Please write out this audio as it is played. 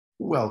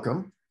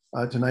Welcome.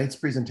 Tonight's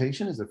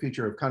presentation is the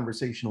Future of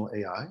Conversational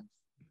AI.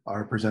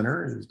 Our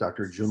presenter is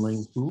Dr.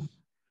 JunLing Hu.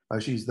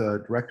 She's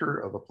the Director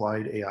of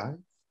Applied AI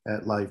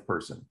at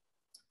LivePerson.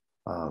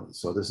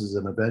 So this is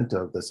an event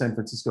of the San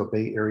Francisco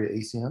Bay Area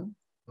ACM.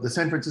 The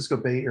San Francisco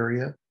Bay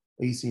Area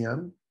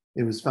ACM,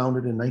 it was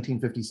founded in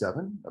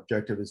 1957.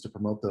 Objective is to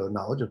promote the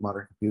knowledge of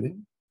modern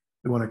computing.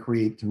 We want to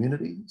create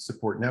community,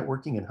 support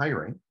networking and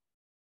hiring.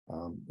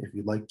 If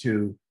you'd like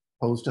to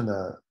post in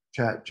the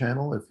chat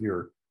channel, if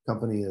your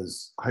company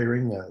is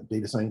hiring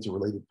data science or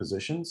related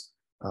positions,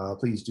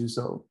 please do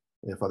so.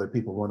 If other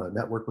people want to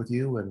network with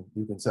you and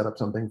you can set up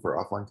something for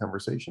offline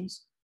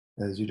conversations.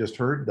 As you just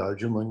heard,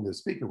 JunLing, the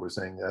speaker, was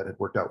saying that it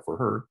worked out for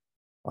her.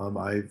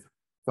 I've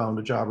found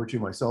a job or two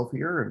myself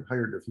here and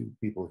hired a few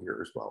people here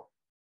as well.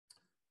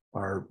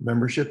 Our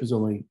membership is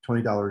only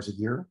 $20 a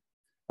year.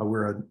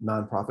 We're a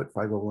nonprofit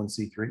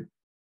 501c3.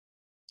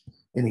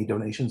 Any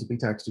donations will be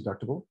tax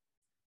deductible.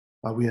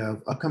 We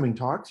have upcoming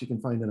talks you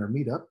can find in our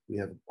meetup. We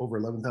have over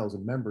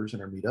 11,000 members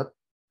in our meetup.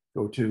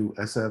 Go to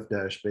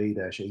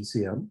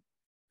sf-bay-acm.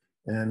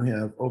 And we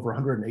have over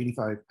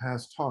 185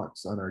 past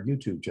talks on our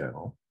YouTube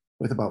channel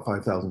with about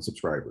 5,000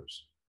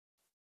 subscribers.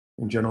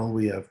 In general,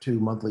 we have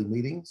 2 monthly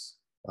meetings,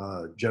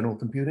 general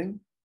computing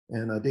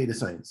and data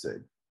science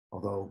SIG.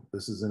 Although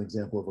this is an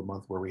example of a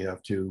month where we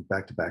have 2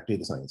 back-to-back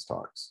data science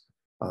talks.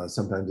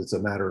 Sometimes it's a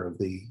matter of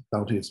the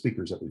bounty of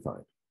speakers that we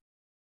find.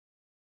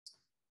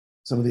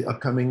 Some of the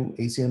upcoming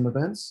ACM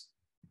events.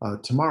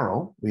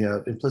 Tomorrow, we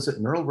have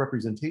implicit neural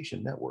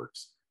representation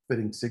networks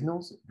fitting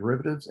signals,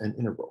 derivatives, and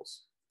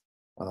integrals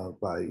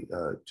by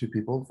 2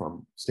 people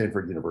from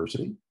Stanford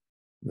University.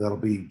 That'll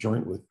be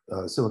joint with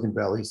Silicon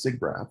Valley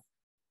SIGGRAPH.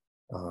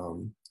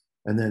 And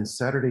then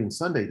Saturday and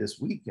Sunday this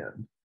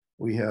weekend,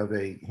 we have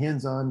a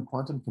hands-on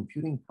quantum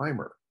computing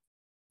primer.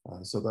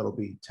 So that'll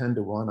be 10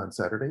 to 1 on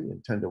Saturday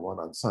and 10 to 1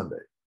 on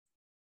Sunday.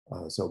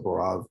 So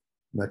Bhairav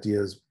Mehta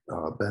has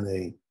been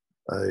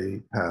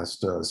a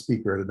past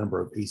speaker at a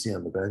number of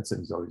ACM events,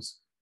 and he's always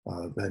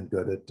been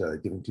good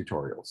at giving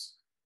tutorials.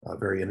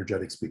 Very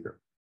energetic speaker.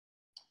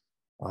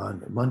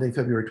 On Monday,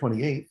 February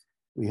 28th,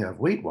 we have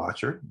Weight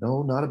Watcher.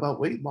 No, not about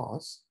weight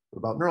loss, but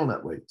about neural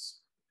net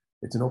weights.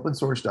 It's an open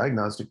source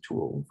diagnostic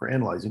tool for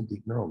analyzing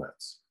deep neural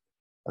nets.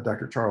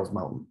 Dr. Charles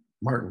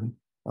Martin,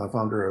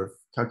 founder of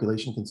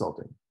Calculation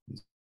Consulting.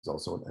 He's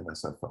also an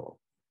NSF fellow.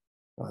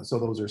 So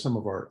those are some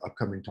of our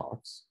upcoming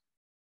talks.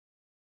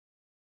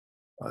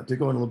 To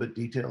go in a little bit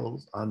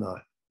details on the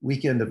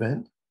weekend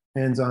event,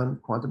 hands-on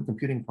quantum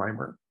computing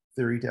primer,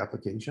 theory to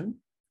application.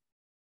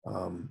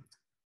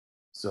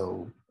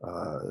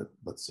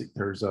 Let's see,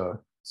 there's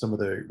some of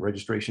the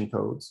registration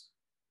codes.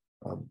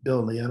 Bill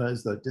and Leanna,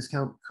 is the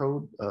discount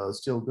code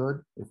still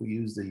good if we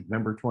use the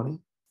member 20?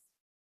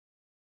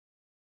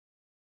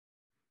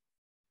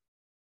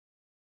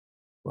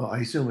 Well, I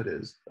assume it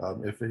is.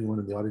 If anyone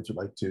in the audience would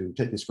like to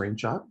take a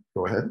screenshot,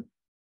 go ahead.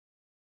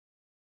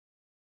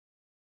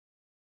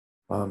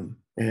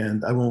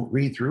 And I won't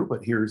read through,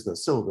 but here's the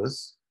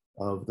syllabus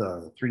of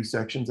the 3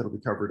 sections that will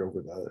be covered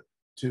over the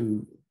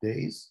 2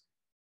 days.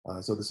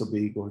 So this will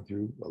be going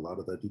through a lot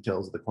of the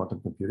details of the quantum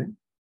computing.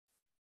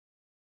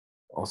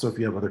 Also, if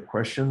you have other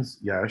questions,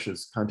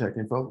 Yash's contact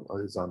info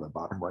is on the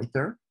bottom right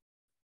there.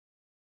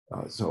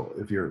 So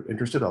if you're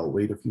interested, I'll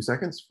wait a few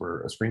seconds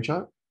for a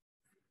screenshot.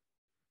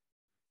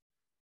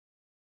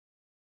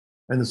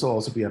 And this will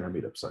also be on our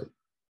meetup site.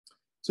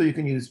 So you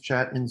can use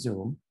chat in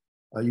Zoom.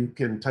 You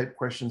can type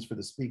questions for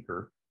the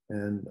speaker.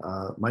 And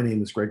my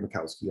name is Greg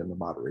Mikowski. I'm the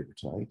moderator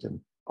tonight. And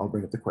I'll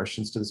bring up the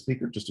questions to the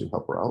speaker just to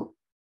help her out.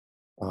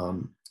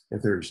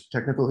 If there's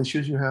technical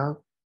issues you have,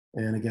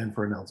 and again,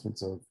 for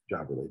announcements of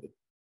job related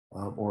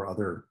or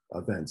other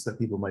events that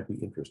people might be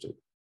interested.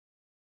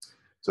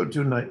 So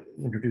to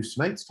introduce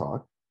tonight's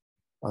talk.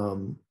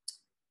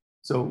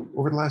 So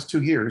over the last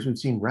 2 years, we've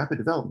seen rapid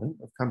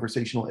development of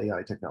conversational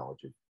AI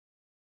technology.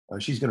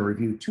 She's going to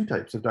review 2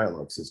 types of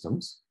dialogue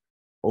systems: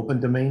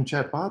 open domain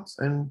chatbots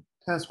and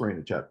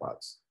task-oriented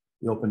chatbots.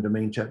 The open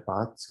domain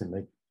chatbots can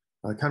make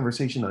a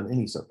conversation on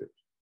any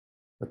subject.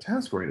 The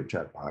task-oriented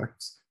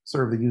chatbots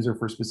serve the user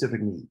for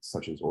specific needs,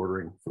 such as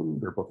ordering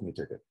food or booking a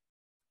ticket.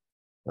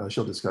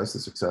 She'll discuss the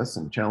success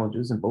and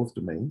challenges in both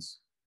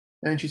domains.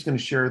 And she's going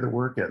to share the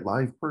work at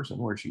LivePerson,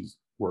 where she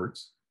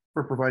works,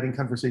 for providing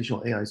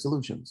conversational AI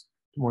solutions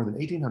to more than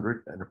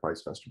 1,800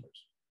 enterprise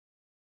customers.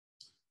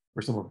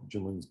 For some of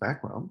JunLing's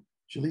background,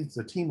 she leads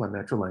a team on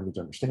natural language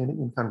understanding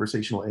and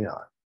conversational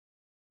AI.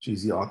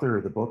 She's the author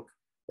of the book,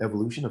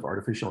 Evolution of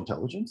Artificial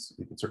Intelligence.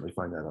 You can certainly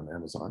find that on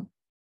Amazon.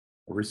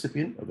 A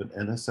recipient of an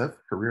NSF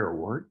Career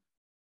Award.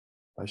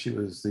 She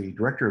was the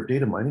director of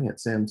data mining at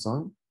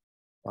Samsung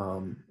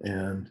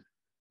and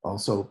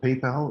also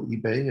PayPal,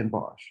 eBay, and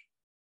Bosch.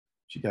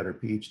 She got her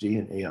PhD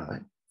in AI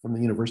from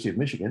the University of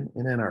Michigan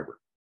in Ann Arbor.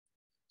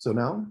 So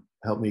now,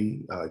 help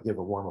me give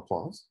a warm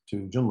applause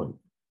to JunLing.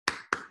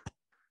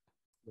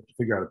 We have to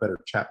figure out a better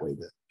chat way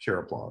to share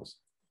applause.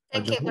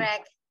 Thank you,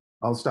 Greg.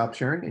 I'll stop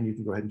sharing and you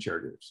can go ahead and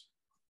share yours.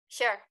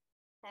 Sure.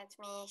 Let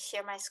me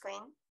share my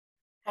screen.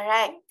 All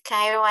right.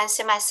 Can everyone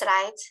see my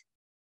slides?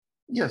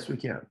 Yes, we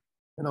can.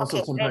 And also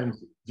Okay, great.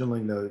 sometimes,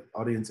 JunLing, the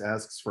audience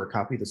asks for a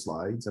copy of the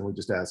slides, and we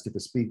just ask if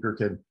the speaker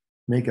can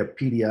make a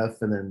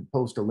PDF and then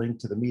post a link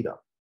to the meetup.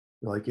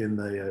 Like in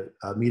the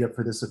meetup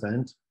for this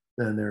event,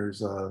 then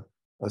there's a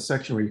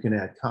section where you can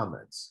add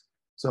comments.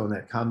 So in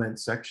that comment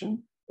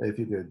section, if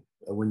you could,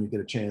 when you get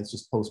a chance,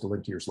 just post a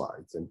link to your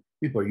slides, and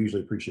people are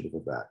usually appreciative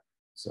of that.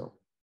 So.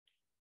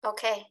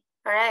 Okay,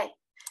 all right.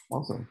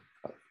 Awesome.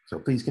 So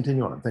please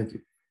continue on. Thank you.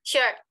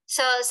 Sure.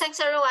 So thanks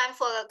everyone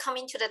for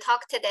coming to the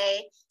talk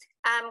today.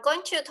 I'm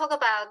going to talk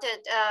about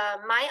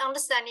my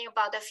understanding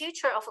about the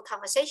future of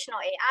conversational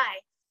AI.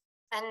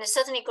 And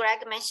certainly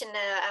Greg mentioned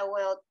I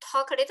will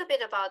talk a little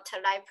bit about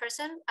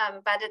LivePerson,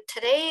 but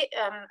today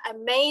I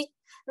may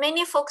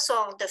mainly focus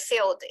on the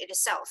field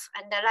itself.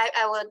 And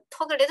I will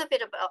talk a little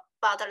bit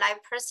about the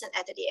LivePerson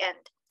at the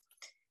end.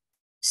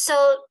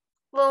 So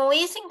when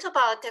we think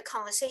about the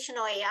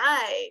conversational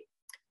AI,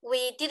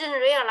 we didn't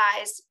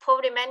realize,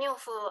 probably many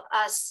of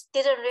us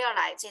didn't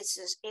realize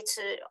it's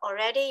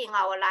already in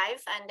our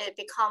life and it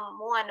become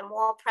more and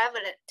more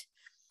prevalent.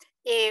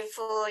 If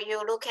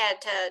you look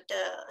at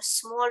the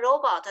small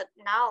robot that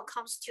now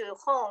comes to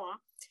home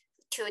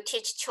to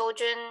teach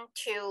children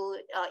to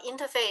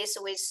interface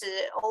with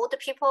older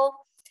people,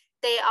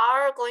 they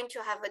are going to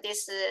have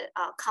this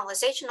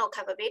conversational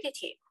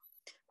capability.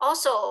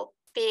 Also,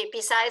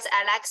 besides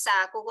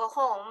Alexa, Google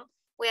Home,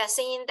 we are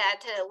seeing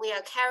that we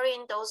are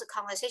carrying those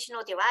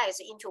conversational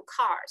devices into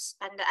cars,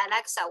 and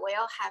Alexa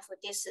will have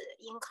this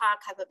in-car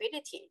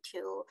capability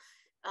to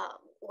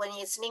when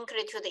it's linked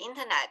to the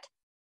internet.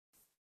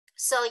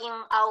 So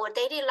in our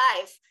daily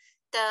life,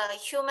 the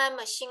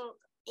human-machine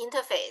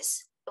interface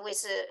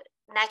with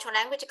natural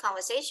language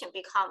conversation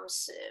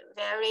becomes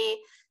very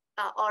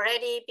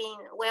already being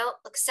well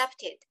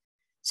accepted.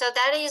 So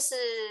that is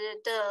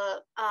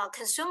the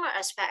consumer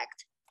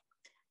aspect.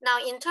 Now,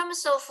 in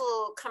terms of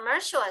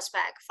commercial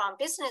aspect from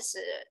business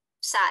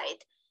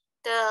side,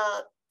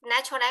 the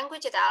natural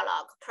language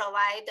dialog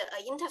provide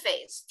an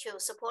interface to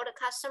support the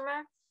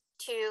customer,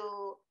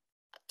 to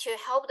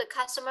help the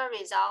customer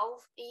resolve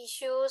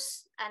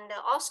issues, and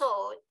also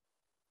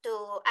do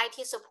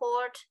IT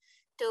support,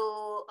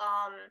 do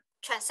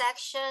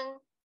transaction,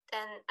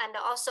 and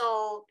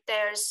also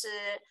there's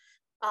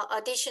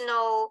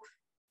additional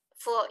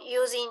for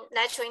using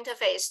natural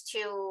interface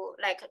to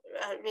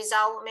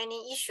resolve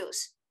many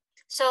issues.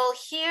 So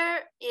here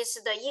is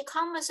the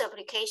e-commerce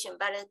application,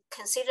 but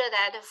consider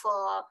that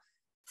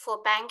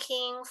for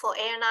banking, for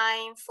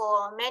airline,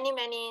 for many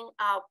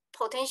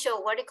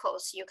potential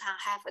verticals, you can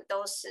have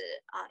those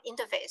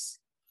interface.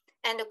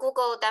 And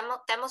Google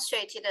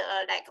demonstrated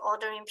like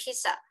ordering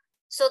pizza.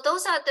 So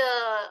those are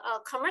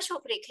the commercial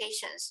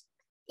applications.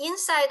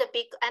 Inside the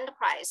big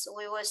enterprise,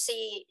 we will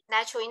see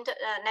natural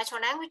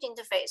language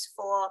interface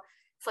for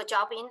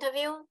job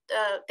interview.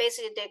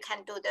 Basically, they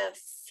can do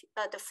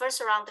the first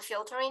round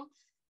filtering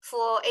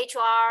for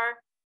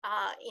HR,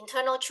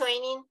 internal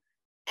training,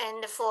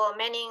 and for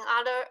many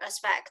other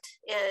aspects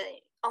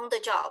on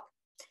the job.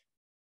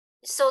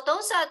 So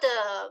those are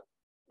the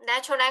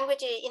natural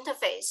language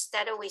interface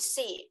that we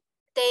see.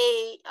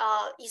 They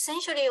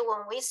essentially,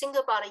 when we think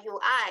about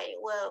UI,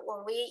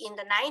 when we in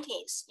the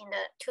 90s, in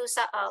the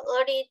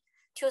early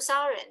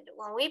 2000,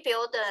 when we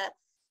build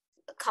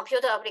a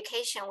computer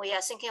application, we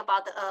are thinking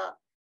about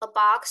a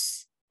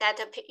box that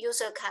the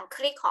user can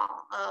click on,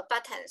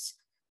 buttons.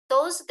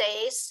 Those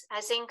days,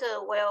 I think,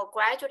 will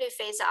gradually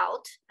phase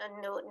out.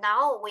 And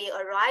now we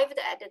arrived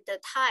at the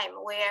time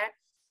where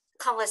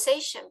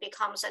conversation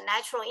becomes a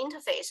natural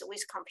interface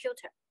with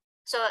computer.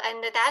 So,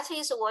 and that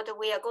is what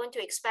we are going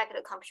to expect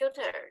the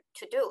computer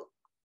to do.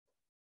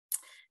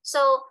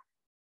 So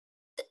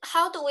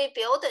how do we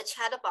build a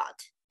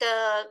chatbot?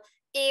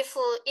 If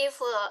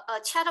a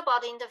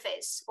chatbot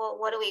interface, or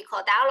what we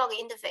call dialogue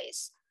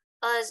interface,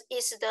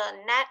 is the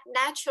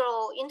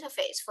natural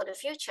interface for the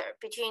future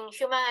between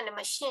human and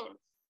machine,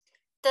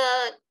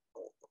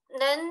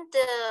 then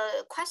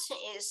the question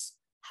is,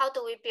 how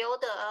do we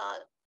build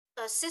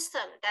a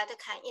system that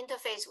can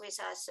interface with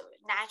us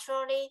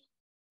naturally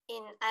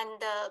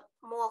and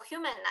more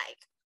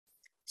human-like?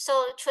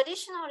 So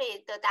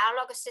traditionally, the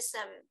dialogue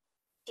system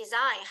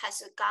design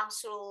has gone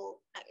through,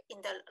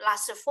 in the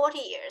last 40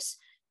 years,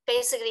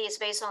 basically it's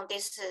based on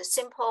this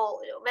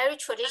simple, very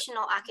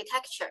traditional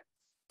architecture.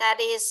 That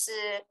is,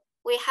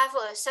 we have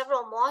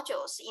several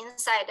modules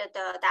inside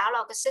the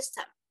dialogue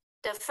system.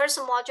 The first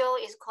module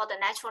is called the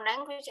natural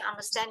language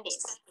understanding.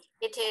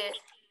 It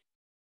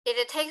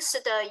takes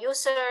the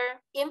user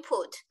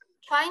input,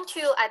 trying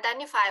to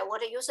identify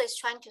what the user is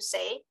trying to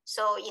say.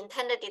 So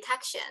intended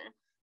detection,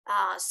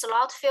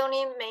 slot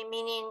filling,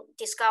 meaning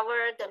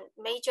discover the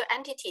major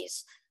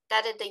entities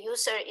that the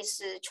user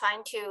is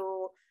trying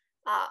to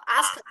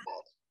ask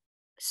about.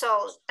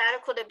 So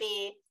that could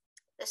be,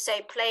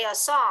 say, play a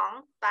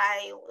song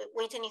by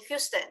Whitney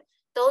Houston.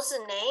 Those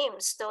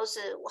names,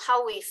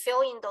 how we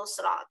fill in those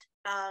slots.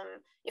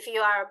 If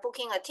you are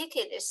booking a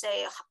ticket,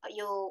 say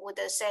you would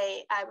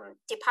say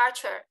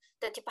departure.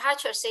 The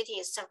departure city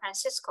is San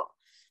Francisco.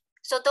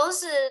 So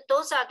those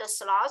are the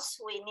slots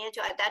we need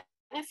to identify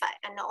identify,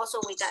 and also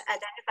we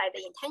identify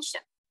the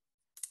intention.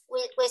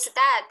 With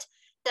that,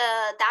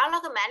 the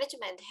dialogue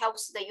management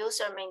helps the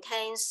user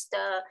maintains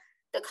the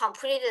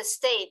complete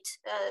state,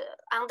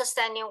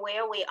 understanding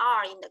where we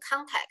are in the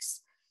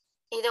context.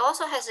 It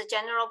also has a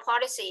general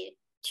policy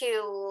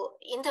to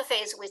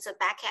interface with the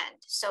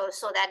backend, so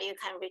that you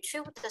can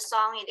retrieve the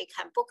song, you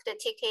can book the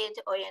ticket,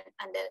 or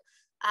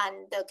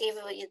and give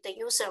the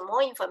user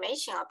more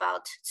information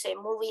about, say,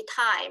 movie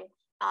time,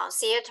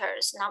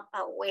 theaters,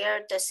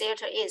 where the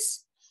theater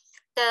is.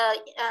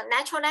 The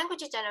natural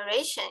language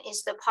generation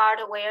is the part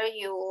where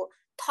you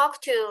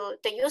talk to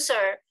the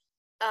user.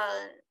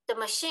 The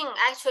machine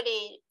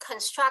actually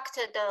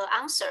constructed the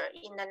answer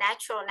in the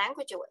natural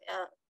language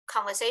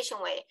conversation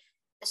way.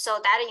 So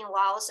that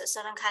involves a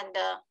certain kind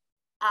of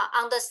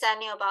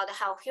understanding about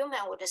how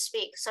human would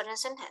speak certain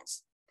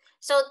sentence.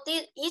 So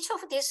each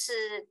of these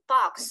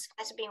box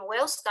has been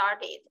well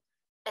studied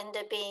and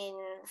been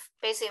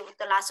basically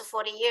the last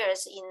 40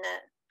 years in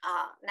the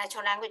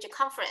natural language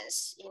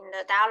conference, in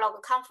the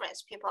dialogue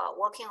conference, people are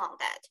working on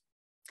that.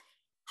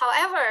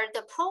 However,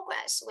 the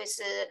progress with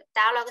the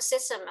dialogue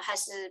system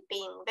has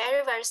been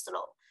very, very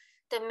slow.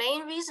 The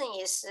main reason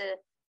is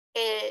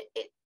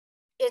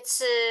it's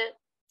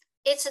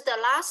the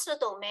last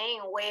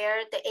domain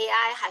where the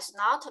AI has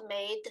not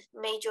made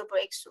major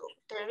breakthrough.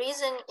 The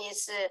reason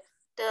is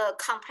the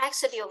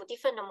complexity of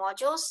different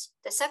modules.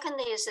 The second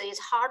is it's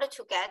hard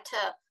to get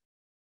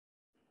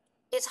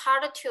it's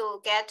hard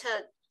to get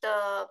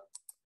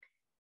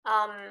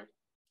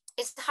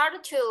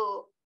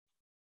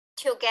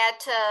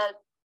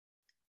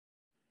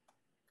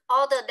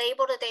all the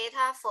labeled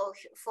data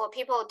for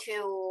people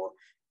to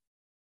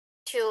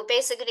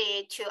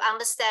basically to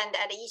understand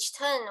at each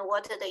turn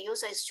what the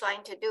user is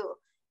trying to do.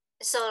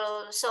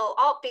 So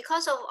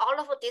because of all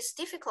of these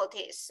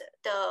difficulties,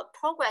 the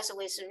progress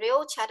with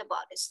real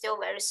chatbot is still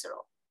very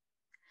slow.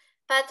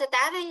 But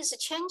that is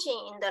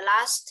changing in the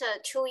last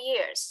 2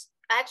 years.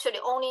 Actually,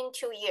 only in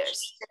 2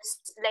 years,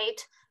 since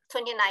late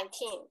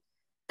 2019.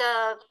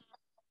 I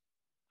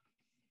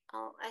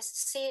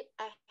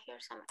hear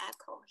some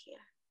echo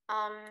here.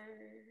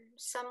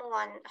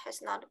 Someone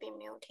has not been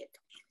muted.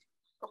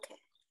 Okay.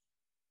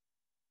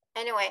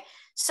 Anyway,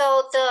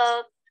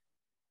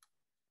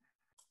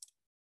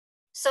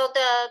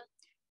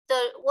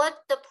 what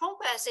the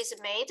progress is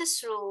made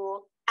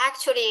through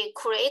actually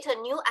create a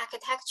new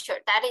architecture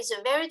that is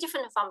very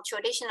different from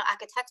traditional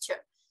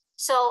architecture.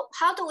 So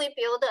how do we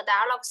build a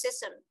dialogue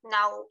system?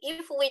 Now,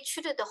 if we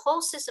treat the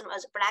whole system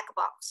as a black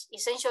box,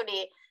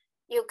 essentially,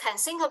 you can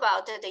think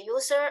about the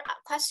user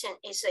question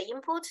is the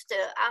input,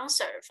 the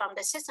answer from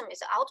the system is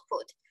the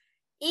output.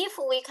 If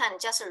we can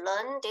just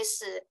learn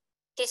this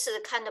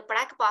kind of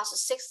black box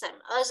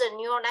system as a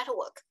neural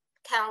network,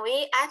 can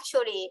we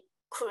actually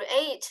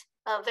create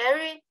a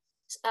very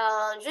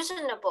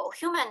reasonable,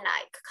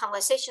 human-like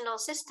conversational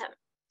system?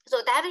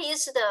 So that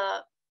is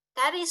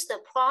the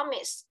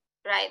promise,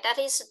 right? That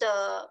is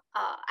the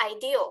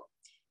ideal.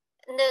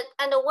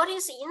 And what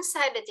is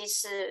inside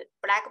this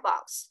black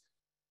box?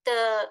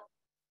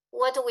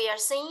 What we are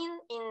seeing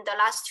in the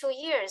last 2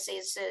 years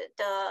is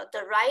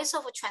the rise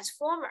of a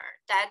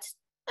transformer that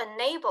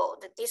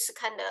enabled this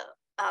kind of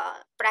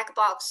black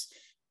box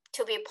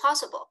to be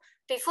possible.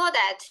 Before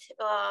that,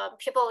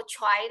 people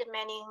tried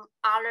many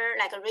other,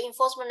 like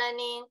reinforcement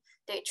learning.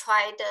 They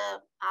tried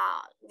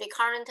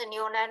recurrent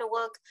neural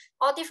network,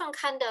 all different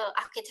kind of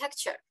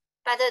architecture.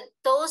 But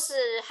those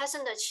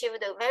hasn't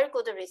achieved a very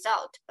good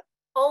result.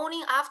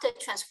 Only after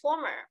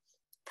transformer,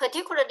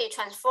 particularly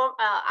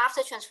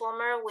after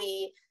transformer,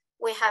 we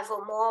have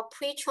a more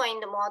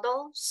pre-trained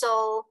model.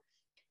 So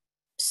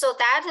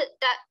that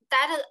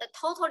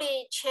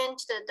totally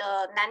changed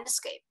the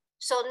landscape.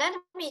 So let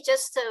me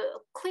just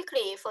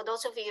quickly, for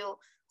those of you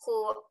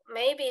who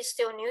may be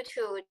still new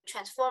to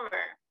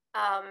transformer,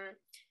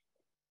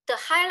 the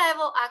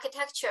high-level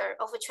architecture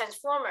of a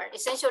transformer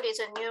essentially is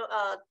a new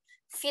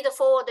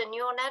feed-forward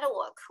neural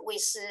network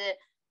with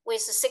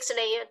 6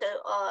 layers.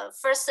 The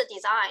first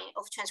design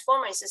of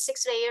transformer is a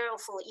 6 layer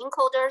of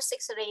encoder,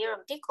 6 layer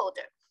of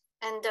decoder,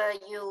 and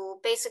you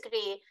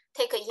basically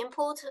take an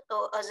input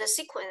as a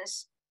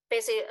sequence,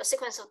 basically a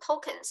sequence of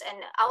tokens,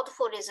 and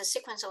output is a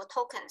sequence of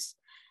tokens.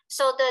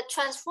 So the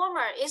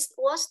transformer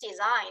was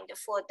designed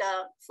for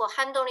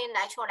handling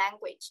natural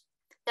language.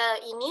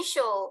 The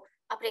initial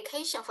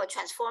application for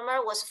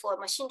transformer was for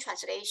machine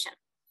translation.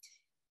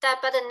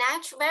 But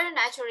very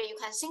naturally, you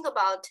can think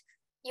about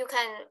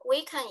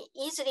we can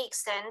easily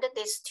extend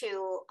this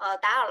to a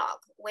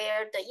dialogue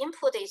where the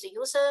input is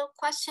user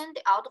question,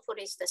 the output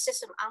is the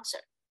system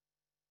answer.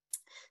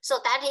 So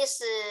that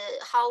is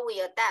how we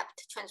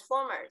adapt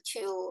transformer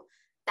to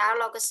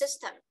dialogue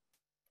system.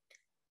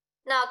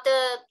 Now,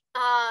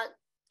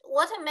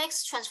 what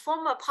makes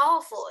transformer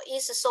powerful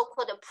is the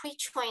so-called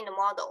pre-trained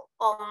model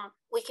on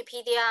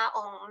Wikipedia,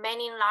 on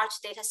many large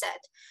data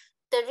set.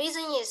 The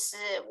reason is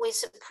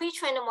with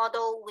pre-trained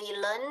model, we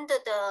learned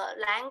the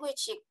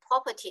language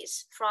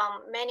properties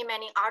from many,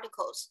 many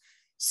articles.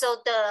 So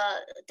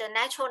the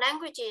natural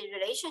language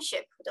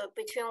relationship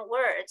between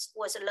words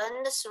was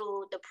learned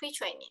through the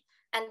pre-training,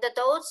 and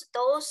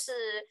those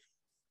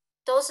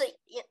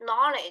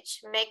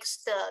knowledge makes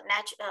the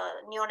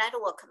neural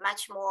network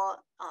much more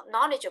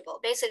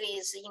knowledgeable. Basically,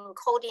 it's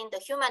encoding the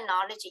human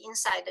knowledge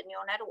inside the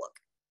neural network.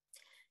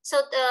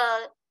 So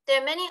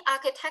there are many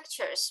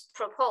architectures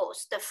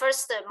proposed. The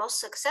first, the most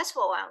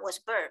successful one was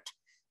BERT.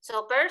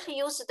 So BERT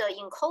used the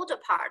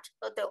encoder part,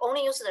 but they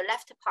only use the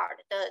left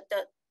part.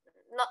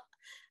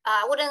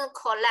 I wouldn't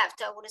call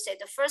left. I would say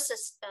the first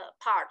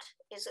part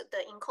is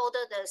the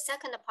encoder. The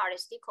second part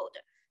is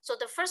decoder. So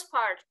the first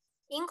part,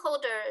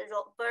 encoder,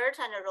 BERT,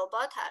 and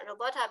Robota.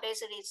 Robota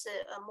basically is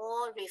a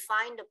more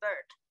refined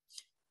BERT.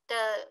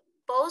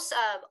 Both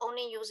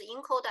only use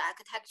encoder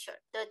architecture.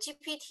 The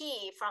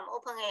GPT from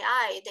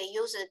OpenAI, they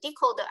use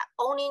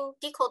only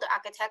decoder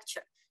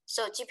architecture.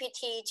 So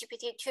GPT,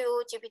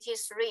 GPT-2,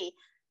 GPT-3,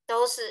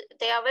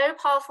 they are very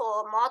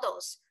powerful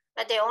models,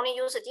 but they only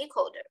use a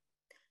decoder.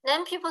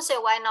 Then people say,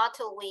 why not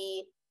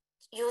we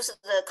use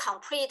the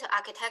complete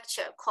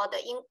architecture called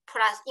the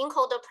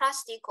encoder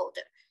plus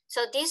decoder?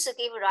 So this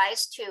gives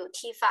rise to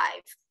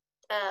T5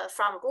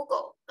 from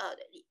Google,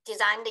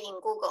 designed in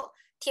Google.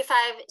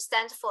 T5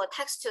 stands for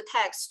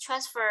text-to-text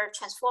transfer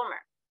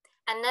transformer.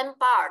 And then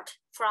BART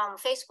from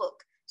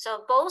Facebook.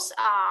 So both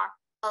are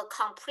a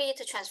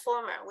complete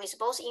transformer with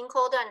both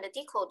encoder and the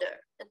decoder.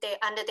 They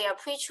are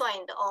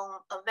pre-trained on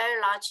a very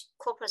large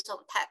corpus of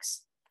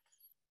text.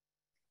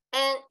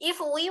 And if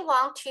we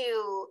want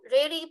to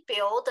really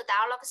build the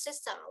dialogue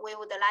system, we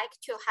would like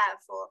to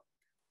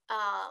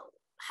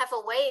have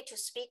a way to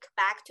speak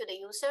back to the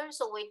user.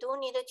 So we do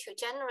need to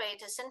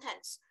generate a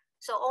sentence.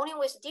 So only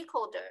with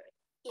decoder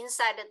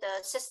inside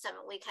the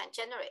system we can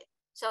generate.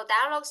 So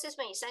dialogue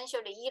system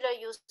essentially either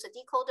use the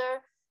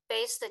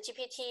decoder-based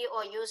GPT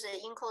or use the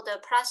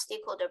encoder plus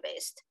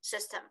decoder-based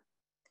system.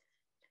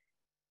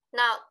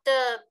 Now,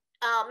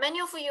 many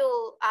of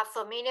you are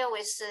familiar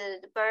with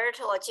BERT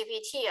or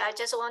GPT. I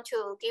just want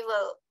to give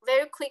a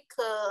very quick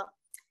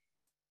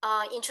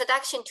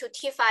introduction to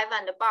T5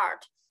 and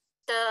BART.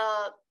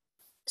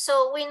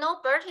 So we know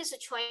BERT is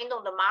trained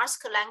on the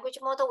mask language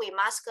model. We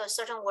mask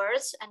certain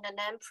words and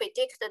then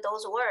predict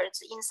those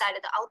words inside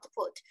the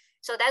output.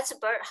 So that's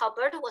how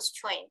BERT was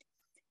trained.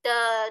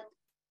 The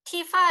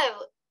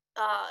T5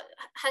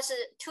 has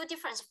two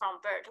differences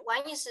from BERT.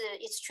 One is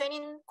its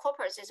training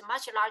corpus is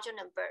much larger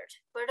than BERT.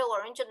 BERT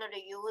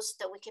originally used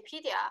the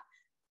Wikipedia,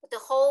 the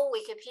whole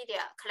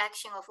Wikipedia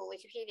collection of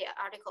Wikipedia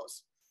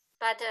articles.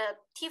 But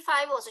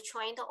T5 was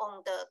trained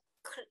on the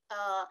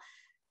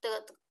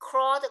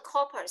crawled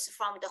corpus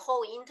from the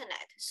whole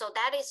internet. So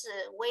that is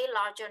way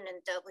larger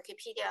than the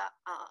Wikipedia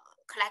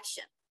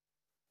collection.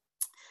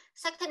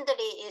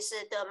 Secondly is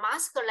the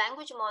mask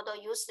language model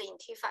used in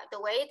T5. The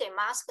way they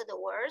mask the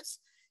words,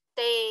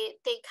 they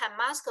can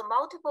mask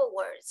multiple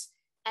words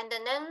and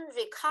then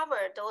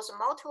recover those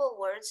multiple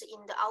words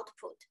in the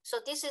output. So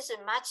this is a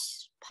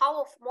much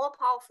more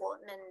powerful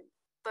than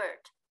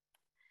BERT.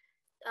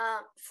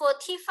 For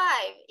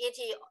T5,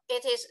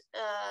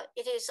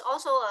 it is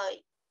also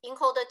a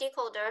encoder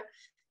decoder.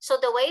 So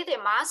the way they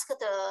mask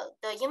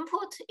the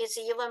input is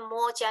even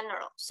more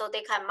general. So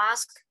they can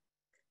mask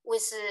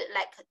with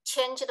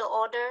change the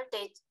order.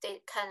 They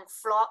can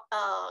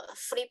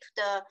flip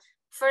the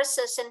first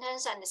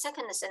sentence and the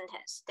second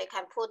sentence. They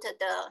can put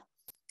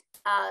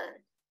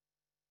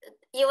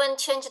even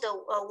change the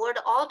word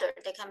order.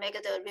 They can make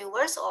the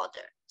reverse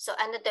order. So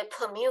and they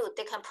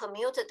can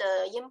permute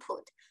the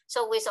input.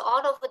 So with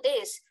all of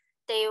this,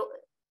 they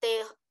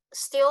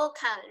still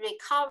can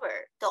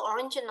recover the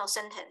original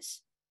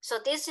sentence. So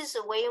this is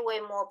way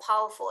more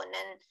powerful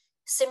than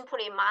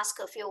simply mask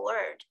a few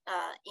words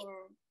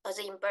as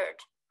in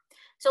BERT.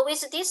 So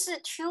with these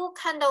two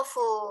kind of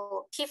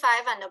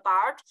T5 and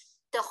BART,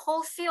 the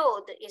whole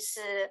field is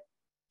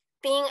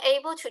being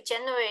able to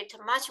generate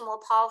much more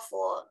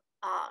powerful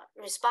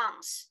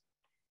response.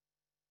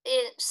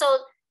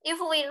 So if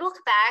we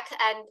look back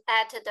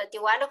at the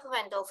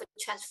development of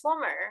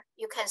transformer,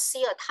 you can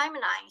see a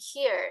timeline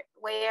here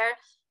where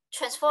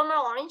transformer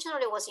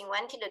originally was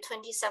invented in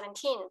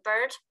 2017,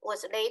 BERT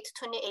was late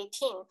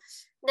 2018.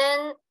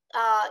 Then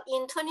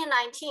in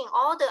 2019,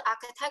 all the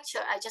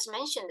architecture I just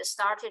mentioned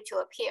started to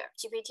appear.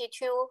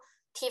 GPT-2,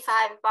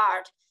 T5,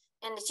 BART,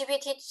 and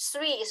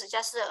GPT-3 is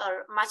just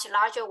a much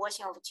larger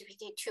version of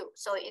GPT-2.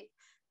 So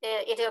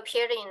it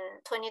appeared in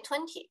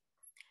 2020.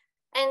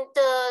 And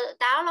the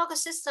dialogue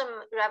system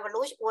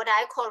revolution, what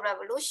I call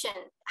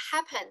revolution,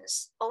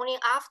 happens only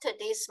after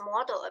this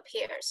model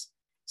appears.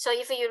 So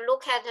if you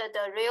look at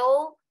the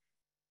real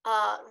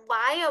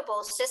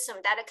viable system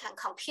that can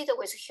compete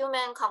with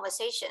human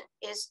conversation,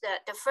 is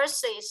the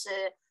first is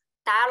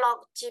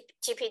dialogue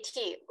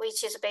GPT,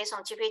 which is based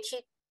on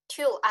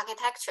GPT-2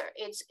 architecture.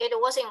 It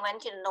was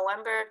invented in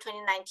November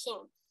 2019.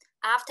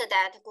 After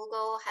that,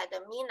 Google had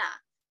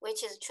Mina,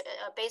 which is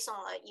based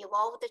on an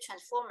evolved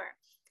transformer.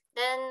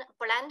 Then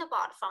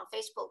BlendBot from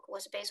Facebook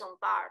was based on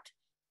BART.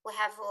 We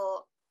have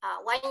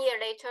 1 year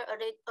later,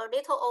 a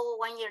little over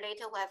 1 year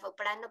later, we have a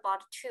BlendBot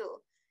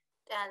 2.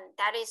 and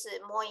that is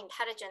more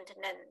intelligent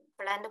than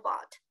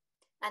BlendBot.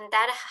 And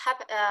that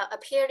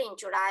appeared in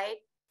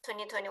July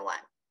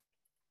 2021.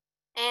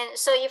 And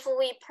so if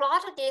we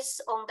plot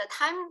this on the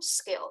time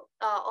scale,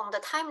 on the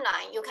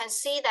timeline, you can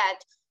see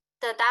that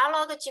the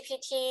dialog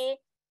GPT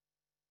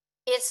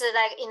is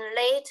like in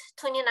late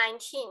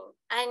 2019,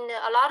 and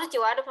a lot of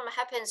development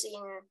happens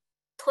in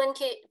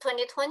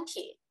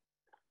 2020.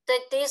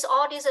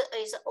 All this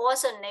is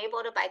also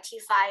enabled by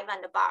T5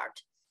 and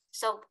BART.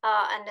 So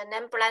and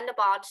then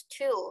BlendBot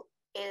 2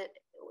 is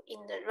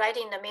right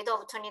in the middle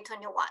of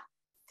 2021.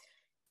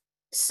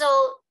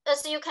 So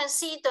as you can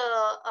see,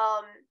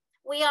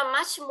 we are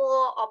much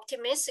more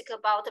optimistic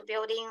about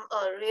building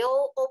a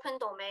real open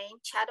domain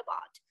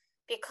chatbot,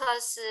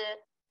 because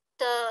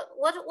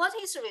what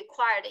is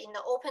required in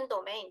the open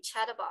domain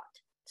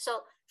chatbot.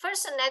 So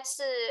first, let's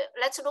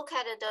look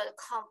at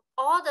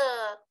all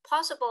the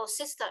possible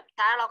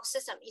dialogue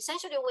system.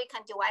 Essentially, we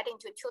can divide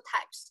into two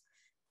types.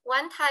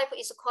 One type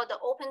is called the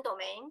open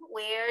domain,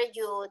 where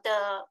the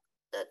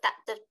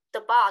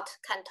bot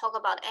can talk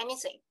about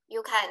anything.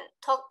 You can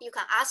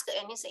ask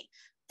anything.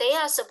 They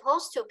are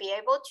supposed to be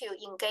able to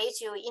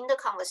engage you in the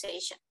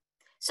conversation.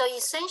 So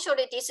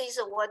essentially, this is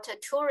what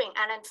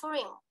Alan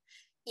Turing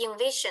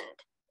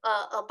envisioned,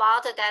 a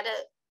bot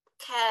that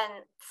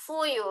can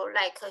fool you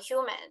like a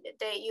human.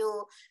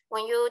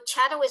 When you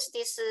chat with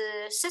this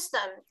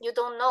system, you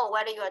don't know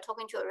whether you are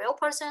talking to a real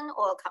person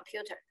or a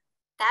computer.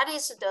 That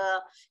is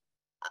the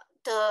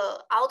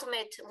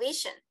ultimate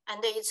vision,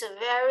 and it's a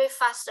very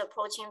fast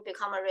approaching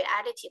become a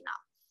reality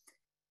now.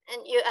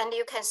 And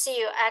you can see,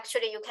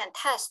 you can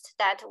test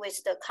that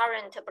with the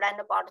current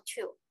BlendBot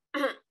 2.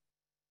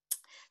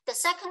 The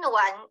second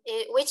one,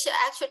 which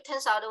actually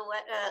turns out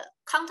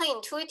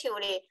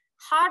counterintuitively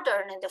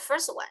harder than the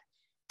first one.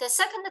 The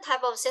second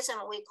type of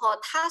system we call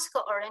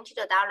task-oriented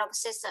dialogue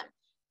system.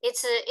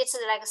 It's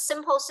like a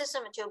simple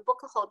system to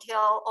book a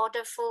hotel,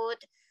 order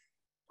food,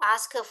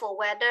 ask for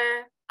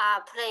weather,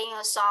 playing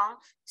a song.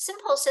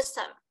 Simple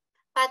system,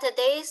 but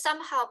they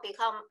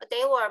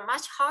were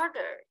much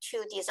harder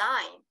to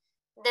design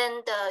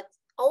than the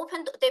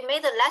open. They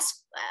made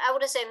less, I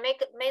would say,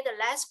 made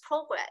less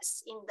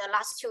progress in the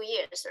last 2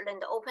 years than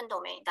the open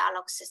domain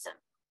dialogue system.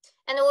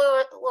 And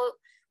we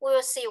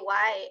will see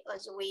why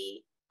as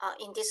we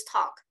in this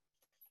talk.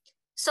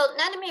 So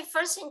let me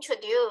first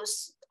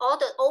introduce all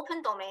the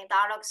open domain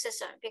dialogue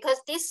system, because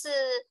in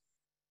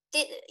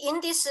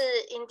this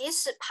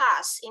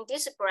path, in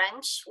this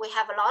branch, we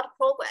have a lot of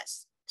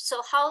progress.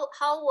 So how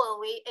were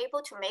we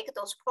able to make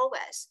those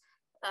progress?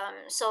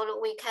 So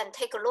we can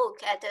take a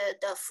look at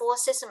the four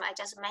systems I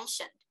just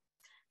mentioned.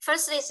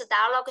 First is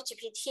dialog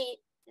GPT.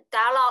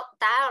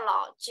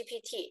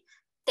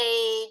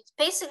 They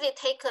basically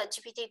take a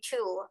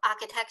GPT-2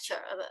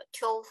 architecture of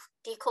 12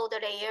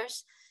 decoder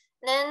layers.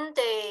 Then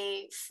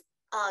they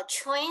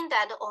train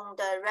that on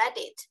the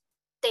Reddit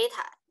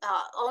data.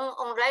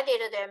 On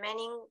Reddit, there are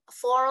many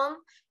forums.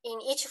 In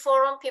each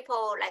forum,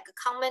 people like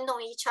comment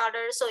on each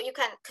other. So you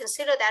can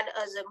consider that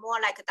as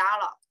more like a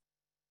dialogue.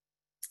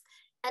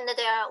 And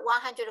there are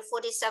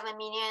 147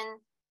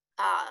 million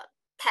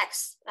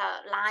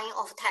line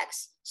of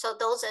text. So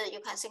those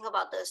you can think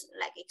about this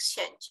like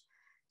exchange.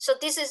 So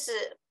this is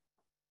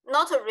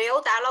not a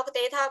real dialogue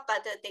data,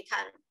 but they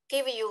can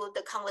give you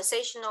the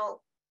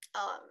conversational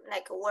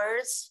like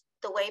words,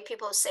 the way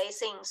people say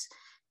things.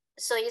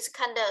 So it's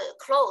kind of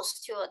close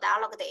to a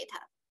dialogue data.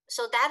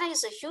 So that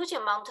is a huge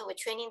amount of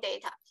training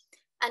data.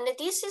 And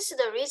this is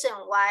the reason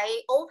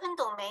why open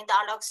domain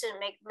dialogues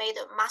made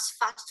a much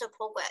faster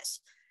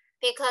progress,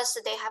 because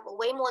they have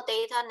way more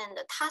data than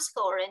the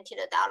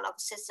task-oriented dialogue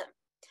system.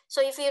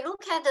 So if you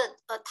look at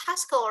a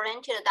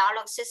task-oriented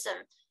dialogue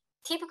system,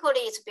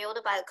 typically it's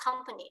built by a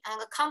company,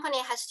 and the company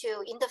has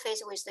to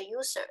interface with the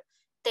user.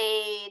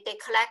 They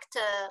collect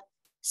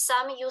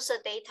some user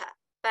data,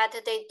 but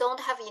they don't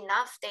have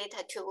enough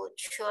data to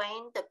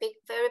train the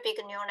very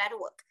big neural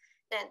network.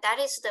 Then that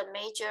is the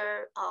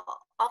major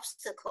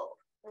obstacle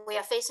we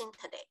are facing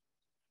today.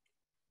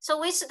 So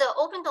with the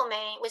open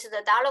domain, with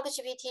the dialog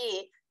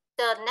GPT,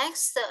 the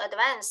next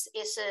advance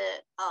is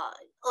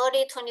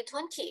early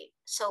 2020.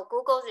 So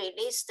Google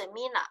released the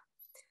Mina.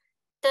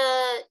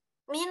 The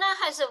Mina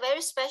has a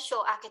very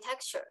special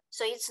architecture.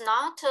 So it's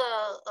not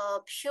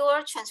a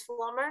pure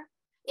transformer.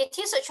 It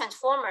is a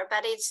transformer,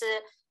 but it's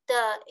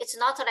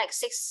not like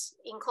 6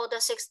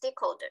 encoder, 6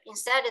 decoder.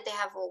 Instead, they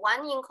have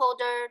 1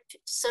 encoder,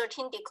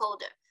 13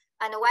 decoder.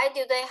 And why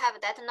do they have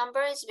that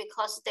number? Is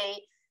because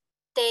they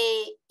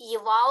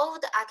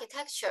evolved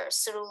architecture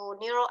through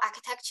neural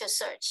architecture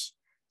search.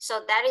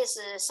 So that is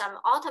some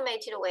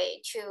automated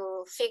way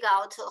to figure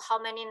out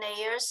how many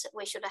layers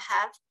we should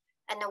have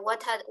and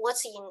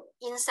what's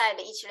inside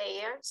each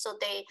layer. So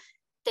they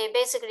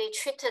basically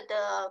treated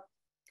the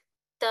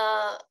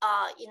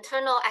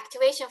internal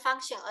activation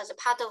function as a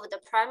part of the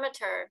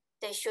parameter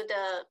they should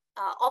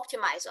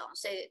optimize on.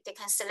 So they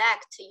can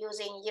select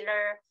using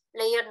either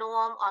layer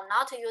norm or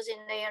not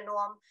using layer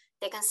norm.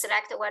 They can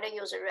select whether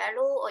use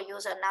ReLU or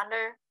use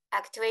another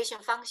activation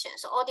function.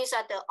 So all these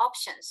are the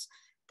options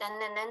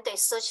and then they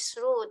search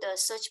through the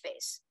search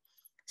base.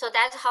 So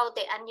that's how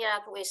they ended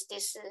up with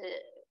this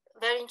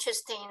very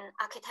interesting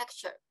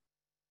architecture.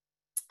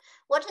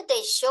 What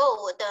they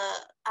show,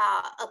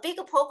 a big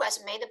progress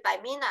made by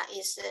Mina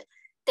is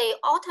they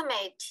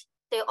automated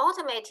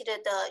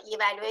the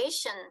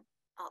evaluation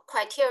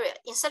criteria.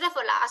 Instead of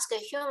ask a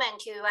human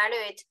to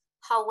evaluate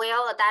how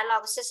well a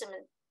dialogue system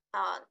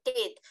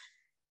did,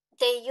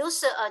 they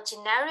use a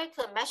generic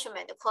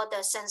measurement called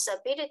the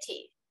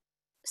sensibility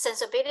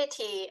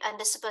and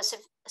the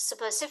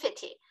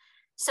specificity.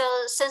 So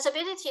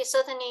sensibility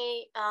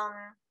certainly,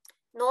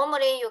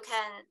 normally you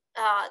can,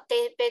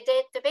 they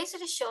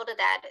basically showed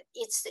that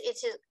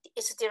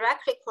it's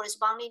directly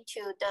corresponding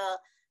to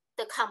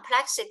the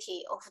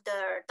complexity of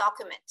the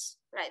documents,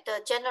 right?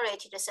 The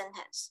generated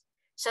sentence.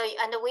 So,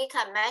 and we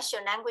can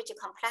measure language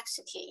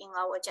complexity in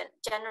our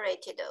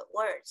generated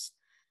words.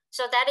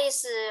 So that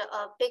is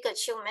a big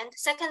achievement.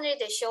 Secondly,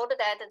 they showed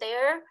that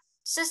their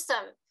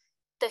system,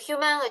 the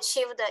human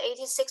achieved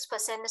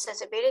 86%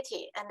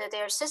 sensibility and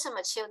their system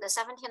achieved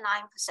 79%.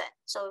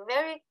 So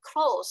very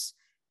close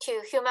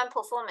to human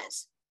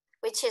performance,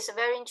 which is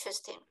very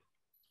interesting.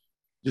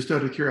 Just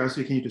out of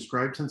curiosity, can you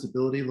describe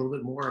sensibility a little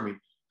bit more? I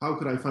mean, how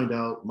could I find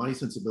out my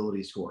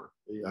sensibility score?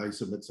 I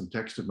submit some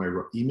text in my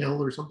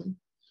email or something?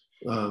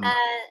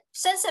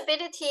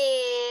 Sensibility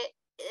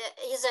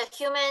is a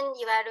human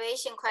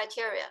evaluation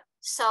criteria.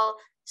 So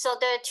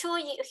the two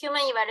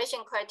human evaluation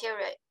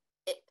criteria,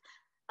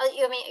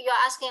 you mean you're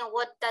asking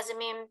what does it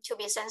mean to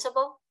be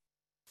sensible?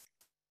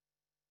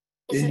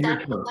 Is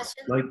that the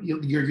question? Like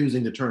you're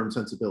using the term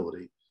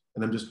sensibility,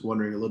 and I'm just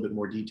wondering a little bit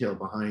more detail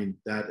behind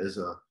that as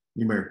a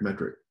numeric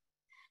metric.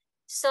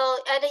 So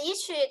at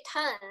each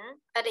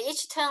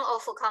turn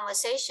of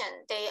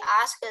conversation, they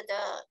ask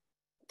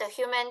the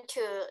human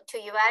to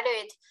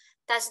evaluate,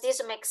 does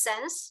this make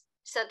sense?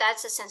 So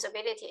that's a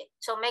sensibility.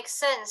 So make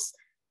sense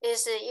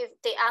is if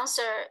the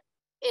answer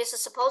is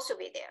supposed to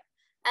be there.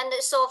 And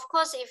so of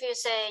course, if you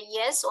say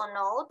yes or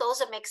no,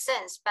 those make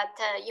sense. But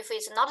if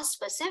it's not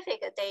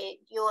specific,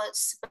 your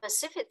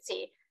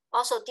specificity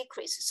also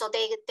decreases. So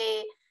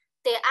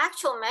the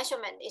actual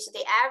measurement is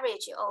the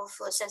average of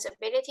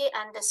sensibility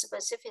and the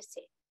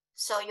specificity.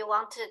 So you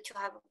want to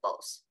have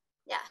both.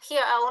 Yeah,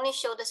 here I only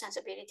show the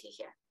sensibility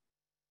here.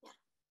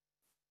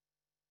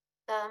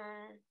 Yeah.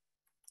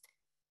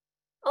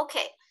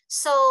 Okay,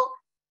 so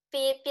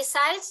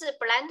besides the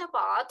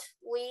BlenderBot,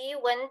 we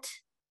went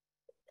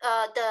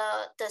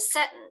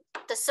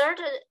the third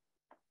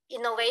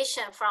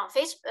innovation from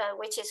Facebook,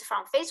 which is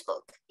from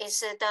Facebook,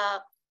 is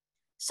the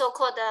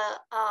so-called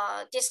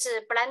this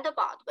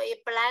BlenderBot, but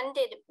it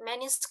blended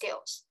many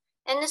skills.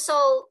 And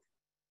so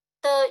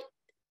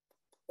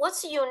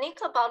what's unique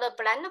about the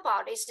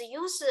BlenderBot is to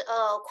use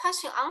a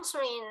question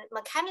answering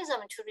mechanism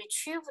to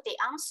retrieve the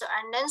answer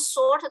and then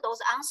sort those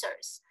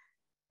answers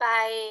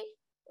by.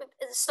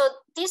 So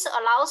this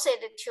allows it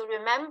to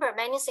remember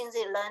many things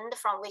it learned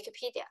from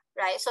Wikipedia,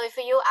 right? So if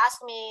you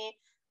ask me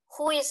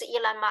who is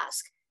Elon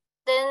Musk,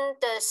 then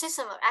the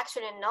system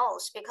actually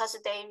knows because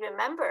they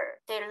remember,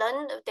 they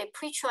learned, they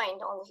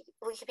pre-trained on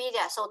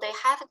Wikipedia, so they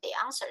have the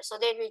answer. So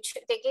they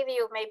give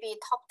you maybe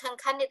top 10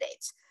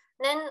 candidates.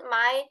 Then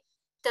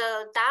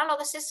the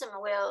dialogue system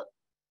will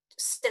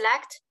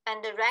select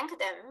and rank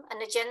them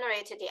and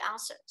generate the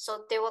answer.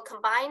 So they will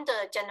combine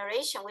the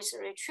generation with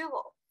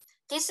retrieval.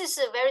 This is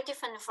very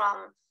different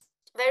from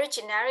very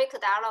generic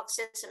dialogue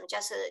system,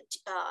 just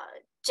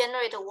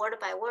generate word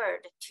by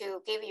word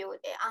to give you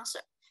the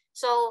answer.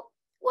 So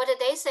what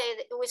they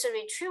say with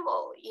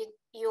retrieval,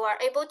 you are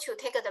able to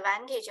take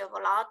advantage of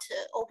a lot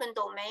of open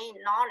domain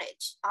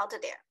knowledge out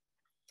there.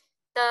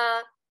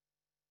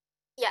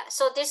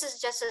 So this is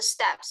just the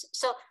steps.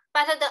 So,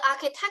 but the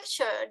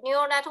architecture,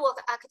 neural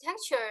network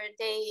architecture,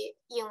 they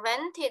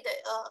invented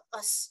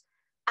a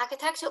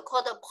architecture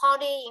called a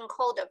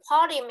poly-encoder.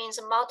 Poly means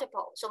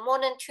multiple, so more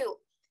than two,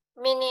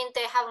 meaning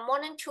they have more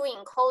than two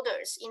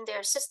encoders in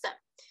their system.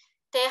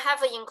 They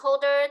have an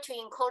encoder to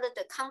encode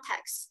the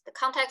context. The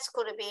context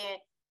could be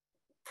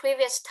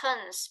previous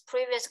turns,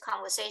 previous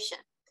conversation.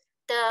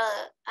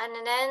 And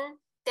then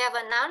they have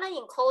another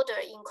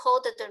encoder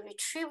encode the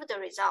retrieve the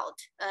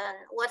result and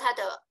what are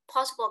the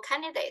possible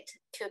candidates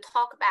to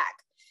talk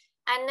back.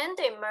 And then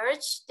they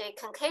merge, they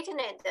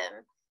concatenate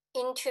them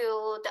into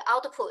the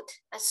output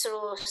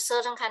through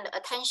certain kind of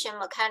attention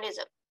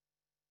mechanism.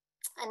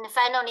 And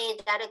finally,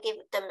 that'll give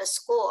them the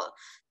score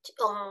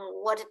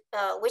on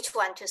which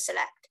one to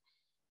select.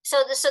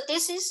 So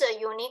this is a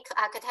unique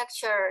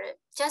architecture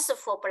just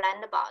for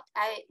BlenderBot.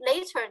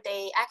 Later,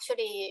 they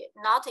actually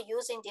not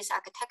using this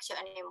architecture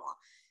anymore.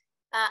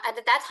 At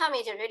that time,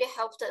 it really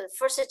helped the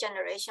first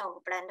generation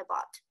of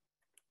BlenderBot.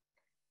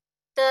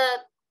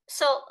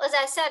 So as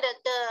I said,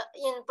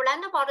 in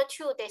BlenderBot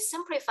 2, they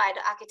simplified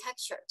the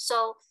architecture.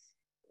 So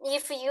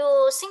if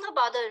you think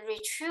about the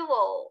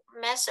retrieval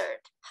method,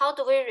 how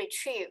do we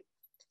retrieve?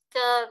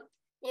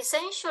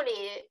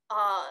 Essentially,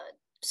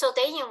 so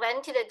they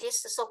invented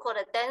this so-called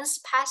dense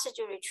passage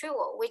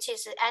retrieval, which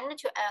is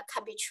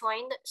can be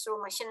trained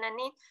through machine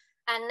learning.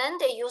 And then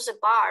they use a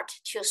BART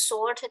to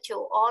sort to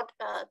all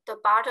the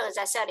BART, as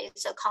I said,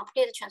 is a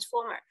complete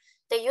transformer.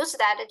 They use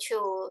that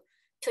to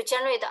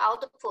generate the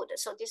output.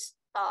 So this,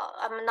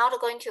 I'm not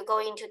going to go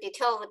into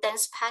detail of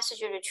dense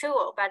passage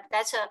retrieval, but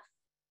that's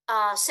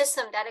a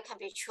system that can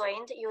be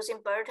trained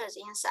using BERTs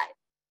inside.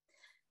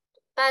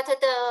 But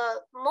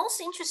the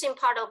most interesting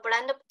part of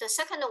the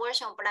second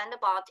version of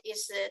BlendBot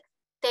is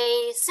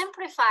they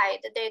simplified.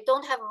 They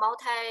don't have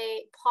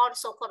multi-port,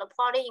 so-called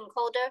poly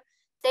encoder.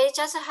 They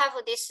just have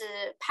this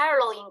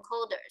parallel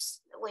encoders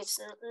with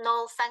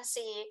no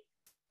fancy,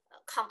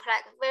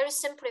 complex, very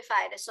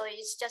simplified. So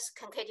it's just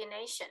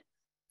concatenation.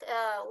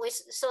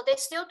 So they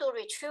still do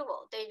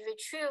retrieval. They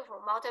retrieve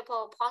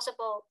multiple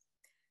possible.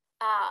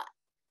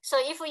 So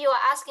if you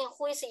are asking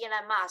who is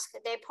Elon Musk,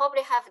 they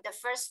probably have the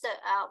first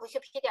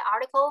Wikipedia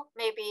article.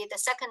 Maybe the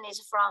second is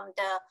from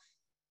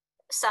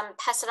some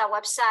Tesla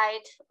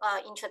website,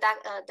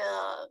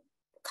 the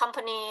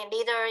company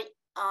leader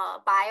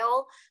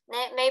bio.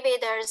 Maybe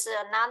there's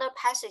another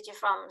passage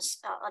from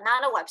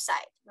another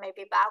website,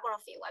 maybe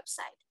biography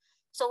website.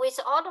 So with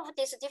all of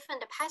these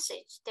different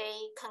passages, they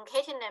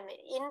concatenate them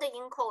in the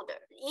encoder.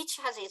 Each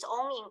has its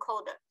own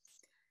encoder.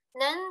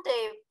 Then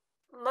they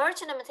merge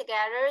them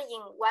together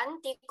in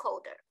one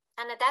decoder.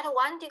 And that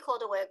one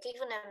decoder will give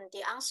them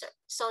the answer.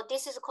 So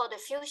this is called the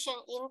fusion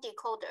in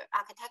decoder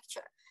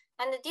architecture.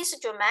 And this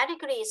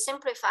dramatically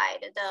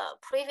simplified the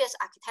previous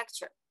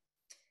architecture.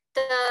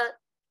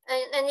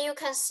 And you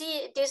can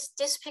see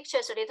this picture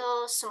is a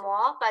little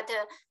small, but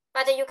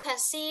you can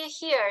see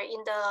here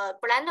in the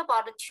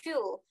BlendBot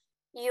 2,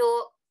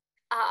 you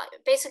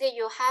basically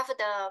you have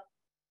the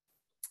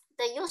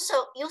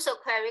user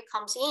query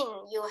comes in,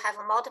 you have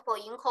multiple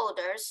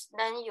encoders,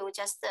 then you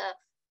just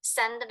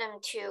send them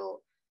to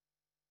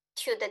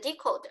the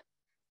decoder.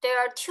 There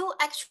are two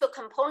actual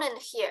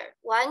components here.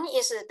 One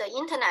is the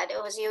internet,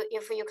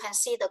 if you can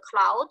see the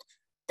cloud.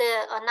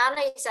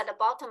 Another is at the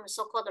bottom,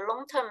 so-called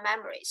long-term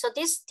memory. So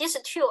these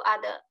two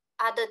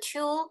are the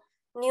two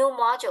new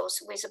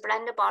modules with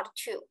BlendBot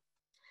 2.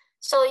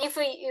 So if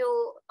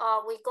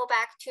we go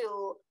back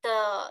to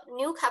the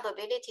new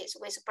capabilities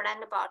with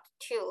BlendBot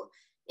 2,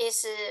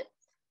 is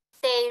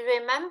they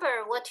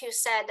remember what you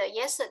said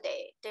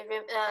yesterday.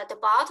 The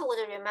bot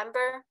would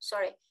remember,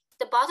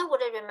 the bot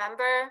would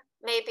remember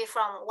maybe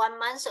from 1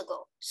 month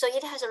ago. So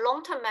it has a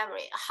long-term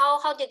memory.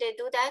 How did they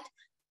do that?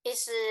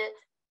 Is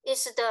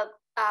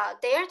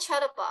their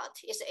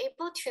chatbot is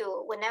able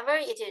to, whenever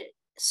it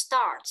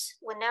starts,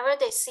 whenever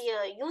they see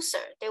a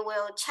user, they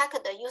will check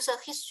the user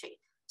history.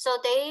 So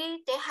they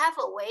have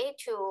a way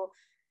to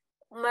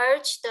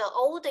merge the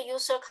old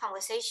user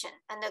conversation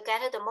and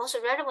get the most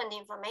relevant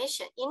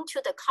information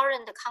into the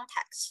current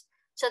context.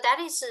 So that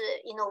is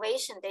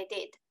innovation they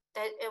did.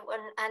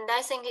 And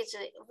I think it's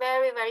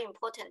very, very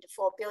important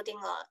for building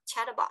a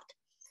chatbot.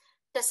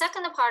 The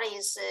second part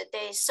is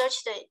they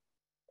search they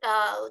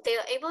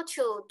are able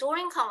to,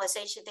 during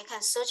conversation, they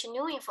can search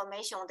new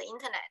information on the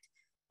internet.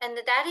 And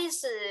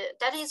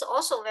that is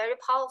also very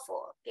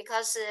powerful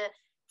because,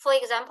 for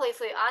example, if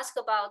we ask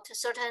about a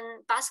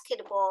certain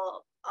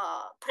basketball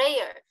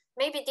player,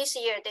 maybe this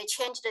year they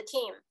changed the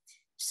team.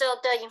 So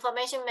the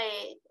information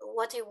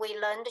what we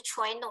learned,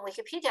 trained on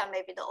Wikipedia,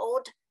 maybe the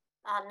old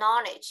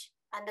knowledge,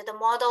 and the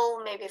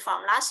model maybe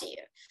from last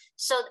year.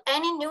 So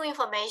any new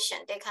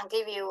information they can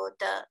give you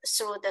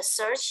through the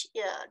search,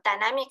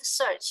 dynamic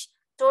search.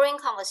 During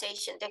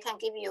conversation, they can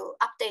give you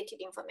updated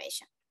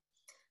information.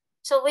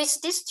 So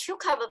with this two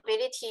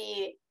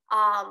capability,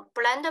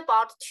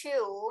 BlendBot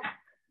 2,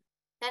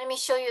 let me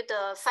show you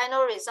the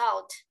final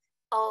result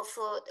of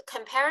the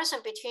comparison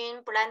between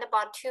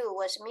BlendBot 2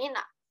 with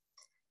Mina.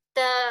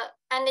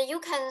 And you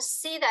can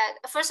see that,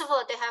 first of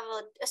all, they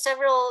have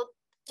several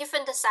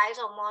different size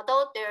of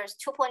model. There's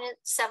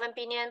 2.7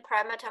 billion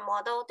parameter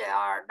model. There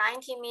are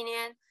 90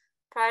 million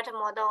parameter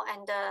model,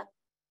 and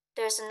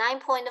there's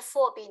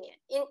 9.4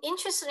 billion.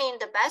 Interestingly,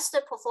 the best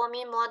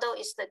performing model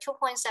is the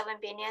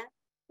 2.7 billion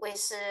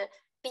with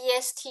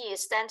BST,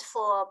 stands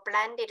for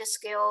Blended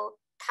Scale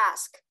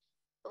Task,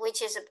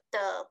 which is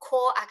the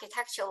core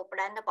architecture of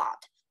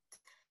BlendBot.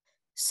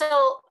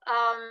 So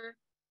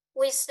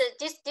with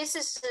this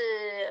is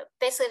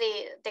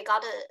basically they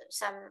got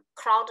some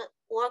crowd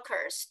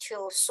workers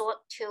to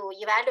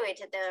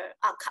evaluate the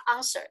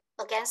answer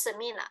against the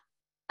Mina.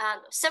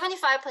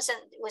 75%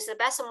 with the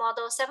best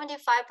model,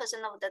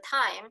 75% of the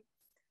time,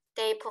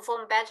 they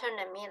perform better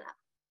than Mina,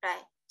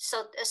 right?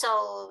 So it's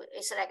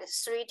like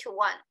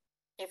 3-1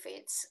 if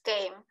it's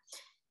game.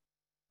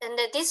 And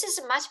this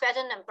is much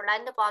better than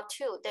BlendBot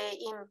 2.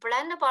 In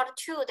BlendBot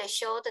 2, they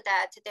showed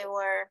that they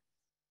were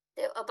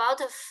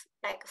about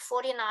like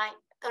 49,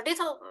 a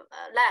little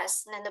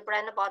less than the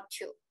BlendBot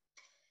 2.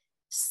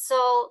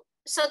 So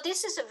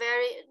this is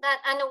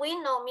and we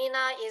know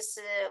Mina is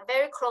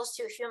very close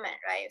to human,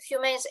 right?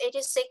 Human is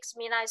 86,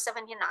 Mina is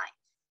 79.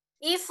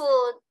 If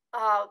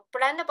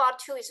BlendBot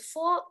 2 is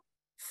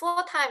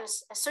 3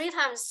 times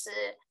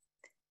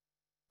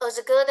as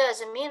good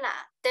as Mina,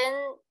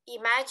 then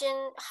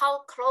imagine how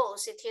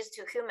close it is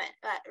to human,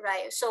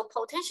 right? So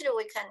potentially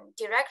we can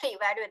directly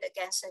evaluate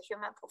against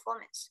human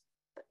performance.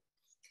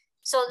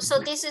 So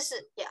this is,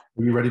 yeah.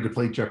 Are you ready to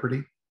play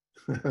Jeopardy?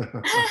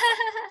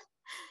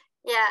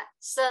 Yeah.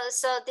 So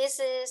this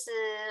is,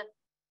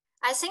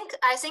 I think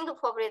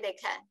probably they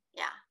can.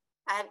 Yeah.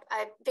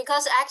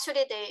 Because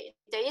actually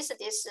there is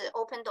this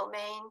open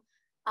domain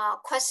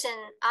question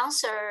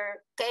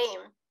answer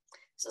game.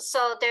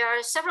 So there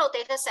are several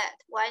data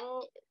sets.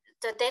 One,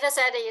 the data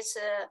set is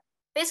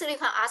basically you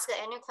can ask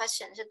any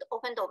question. It's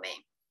open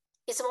domain.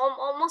 It's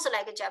almost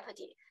like a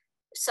Jeopardy.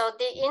 So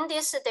in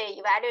this, they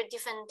evaluate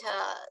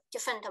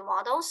different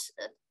models.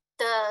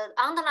 The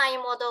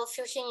underlying model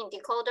fusion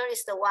encoder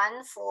is the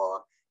one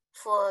for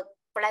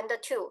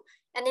Blender 2.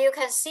 And you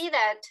can see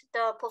that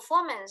the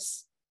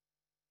performance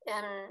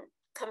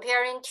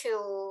comparing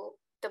to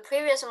the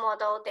previous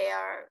model, they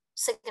are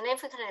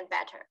significantly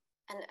better.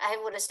 And I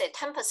would say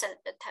 10%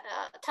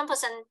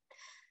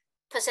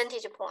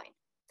 percentage point.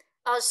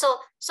 So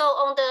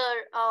on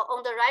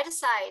the right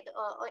side,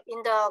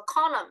 in the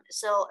column,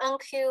 so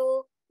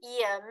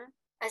NQEM,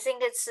 I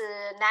think it's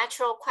a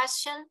natural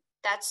question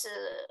that's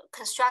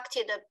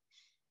constructed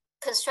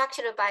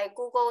by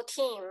Google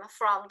team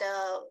from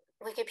the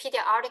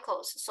Wikipedia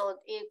articles. So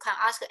you can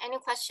ask any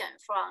question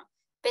from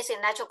basic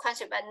natural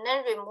question, but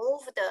then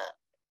remove the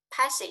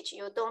passage.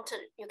 You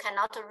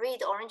cannot read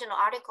the original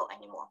article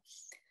anymore.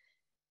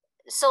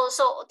 So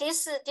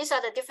these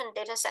are the different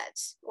data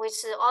sets,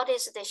 which all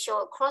these they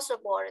show across the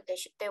board.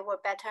 They were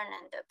better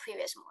than the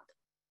previous model.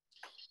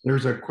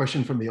 There's a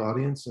question from the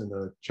audience in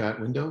the chat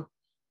window.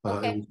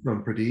 Okay. It was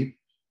from Pradeep.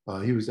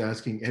 He was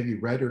asking, have you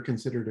read or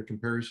considered a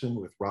comparison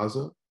with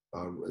Rasa?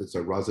 It's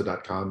a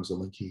rasa.com is a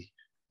link he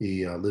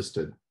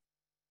listed.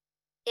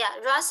 Yeah,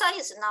 Rasa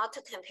is not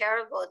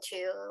comparable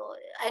to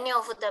any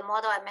of the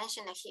model I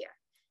mentioned here.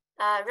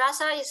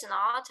 Rasa is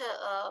not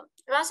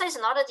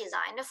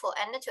designed for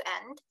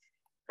end-to-end.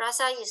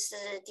 Rasa is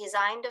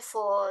designed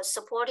for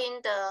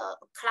supporting the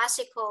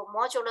classical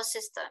modular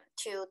system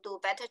to do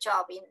better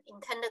job in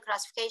intended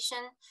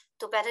classification,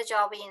 do better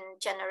job in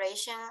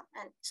generation,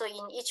 and so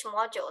in each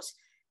modules,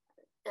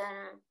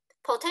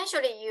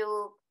 potentially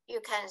you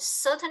can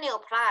certainly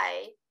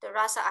apply the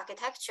Rasa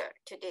architecture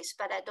to this,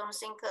 but I don't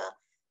think,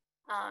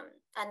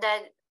 and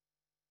then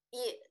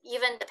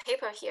even the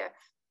paper here,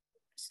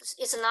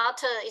 it's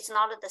not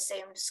the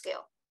same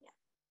scale.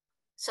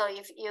 So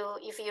if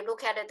you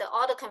look at it,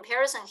 all the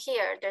comparison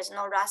here, there's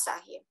no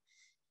Rasa here.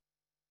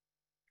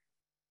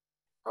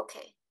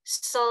 Okay,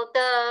 so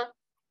now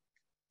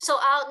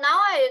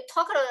I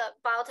talk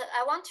about.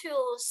 I want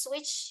to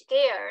switch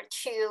gear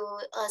to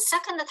a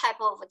second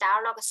type of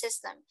dialogue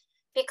system,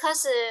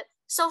 because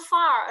so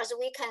far as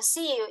we can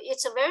see,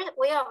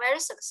 we are very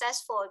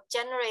successful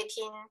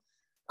generating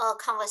a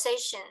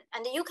conversation,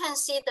 and you can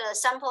see the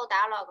sample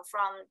dialogue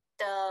from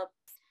the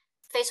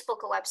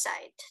Facebook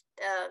website,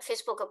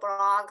 Facebook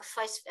blog,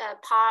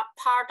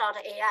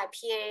 par.ai,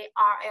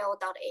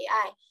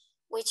 PARL.ai,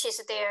 which is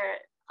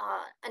their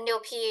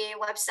NLP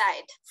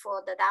website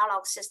for the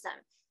dialogue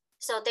system.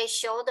 So they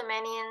showed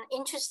many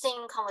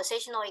interesting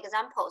conversational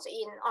examples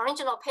in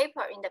original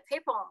paper. In the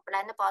paper on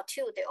Blender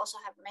 2, they also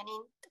have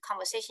many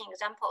conversation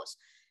examples.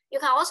 You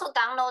can also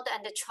download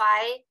and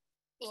try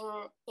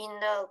in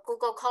the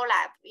Google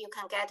Colab. You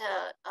can get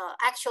a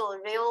actual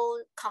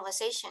real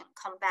conversation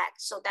come back.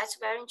 So that's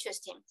very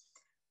interesting,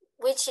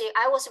 which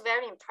I was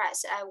very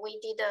impressed. We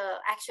did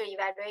the actual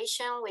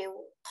evaluation. We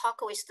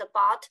talk with the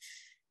bot.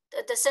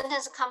 The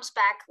sentence comes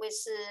back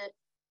with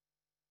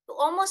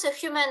almost a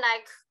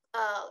human-like.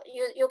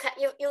 You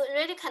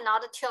really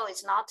cannot tell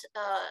it's not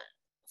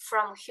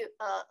from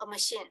a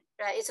machine,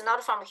 right? It's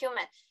not from a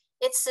human.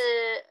 It's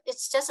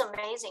just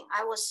amazing.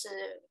 I was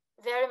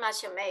very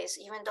much amazed,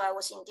 even though I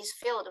was in this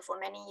field for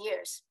many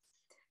years.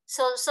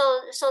 So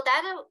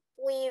that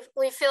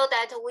we feel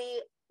that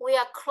we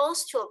are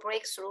close to a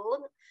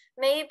breakthrough.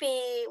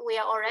 Maybe we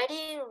are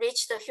already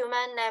reached the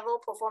human level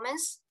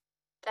performance,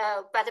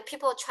 but the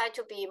people try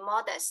to be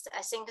modest.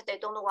 I think they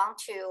don't want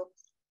to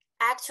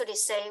actually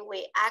say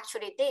we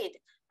actually did.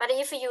 But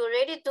if you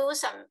really do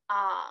some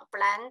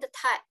blend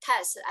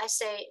tests, I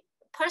say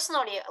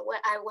personally,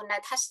 when I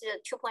tested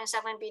the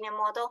 2.7 billion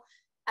model,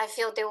 I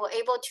feel they were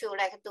able to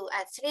do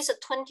at least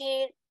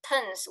 20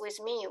 turns with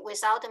me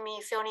without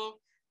me feeling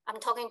I'm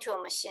talking to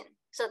a machine.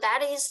 So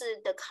that is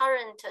the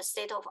current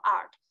state of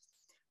art,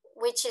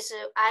 which is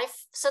I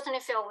certainly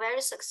feel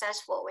very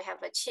successful we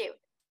have achieved.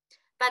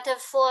 But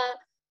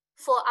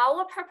for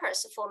our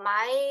purpose, for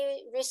my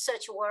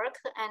research work,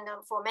 and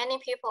for many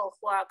people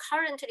who are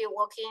currently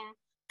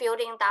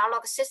building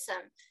dialogue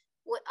system,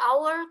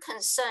 our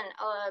concern,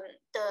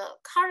 the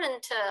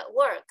current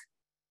work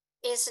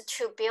is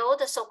to build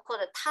a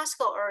so-called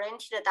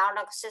task-oriented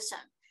dialogue system.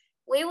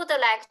 We would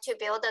like to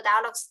build a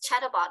dialogue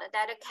chatbot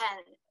that can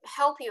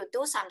help you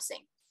do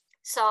something.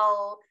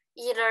 So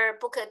either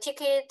book a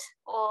ticket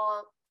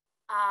or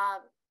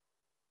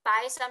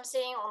buy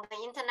something on the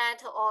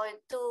internet or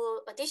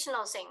do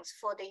additional things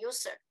for the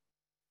user.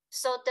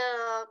 So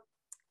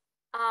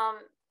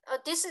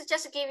this is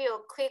just to give you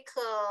a quick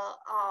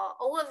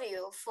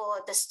overview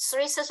for the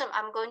three systems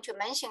I'm going to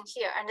mention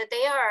here, and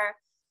they are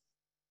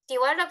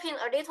developing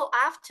a little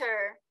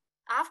after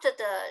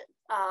the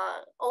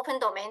open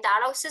domain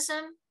dialog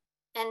system,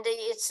 and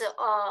it's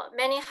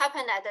many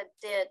happened at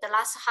the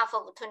last half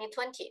of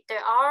 2020.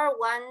 There are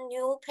one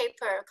new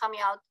paper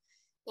coming out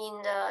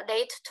in the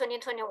late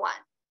 2021,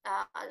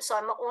 so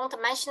I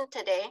won't mention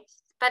today,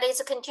 but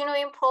it's a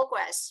continuing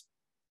progress.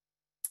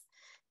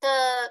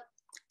 The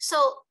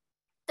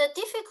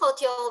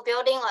difficulty of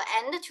building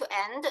an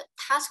end-to-end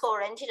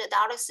task-oriented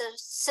dialog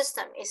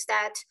system is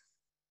that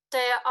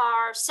there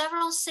are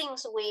several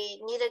things we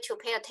needed to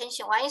pay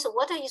attention. One is,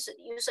 what is the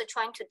user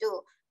trying to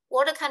do?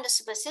 What kind of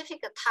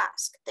specific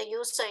task the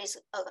user is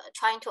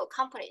trying to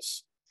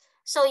accomplish?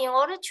 So in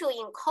order to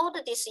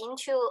encode this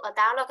into a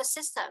dialog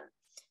system,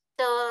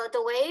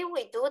 the way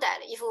we do that,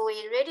 if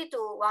we really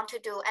do want to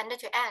do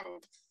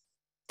end-to-end,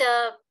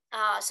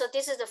 so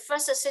this is the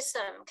first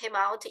system came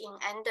out in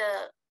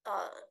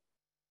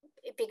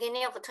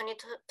beginning of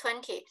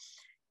 2020,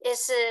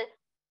 is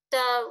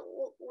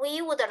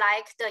we would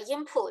like the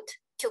input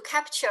to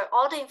capture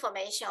all the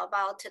information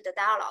about the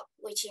dialogue,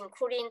 which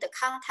including the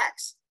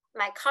context,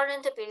 my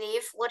current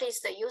belief, what is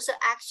the user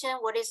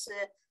action, what is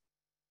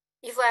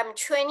if I'm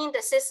training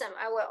the system,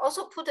 I will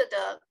also put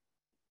the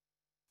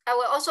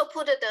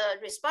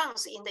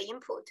response in the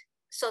input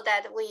so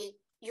that we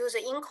use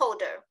an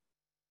encoder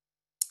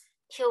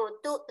to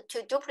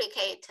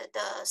duplicate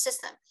the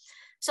system.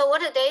 So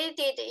what they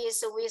did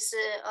is with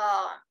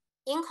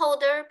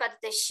encoder, but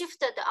they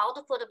shifted the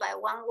output by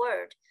one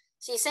word.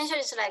 So essentially,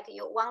 it's like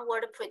one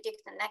word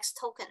predict the next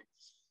token.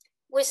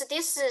 With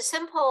this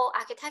simple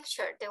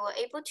architecture, they were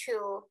able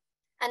to,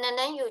 and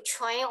then you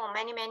train on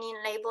many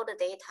labeled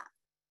data.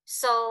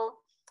 So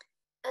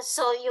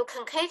you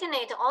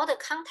concatenate all the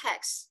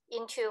context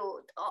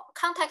into,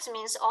 context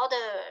means all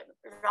the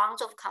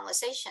rounds of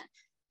conversation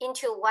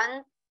into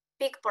one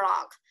big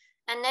block.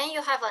 And then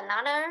you have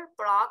another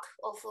block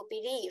of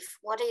belief.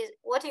 What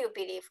do you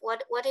believe?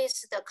 What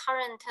is the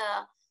current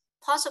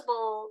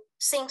possible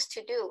things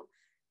to do?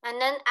 And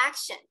then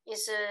action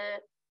is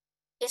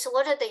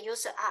what the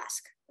user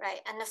ask, right?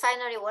 And then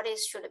finally, what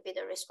should be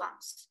the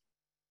response?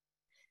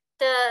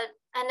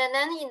 And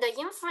then in the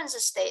inference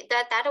stage,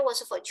 that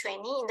was for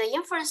training. In the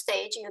inference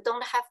stage, you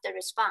don't have the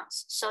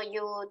response. So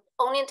you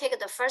only take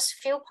the first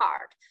few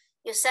part,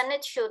 you send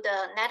it to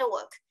the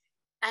network,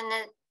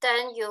 and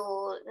then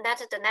you let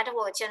the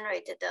network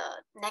generate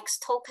the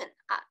next token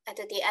at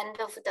the end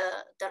of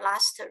the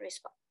last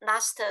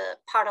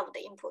part of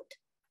the input.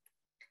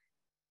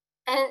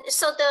 And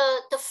so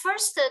the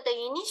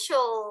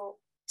initial,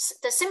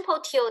 the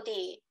simple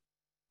TOD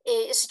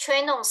is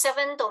trained on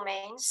 7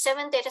 domains,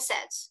 7 data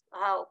sets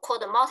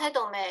called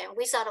multi-domain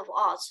wizard of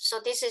Oz. So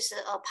this is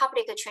a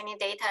public training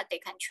data they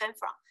can train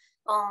from.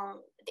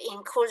 It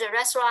includes a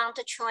restaurant,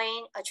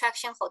 train,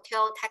 attraction,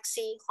 hotel,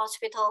 taxi,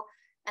 hospital,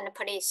 and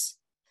police.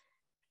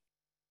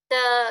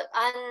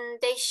 And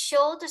they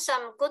showed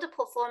some good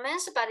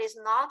performance, but it's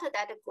not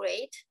that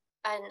great.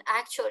 And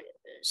actually,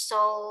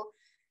 so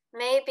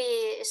maybe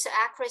its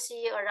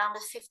accuracy around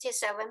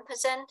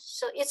 57%.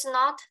 So it's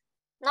not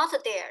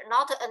there,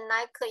 not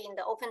unlike in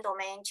the open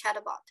domain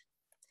chatbot.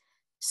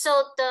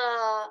 So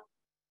the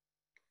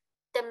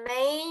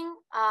main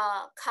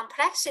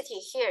complexity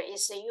here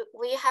is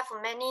we have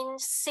many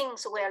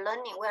things we're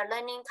learning. We're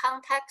learning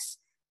context,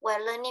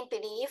 we're learning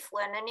belief,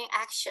 we're learning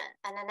action,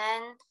 and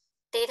then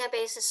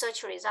database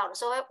search results.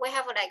 So we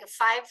have like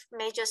 5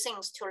 major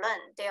things to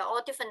learn. They are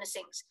all different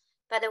things,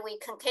 but we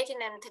concatenate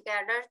them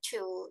together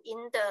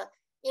in the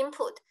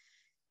input.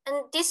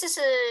 And this is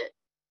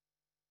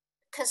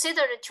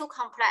considered too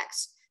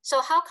complex.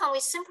 So how can we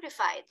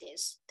simplify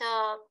this?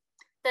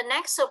 The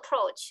next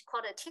approach,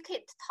 called a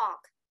ticket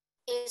talk,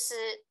 is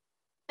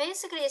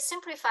basically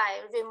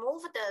simplify,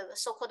 remove the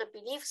so-called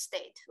belief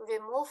state,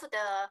 remove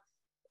the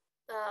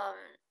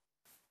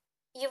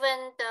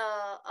even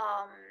the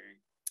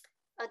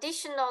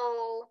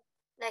additional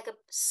like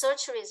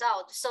search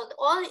result. So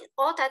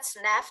all that's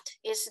left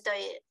is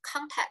the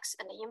context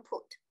and the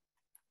input.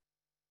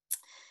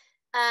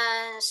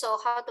 And so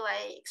how do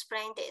I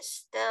explain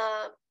this?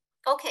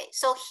 Okay,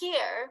 so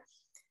here,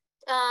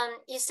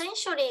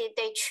 essentially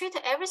they treat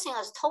everything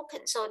as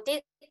token. So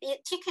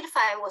ticket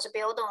 5 was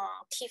built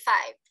on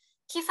T5.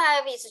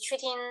 T5 is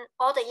treating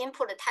all the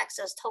input text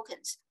as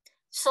tokens.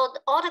 So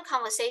all the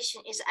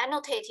conversation is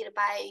annotated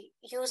by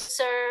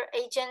user,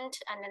 agent,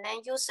 and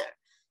then user.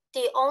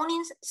 The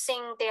only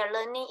thing they're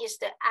learning is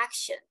the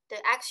action.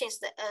 The action is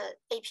the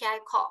API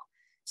call.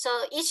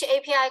 So each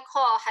API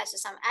call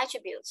has some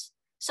attributes.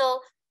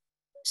 So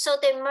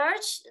they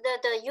merge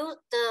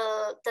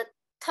the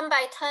turn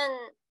by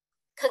turn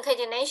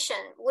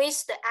concatenation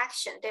with the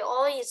action. They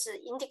all is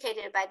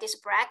indicated by this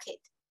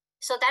bracket.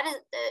 So that is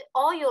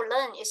all you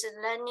learn is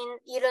learning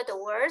either the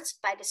words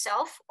by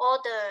itself or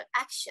the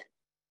action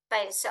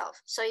by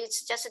itself. So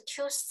it's just a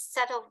 2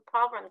 set of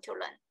problem to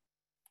learn.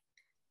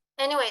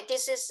 Anyway,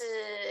 this is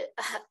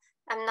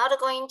I'm not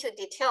going into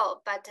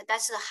detail, but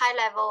that's a high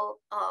level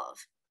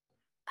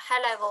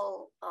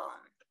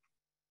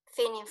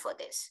feeling for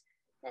this.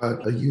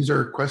 A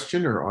user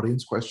question or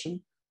audience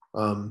question.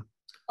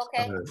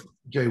 Okay.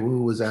 Jay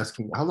Wu was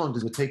asking, how long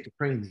does it take to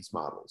train these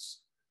models?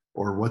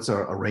 Or what's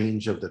a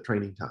range of the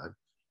training time?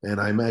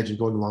 And I imagine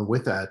going along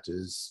with that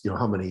is,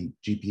 how many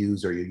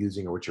GPUs are you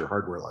using or what's your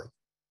hardware like?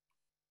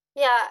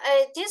 Yeah,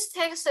 this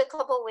takes a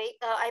couple weeks,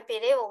 I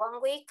believe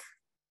 1 week.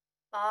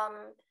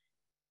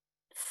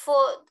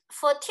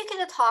 For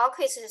ticket talk,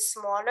 it's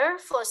smaller.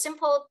 For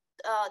simple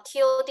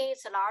TOD,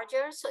 it's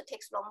larger, so it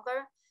takes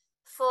longer.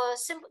 For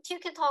simple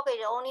ticket talk,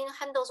 it only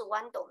handles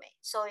one domain,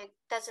 so it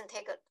doesn't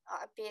take,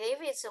 I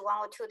believe it's 1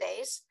 or 2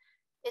 days.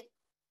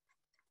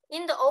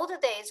 In the older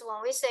days,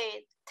 when we say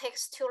it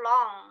takes too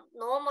long,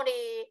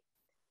 normally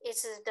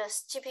it's the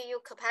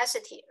GPU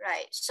capacity,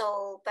 right?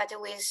 So, but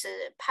with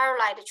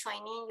parallel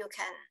training, you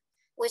can,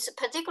 with a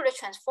particular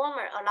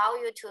transformer, allow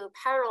you to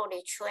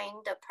parallelly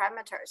train the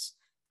parameters.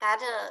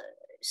 That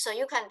so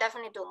you can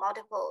definitely do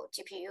multiple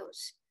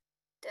GPUs.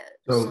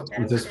 So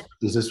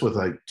is this with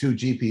like 2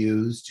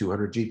 GPUs,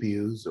 200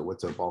 GPUs, or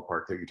what's a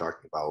ballpark that you're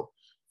talking about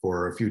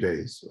for a few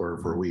days or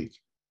for a week?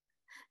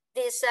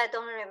 This I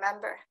don't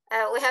remember.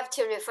 We have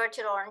to refer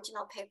to the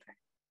original paper.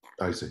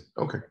 Yeah. I see.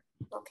 Okay.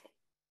 Okay.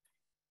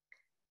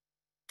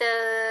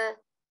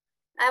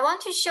 I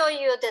want to show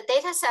you the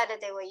data set that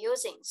they were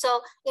using.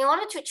 So in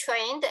order to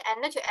train the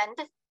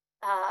end-to-end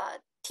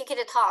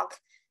ticket talk,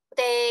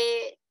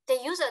 they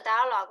use a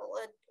dialog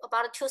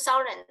about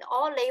 2,000,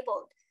 all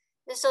labeled.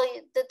 So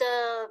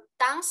the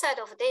downside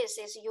of this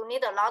is you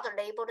need a lot of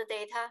labeled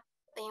data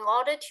in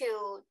order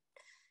to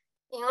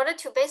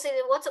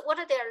basically what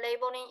they're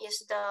labeling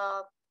is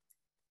the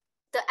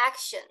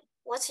action,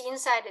 what's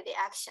inside the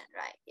action,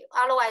 right?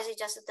 Otherwise, it's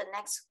just the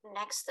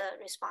next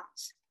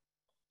response.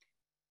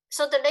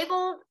 So the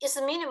label is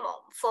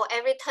minimum for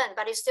every turn,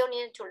 but you still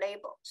need to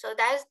label. So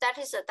that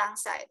is the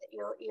downside.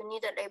 You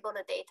need to label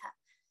the data.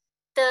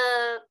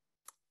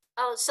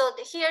 So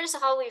here's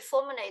how we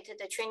formulated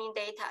the training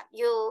data.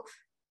 You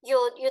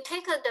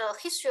take the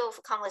history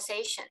of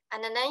conversation,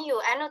 and then you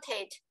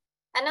annotate,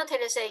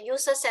 say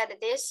user said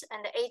this,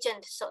 and the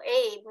agent, so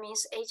A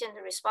means agent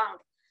respond.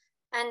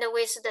 And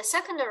with the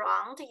second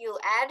round, you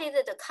added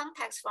the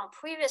context from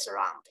previous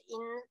round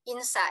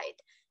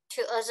inside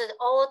to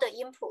all the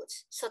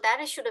inputs. So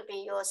that should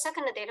be your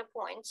second data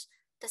point.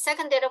 The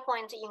second data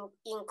point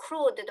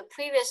include the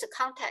previous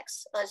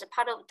context as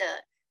part of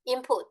the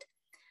input.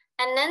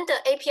 And then the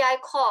API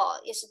call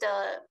is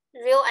the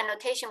real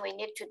annotation we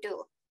need to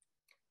do.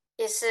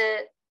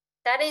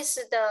 That is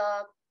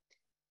the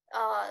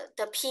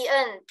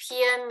PN.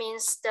 PN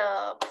means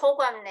the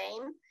program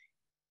name.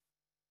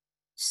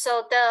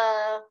 So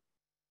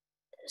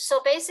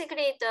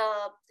basically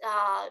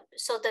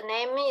the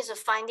name is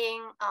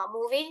finding a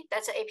movie.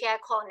 That's an API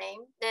call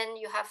name. Then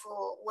you have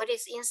what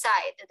is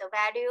inside the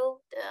value,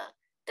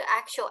 the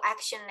actual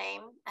action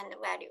name and the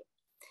value.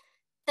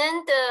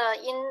 Then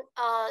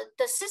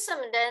the system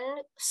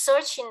then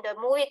search in the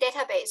movie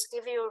database,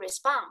 give you a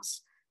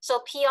response. So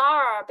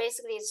PR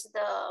basically is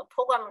the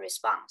program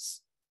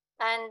response.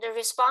 And the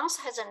response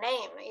has a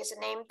name, is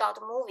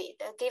name.movie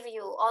that give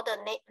you all the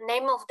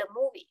name of the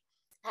movie.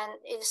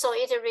 And so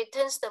it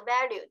returns the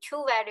value,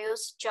 2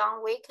 values,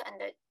 John Wick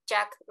and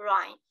Jack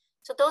Ryan.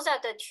 So those are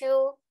the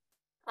 2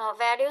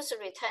 values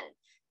returned.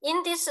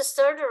 In this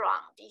third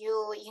round,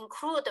 you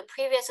include the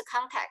previous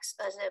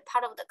context as a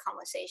part of the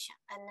conversation,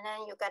 and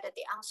then you get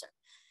the answer.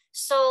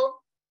 So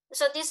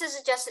this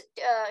is just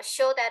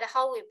show that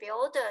how we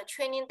build the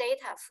training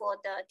data for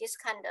this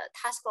kind of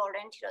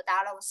task-oriented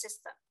dialogue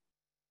system.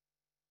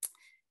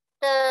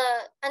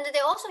 And they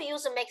also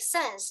use make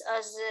sense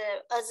as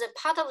a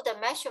part of the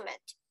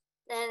measurement.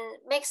 And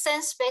make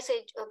sense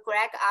basically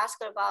Greg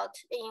asked about,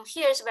 in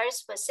here is very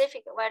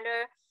specific,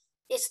 whether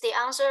is the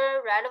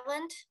answer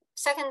relevant.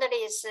 Secondly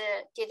is,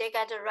 did they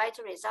get the right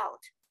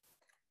result?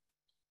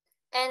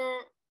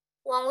 And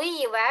when we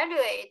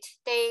evaluate,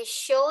 they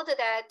showed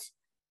that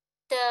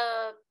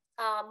the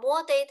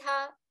more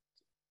data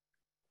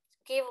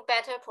give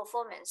better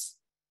performance.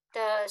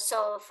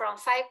 So from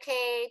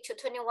 5K to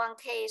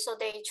 21K, so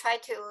they try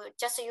to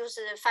just use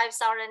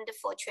 5,000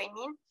 for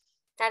training.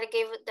 That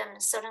gave them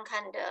certain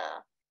kind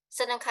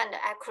of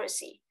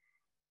accuracy.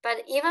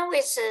 But even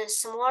with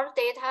small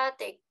data,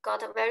 they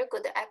got a very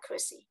good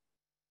accuracy.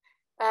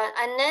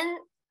 And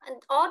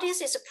all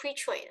this is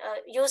pre-trained,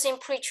 using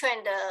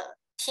pre-trained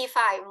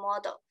T5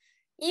 model.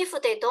 If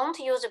they don't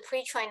use a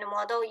pre-trained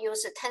model,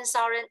 use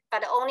 10,000,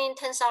 but only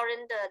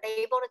 10,000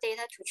 labeled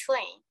data to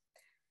train,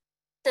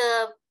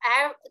 the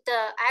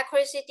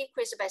accuracy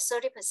decreased by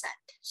 30%.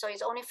 So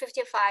it's only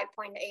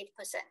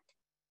 55.8%.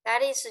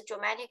 That is a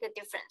dramatic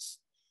difference.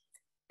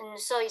 And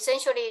so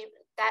essentially,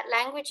 that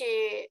language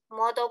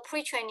model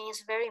pre-training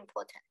is very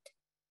important.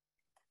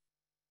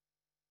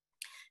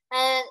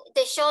 And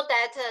they show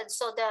that,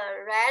 so the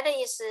red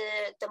is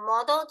the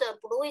model, the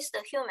blue is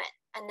the human.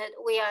 And that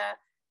we are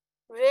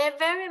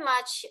very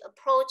much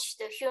approach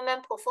the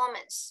human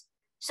performance.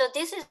 So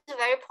this is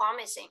very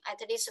promising,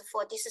 at least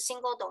for this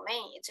single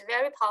domain. It's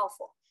very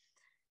powerful.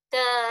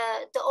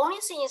 The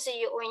only thing is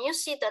when you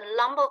see the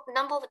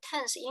number of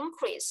turns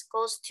increase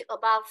goes to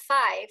about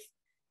 5,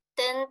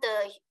 then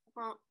the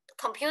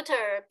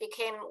computer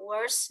became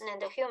worse than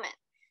the human.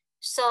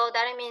 So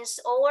that means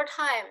over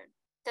time,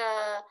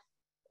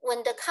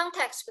 when the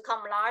context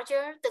become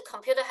larger, the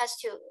computer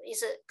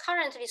is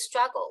currently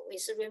struggle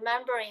with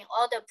remembering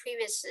all the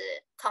previous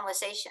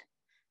conversation,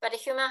 but the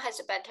human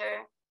has a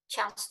better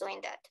chance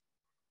doing that.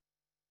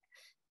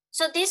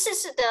 So this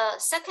is the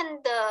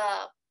second,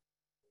 I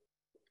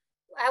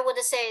would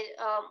say,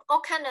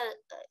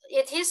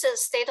 it is a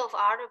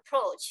state-of-art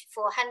approach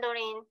for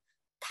handling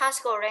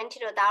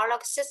task-oriented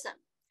dialogue system.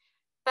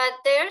 But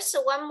there's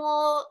one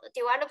more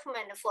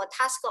development for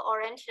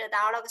task-oriented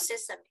dialogue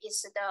system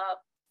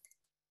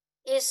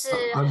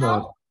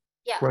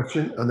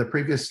Question on the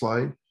previous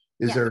slide,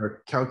 is there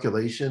a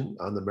calculation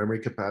on the memory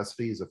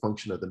capacity as a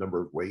function of the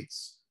number of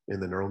weights in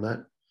the neural net?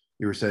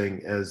 You were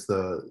saying as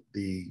the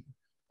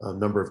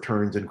number of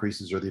turns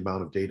increases or the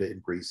amount of data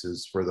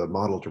increases for the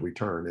model to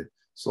return, it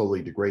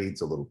slowly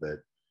degrades a little bit.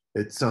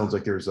 It sounds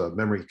like there's a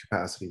memory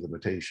capacity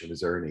limitation.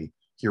 Is there any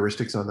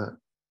heuristics on that?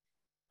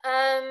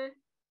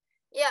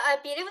 Yeah, I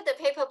believe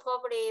the paper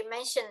probably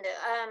mentioned.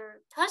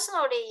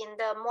 Personally, in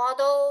the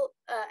model,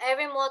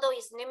 every model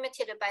is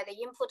limited by the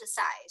input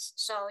size.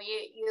 So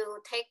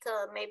you take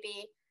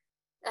maybe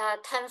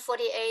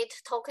 1048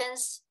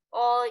 tokens,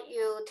 or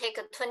you take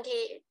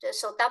 20,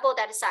 so double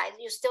that size,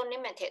 you're still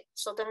limited.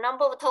 So the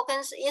number of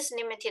tokens is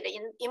limited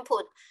in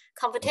input.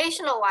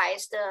 Computational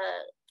wise, the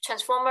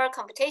transformer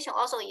computation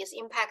also is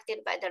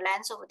impacted by the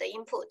length of the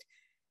input.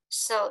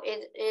 So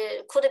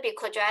it could be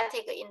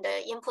quadratic in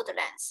the input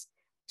length.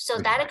 So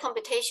that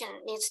computation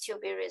needs to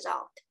be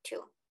resolved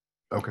too.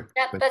 Okay.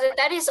 But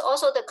that is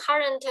also the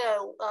current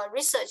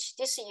research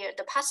this year,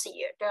 the past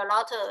year. There are a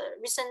lot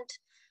of recent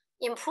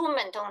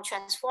improvement on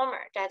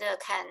transformer that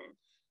can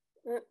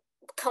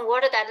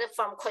convert that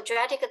from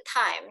quadratic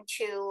time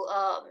to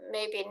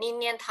maybe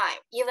linear time,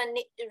 even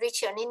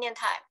reach a linear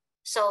time.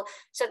 So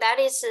that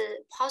is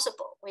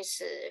possible with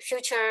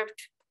future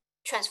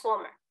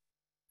transformer.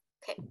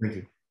 Okay. Thank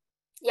you.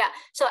 Yeah.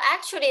 So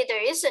actually,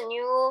 there is a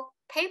new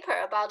paper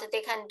about they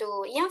can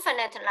do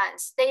infinite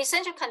lines. They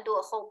essentially can do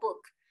a whole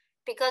book,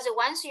 because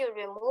once you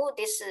remove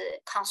this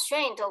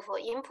constraint of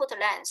input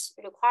length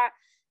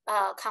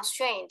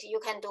constraint, you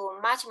can do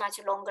much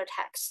longer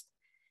text.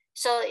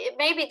 So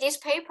maybe this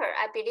paper,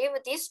 I believe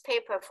this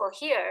paper for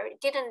here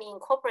didn't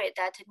incorporate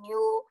that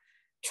new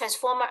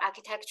transformer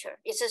architecture.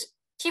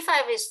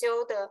 T5 is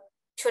still the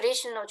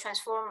traditional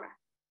transformer.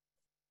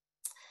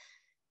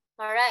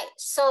 All right.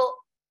 So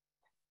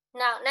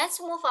now let's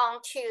move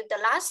on to the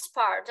last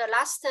part, the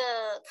last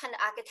kind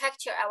of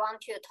architecture I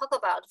want to talk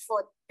about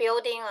for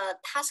building a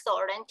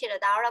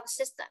task-oriented dialogue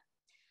system.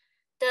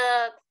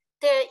 The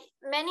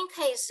many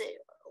cases,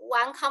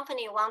 one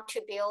company want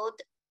to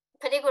build,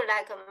 particularly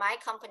like my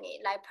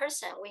company,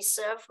 LivePerson, we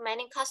serve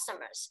many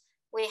customers.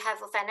 We have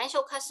a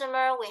financial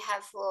customer, we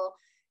have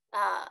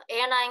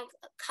airline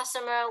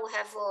customer, we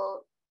have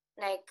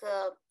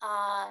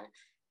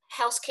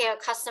healthcare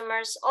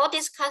customers. All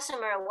these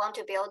customers want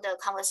to build a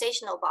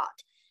conversational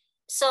bot.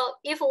 So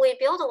if we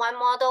build one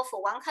model for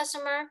one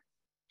customer,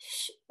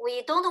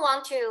 we don't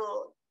want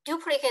to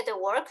duplicate the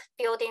work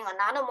building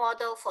another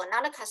model for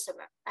another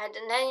customer. And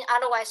then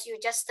otherwise you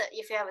just,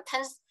 if you have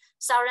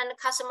 10,000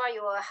 customer,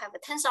 you will have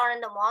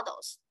 10,000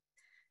 models.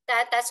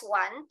 That's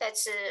one,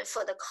 that's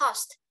for the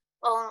cost.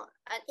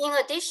 In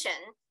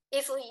addition,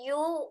 if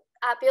you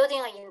are building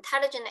an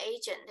intelligent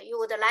agent, you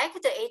would like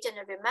the agent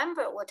to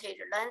remember what it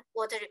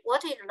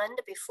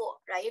learned before,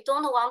 right? You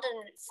don't want to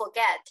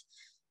forget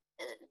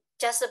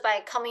just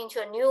by coming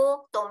to a new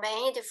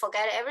domain to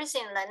forget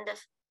everything learned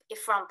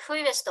from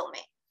previous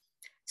domain.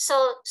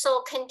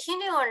 So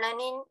continual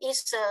learning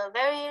is a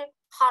very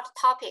hot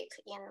topic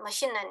in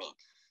machine learning.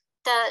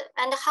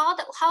 And how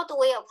do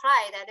we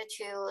apply that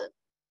to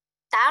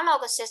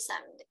dialogue system?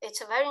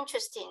 It's very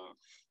interesting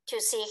to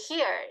see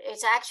here.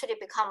 It's actually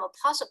become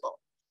possible.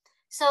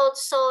 So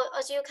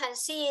as you can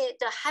see,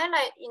 the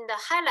highlight in the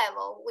high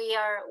level,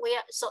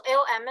 so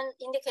LM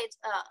indicates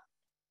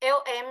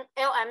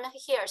LM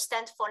here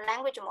stands for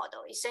language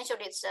model.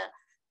 Essentially,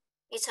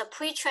 it's a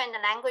pre-trained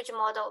language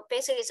model.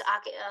 Basically, it's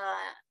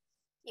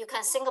you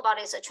can think about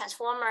it as a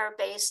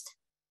transformer-based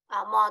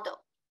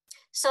model.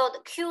 So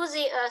the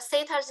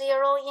theta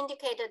 0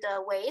 indicated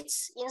the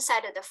weights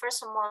inside the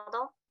first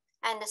model,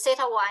 and the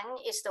theta 1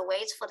 is the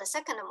weights for the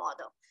second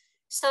model.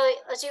 So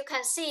as you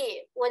can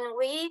see, when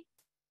we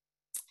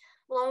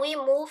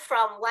move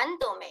from one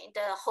domain,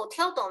 the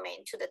hotel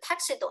domain, to the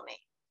taxi domain,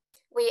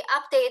 we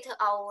update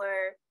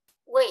our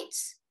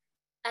weights.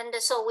 And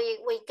so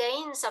we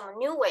gain some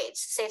new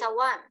weights, theta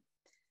 1.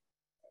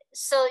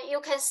 So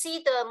you can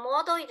see the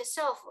model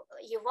itself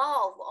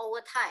evolve over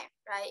time,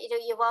 right? It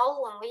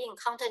evolve when we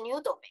encounter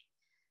new domain.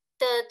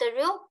 The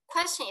real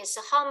question is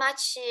how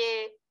much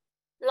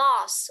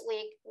loss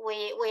we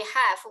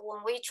have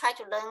when we try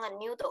to learn a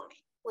new domain.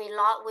 We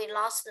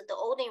lost the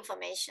old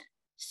information.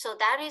 So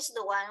that is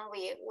the one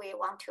we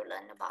want to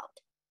learn about.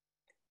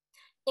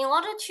 In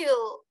order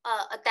to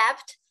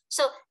adapt,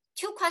 so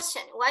two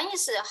questions. One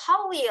is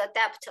how we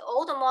adapt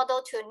old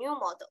model to a new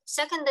model.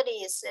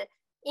 Secondly is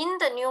in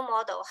the new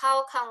model,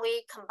 how can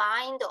we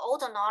combine the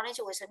old knowledge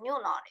with the new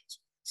knowledge?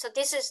 So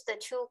this is the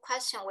two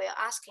questions we are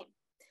asking.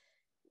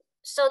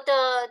 So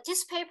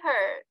this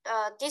paper,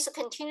 this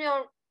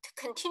continual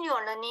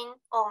learning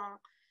on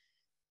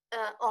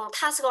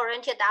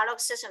task-oriented dialogue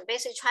system,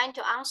 basically trying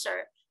to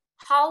answer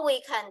how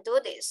we can do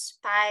this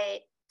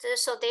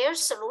so their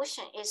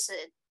solution is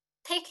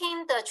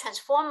taking the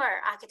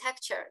transformer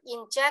architecture,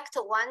 inject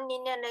one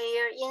linear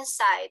layer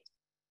inside,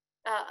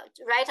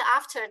 right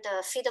after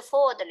the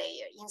feed-forward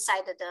layer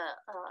inside the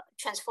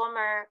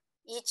transformer,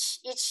 each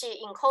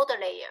encoder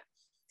layer.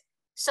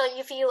 So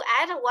if you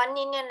add one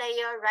linear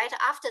layer right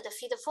after the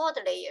feed-forward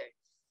layer,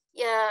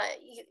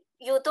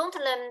 you don't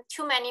learn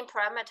too many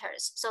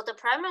parameters. So the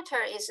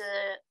parameter is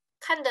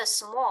kind of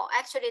small.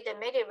 Actually, they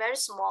made it very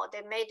small.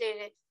 They made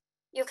it,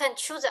 you can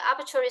choose an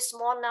arbitrary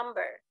small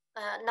number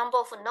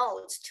of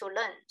nodes to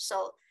learn.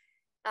 So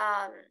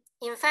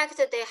in fact,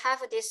 they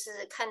have this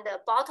kind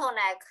of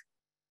bottleneck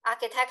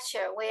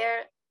architecture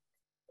where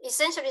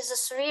essentially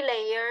it's three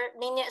linear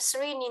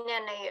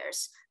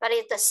layers, but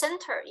in the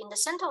center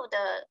of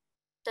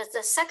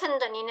the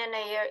second linear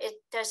layer,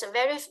 there's a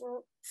very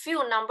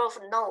few number of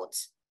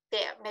nodes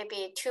there,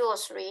 maybe 2 or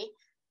 3.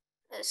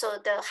 So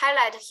the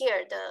highlight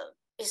here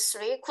is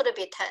 3, could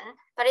be 10,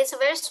 but it's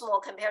very small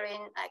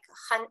comparing like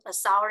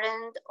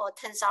 1,000 or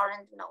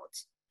 10,000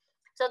 nodes.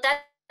 So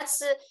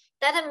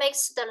that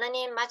makes the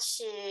learning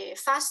much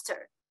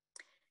faster.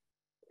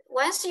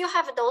 Once you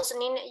have those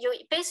linear, you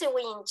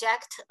basically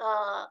inject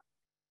a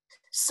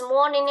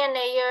small linear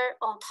layer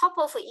on top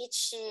of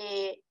each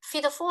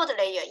feed-forward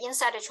layer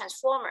inside the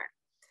transformer.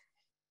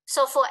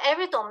 So for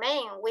every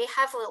domain, we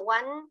have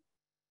one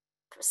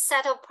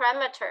set of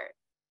parameter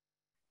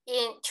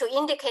to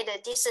indicate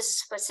that this is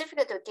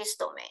specific to this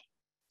domain.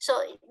 So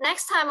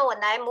next time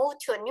when I move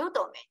to a new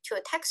domain, to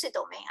a taxi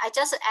domain, I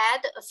just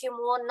add a few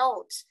more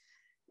nodes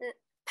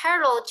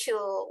parallel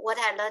to what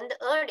I learned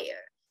earlier.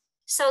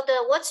 So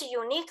what's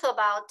unique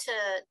about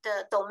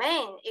the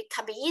domain, it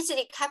can be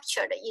easily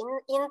captured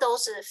in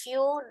those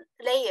few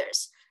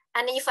layers.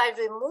 And if I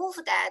remove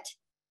that,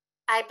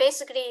 I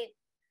basically,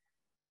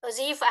 as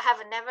if I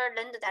have never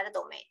learned that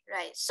domain,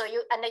 right? So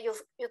you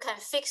can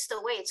fix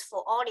the weights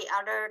for all the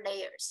other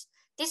layers.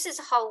 This is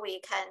how we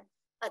can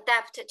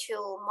adapt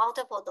to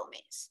multiple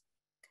domains.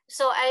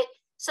 So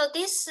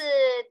this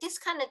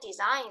kind of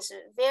design is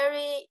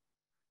very,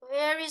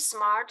 very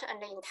smart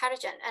and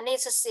intelligent, and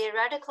it's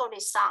theoretically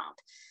sound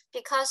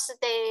because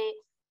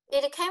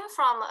it came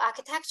from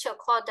architecture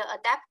called the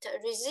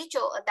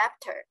residual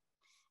adapter.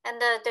 And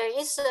there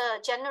is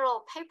a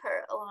general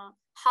paper on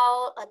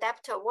how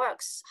adapter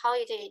works, how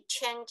it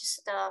changes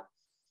the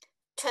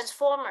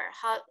transformer,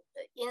 how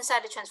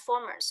inside the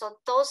transformer. So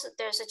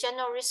there's a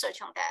general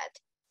research on that.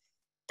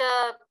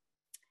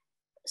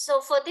 So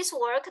for this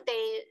work,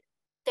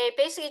 they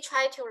basically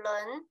try to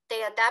learn,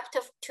 they adapt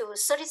to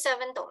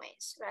 37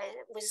 domains,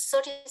 right? With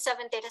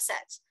 37 data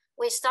sets.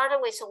 We started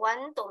with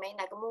one domain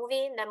like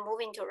movie, then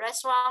moving to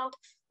restaurant,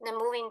 then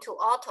moving to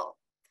auto.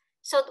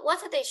 So what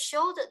they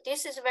showed,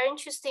 this is a very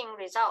interesting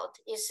result,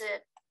 is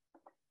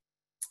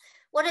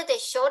what they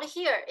showed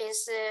here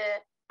is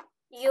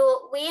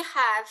we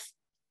have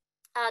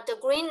the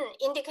green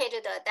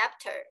indicated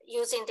adapter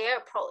using their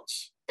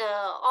approach.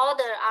 All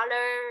the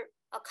other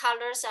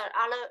colors are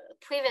other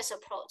previous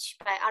approach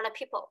by other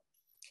people.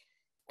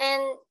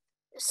 And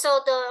so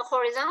the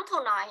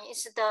horizontal line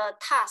is the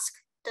task,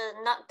 the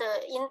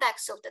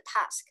index of the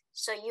task.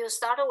 So you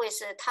start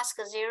with task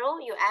 0,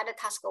 you add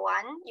task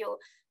 1, you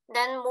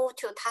then move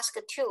to task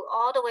 2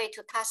 all the way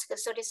to task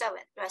 37,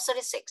 right?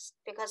 36,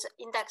 because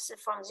index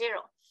is from 0.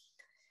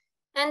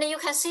 And you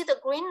can see the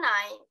green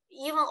line,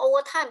 even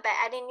over time by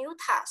adding new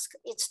task,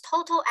 its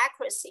total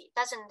accuracy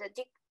doesn't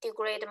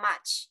degrade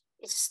much.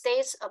 It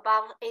stays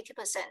above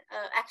 80%,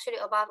 actually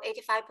above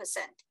 85%.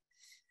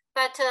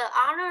 But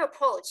other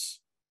approach,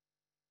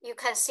 you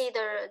can see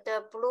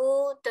the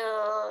blue,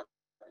 the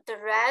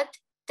red,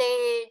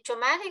 they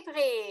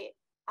dramatically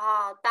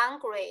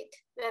downgrade,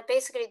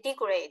 basically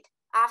degrade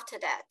after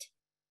that.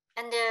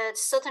 And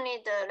certainly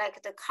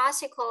the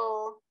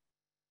classical,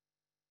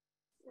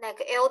 like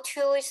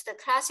L2 is the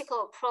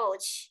classical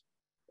approach,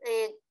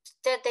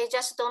 they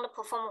just don't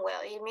perform well,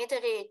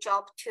 immediately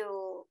drop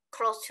to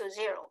close to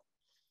 0.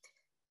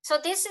 So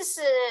this is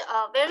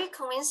a very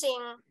convincing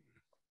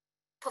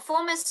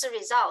performance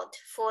result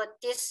for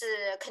this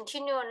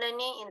continual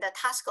learning in the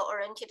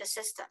task-oriented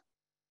system.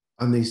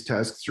 On these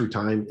tasks through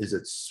time, is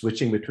it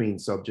switching between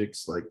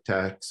subjects like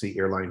taxi,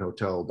 airline,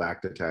 hotel,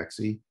 back to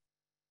taxi?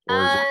 Or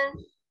is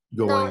it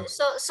going? No,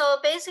 so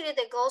basically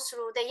they go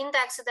through, they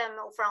index them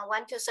from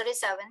 1 to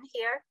 37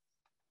 here.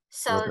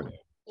 So okay.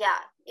 Yeah,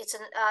 it's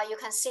you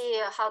can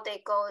see how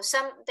they go.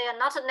 They are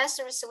not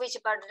necessarily switch,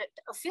 but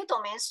a few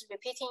domains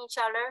repeating each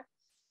other.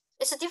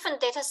 It's a different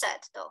data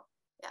set though.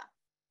 Yeah.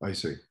 I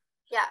see.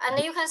 Yeah,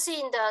 and you can see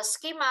in the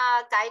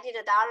schema guided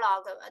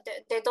dialog,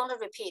 they don't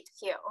repeat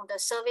here on the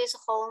service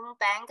home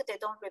bank. They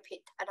don't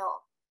repeat at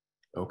all.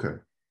 Okay.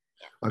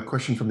 Yeah. A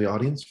question from the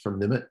audience from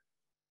Nimit.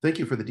 Thank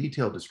you for the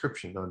detailed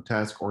description on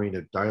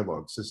task-oriented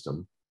dialogue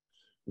system.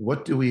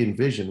 What do we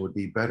envision would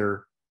be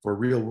better for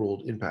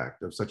real-world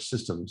impact of such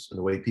systems in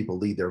the way people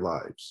lead their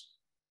lives?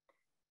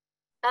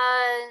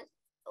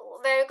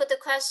 Very good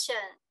question.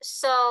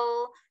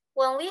 So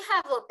when we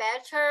have a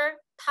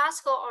better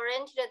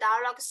task-oriented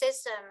dialogue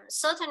system,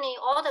 certainly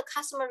all the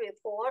customer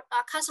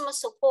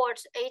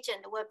support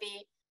agent will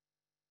be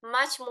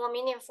much more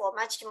meaningful,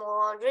 much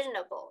more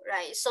reasonable,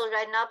 right? So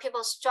right now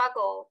people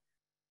struggle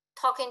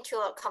talking to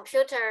a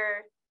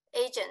computer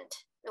agent,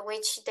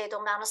 which they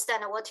don't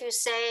understand what you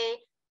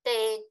say.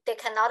 They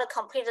cannot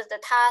complete the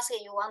task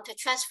you want to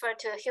transfer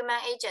to a human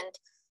agent.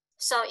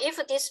 So if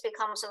this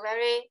becomes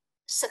very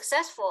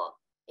successful,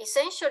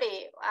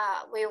 essentially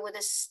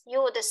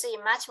you would see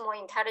much more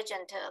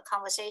intelligent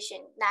conversation,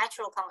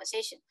 natural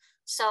conversation.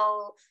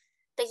 So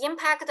the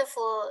impact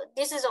for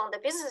this is on the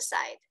business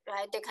side,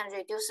 right? They can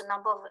reduce the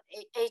number of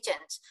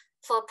agents.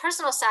 For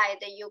personal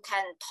side, you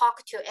can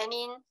talk to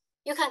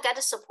you can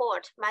get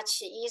support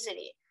much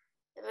easily,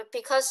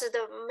 because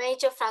the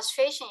major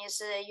frustration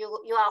is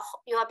you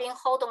are being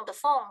held on the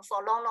phone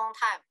for a long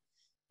time,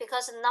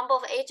 because the number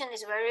of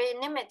agents is very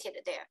limited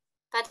there.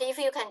 But if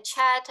you can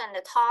chat and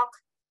talk,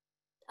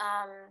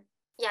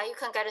 yeah, you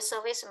can get a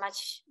service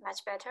much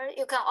better.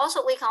 We can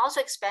also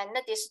expand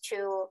this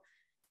to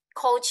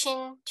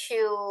coaching,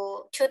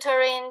 to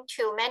tutoring,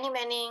 to many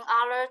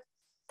other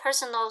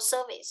personal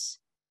service,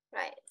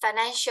 right?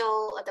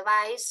 Financial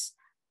advice.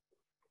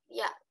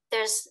 Yeah,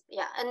 there's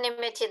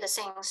unlimited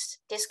things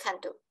this can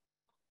do.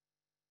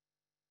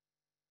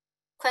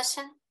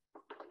 Question?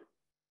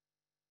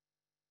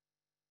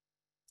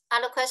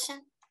 Other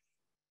question?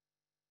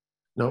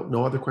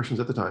 No other questions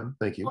at the time.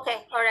 Thank you.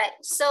 Okay, all right.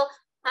 So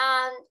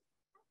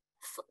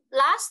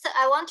last,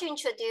 I want to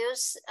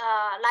introduce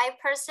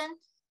LivePerson.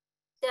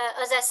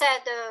 As I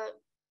said,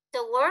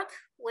 the work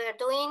we're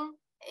doing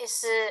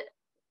is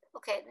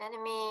okay. Let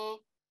me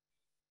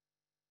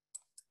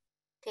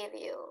give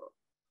you.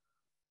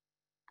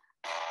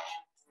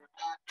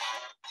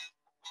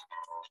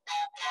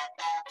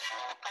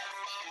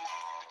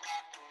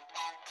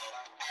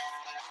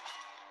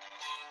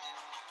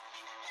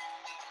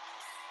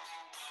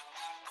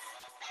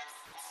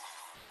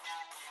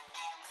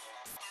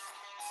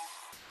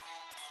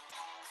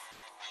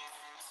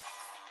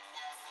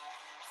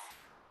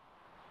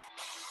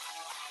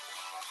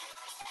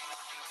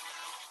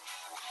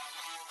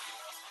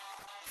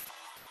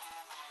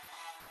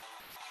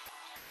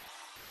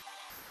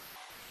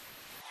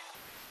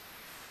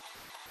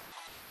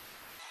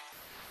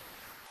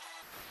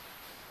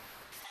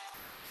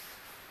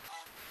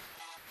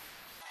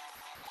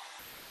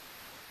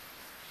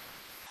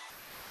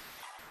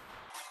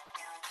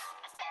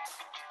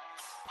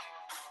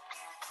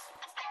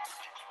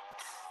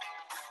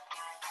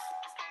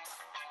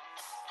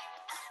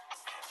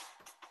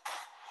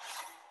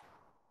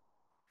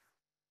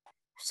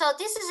 So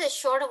this is a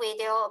short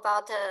video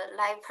about a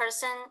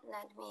LivePerson.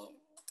 Let me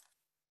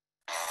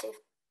see.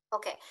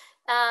 Okay.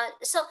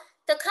 So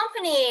the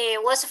company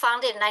was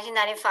founded in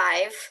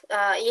 1995.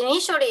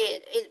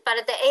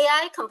 But the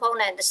AI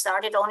component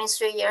started only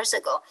 3 years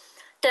ago.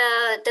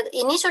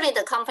 Initially,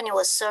 the company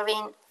was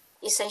serving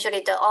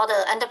essentially all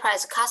the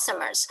enterprise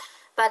customers.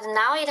 But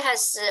now it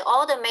has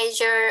all the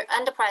major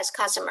enterprise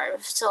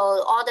customers. So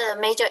all the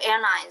major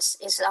airlines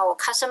is our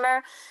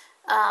customer.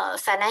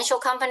 Financial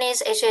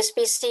companies,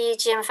 HSBC,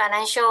 GM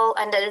Financial,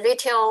 and the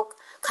retail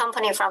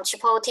company from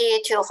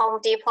Chipotle to Home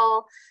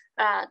Depot,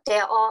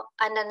 they're all,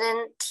 and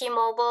then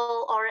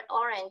T-Mobile or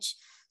Orange.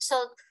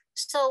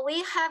 So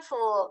we have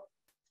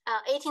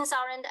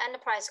 18,000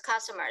 enterprise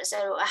customers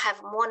that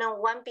have more than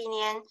 1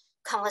 billion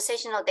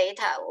conversational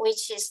data,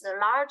 which is the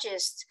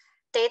largest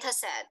data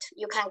set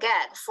you can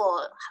get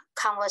for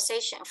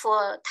conversation,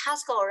 for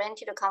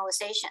task-oriented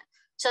conversation.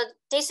 So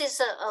this is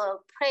a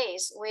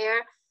place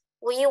where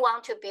we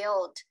want to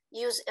build,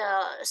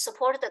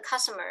 support the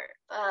customer,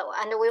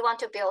 and we want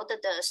to build the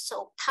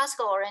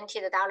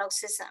task-oriented dialogue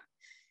system.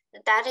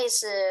 That is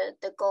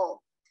the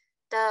goal.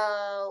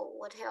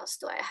 What else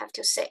do I have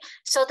to say?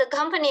 So the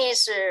company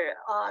is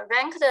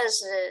ranked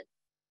as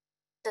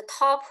the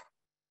top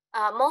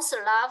most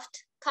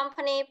loved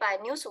company by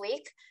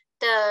Newsweek.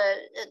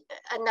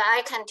 And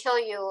I can tell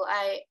you,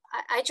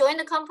 I joined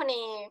the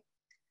company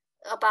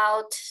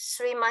about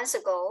 3 months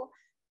ago.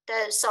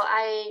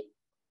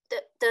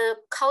 The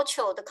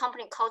culture, the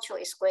company culture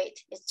is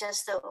great. It's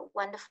just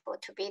wonderful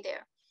to be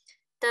there.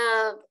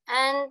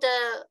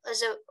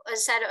 As I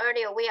said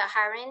earlier, we are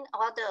hiring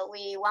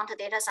we want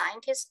data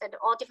scientists at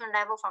all different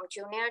levels, from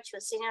junior to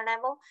senior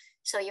level.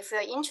 So if you're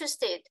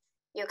interested,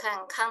 you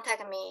can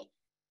contact me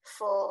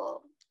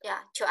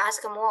to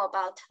ask more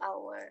about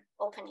our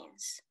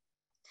openings.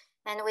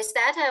 And with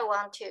that, I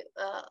want to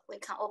we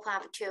can open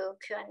up to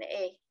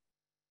Q&A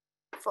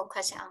for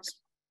question answer.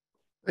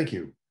 Thank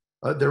you.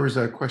 There was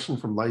a question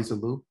from Liza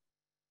Lu.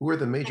 who are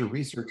the major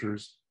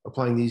researchers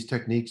applying these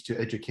techniques to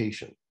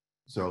education?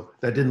 So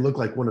that didn't look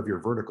like one of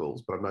your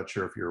verticals, but I'm not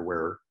sure if you're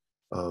aware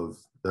of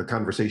the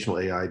conversational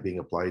AI being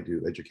applied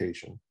to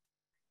education.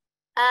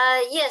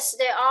 Yes,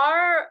 there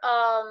are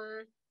a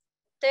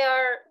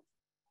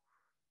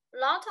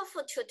lot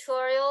of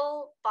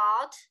tutorial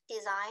bot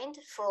designed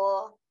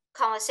for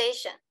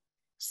conversation.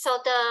 So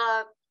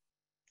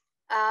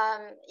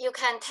you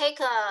can take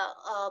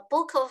a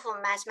book of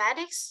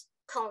mathematics,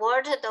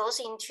 convert those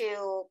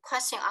into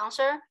question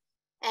answer,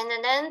 and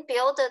then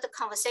build the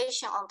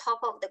conversation on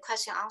top of the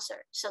question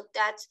answer. So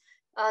that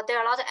there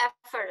are a lot of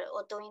effort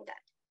on doing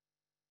that.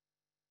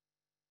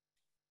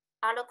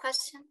 Other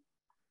question?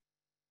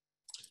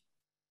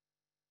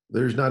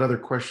 There's not other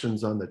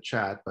questions on the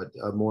chat, but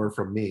more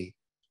from me.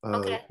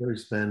 Okay.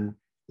 There's been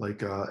like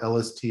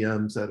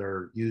LSTMs that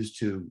are used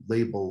to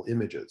label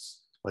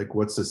images, like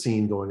what's the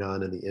scene going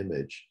on in the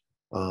image.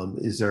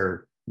 Is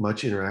there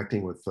much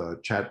interacting with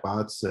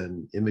chatbots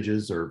and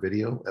images or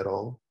video at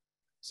all?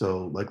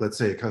 So like, let's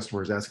say a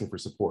customer is asking for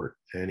support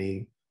and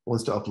he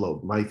wants to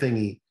upload. My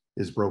thingy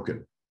is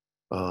broken.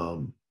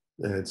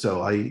 And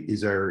so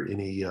is there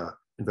any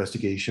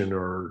investigation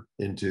or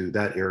into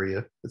that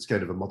area? It's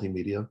kind of a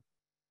multimedia.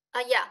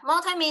 Yeah,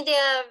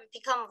 multimedia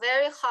become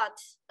very hot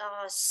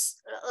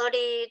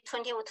early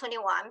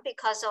 2021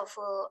 because of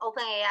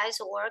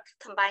OpenAI's work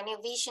combining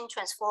vision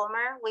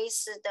transformer with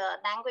the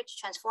language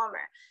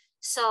transformer.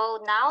 So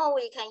now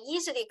we can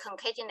easily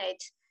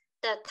concatenate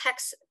the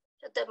text,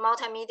 the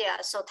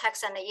multimedia, so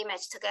text and the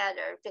image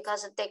together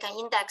because they can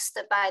index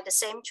by the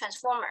same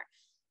transformer.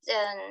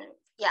 Then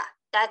yeah,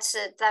 that's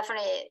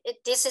definitely,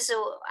 this is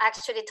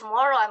actually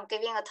tomorrow I'm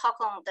giving a talk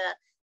on the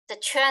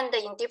trend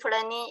in deep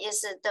learning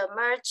is the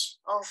merge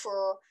of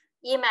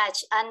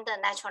image and the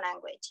natural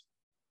language.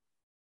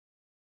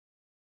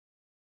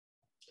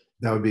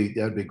 That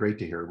would be great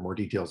to hear more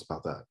details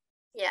about that.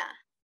 Yeah.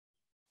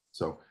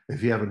 So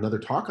if you have another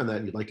talk on that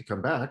and you'd like to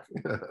come back.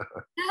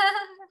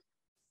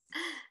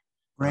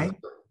 Greg?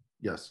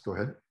 Yes, go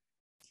ahead.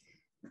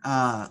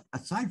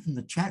 Aside from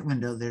the chat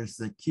window, there's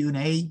the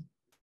Q&A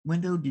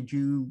window. Did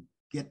you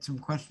get some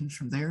questions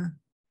from there?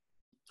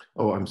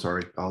 Oh, I'm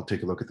sorry. I'll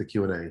take a look at the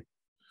Q&A.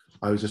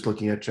 I was just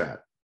looking at chat.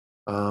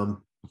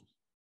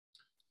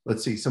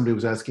 Let's see. Somebody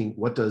was asking,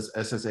 what does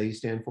SSA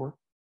stand for?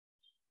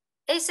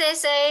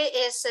 SSA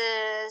is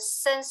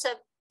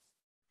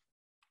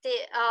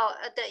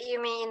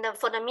you mean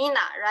for the MENA,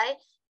 right?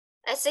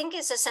 I think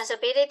it's a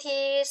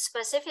sensibility,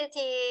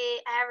 specificity,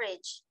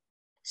 average.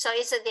 So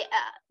it's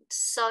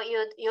so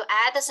you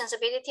add the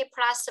sensibility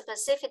plus the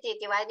specificity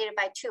divided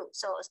by 2.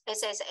 So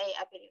SSA,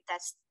 I believe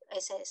that's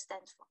SSA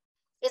stands for.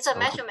 It's a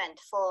measurement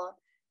for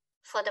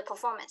the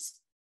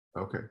performance.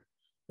 Okay.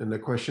 And the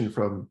question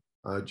from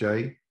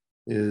Jay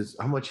is,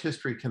 how much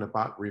history can a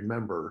bot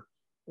remember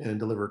and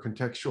deliver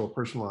contextual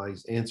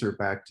personalized answer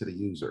back to the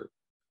user?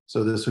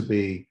 So this would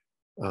be,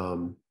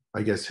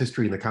 I guess,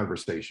 history in the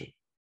conversation.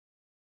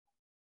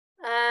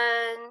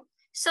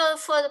 So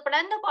for the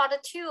blender bot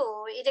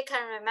 2, it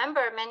can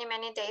remember many,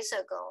 many days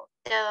ago.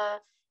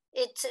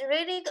 It's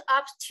really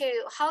up to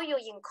how you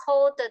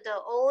encode the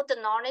old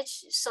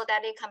knowledge so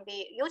that it can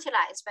be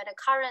utilized by the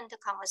current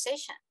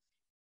conversation.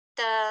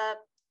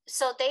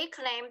 So they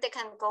claim they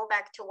can go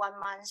back to 1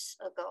 month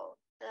ago.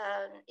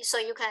 So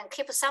you can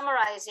keep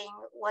summarizing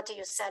what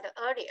you said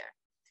earlier.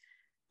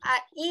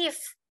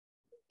 If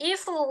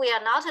we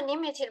are not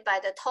limited by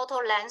the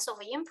total length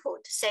of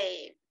input,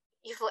 say,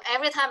 if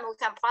every time we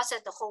can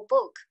process the whole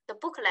book, the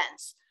book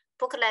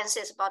length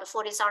is about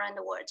 40,000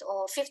 words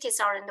or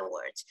 50,000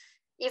 words.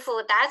 If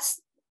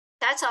that's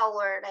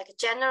our like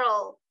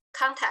general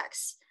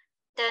context,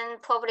 then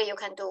probably you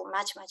can do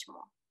much, much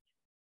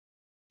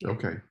more.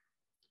 Okay.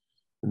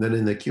 And then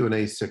in the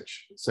Q&A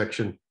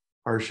section,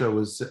 Harsha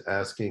was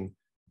asking,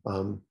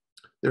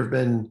 there have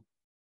been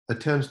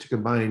attempts to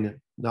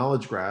combine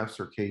knowledge graphs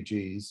or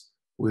KGs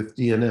with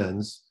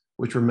DNNs,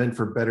 which were meant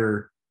for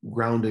better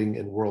grounding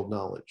in world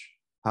knowledge.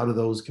 How do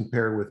those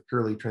compare with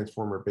purely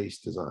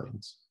transformer-based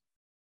designs?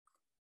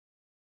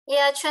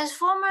 Yeah,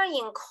 transformer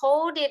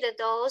encoded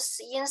those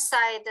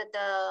inside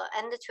the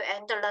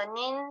end-to-end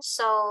learning.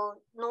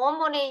 So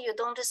normally you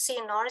don't see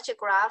knowledge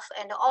graph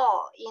at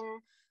all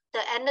in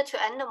the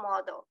end-to-end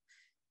model.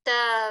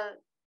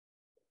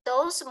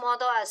 Those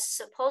models are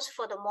supposed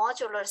for the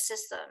modular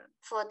system.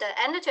 For the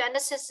end-to-end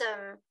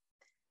system,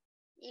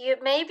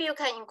 maybe you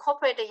can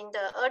incorporate it in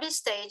the early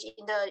stage,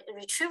 in the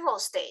retrieval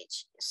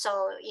stage.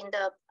 So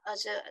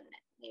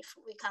if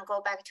we can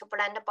go back to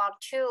BlenderBot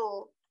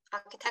 2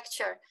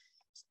 architecture,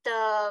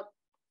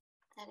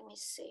 let me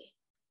see.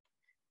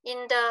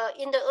 In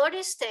the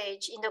early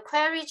stage, in the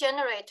query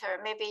generator,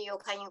 maybe you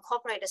can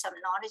incorporate some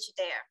knowledge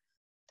there.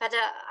 But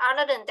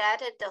other than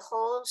that, the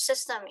whole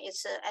system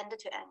is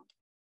end-to-end.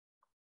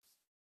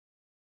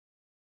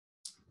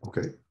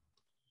 Okay.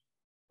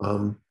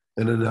 An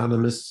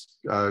anonymous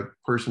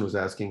person was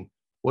asking,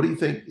 what do you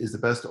think is the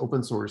best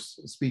open source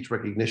speech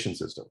recognition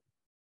system?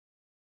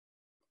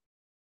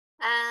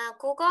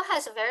 Google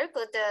has a very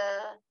good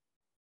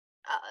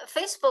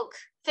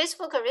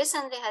Facebook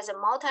recently has a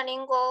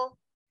multilingual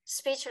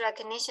speech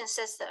recognition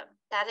system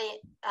that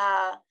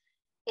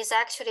is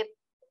actually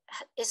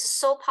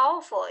so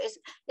powerful.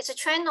 It's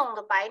trained on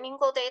the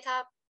bilingual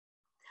data.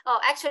 Oh,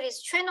 actually,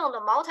 it's trained on the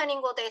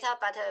multilingual data,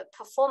 but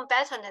perform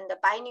better than the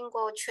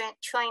bilingual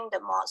trained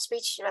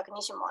speech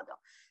recognition model.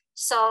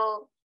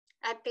 So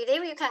I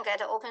believe you can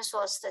get an open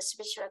source the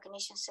speech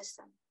recognition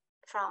system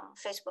from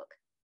Facebook.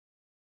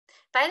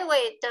 By the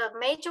way, the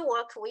major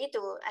work we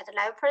do at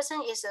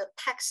LivePerson is a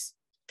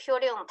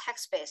purely on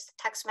text-based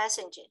text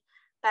messaging.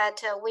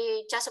 But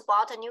we just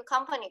bought a new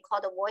company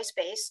called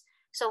VoiceBase.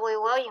 So we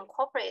will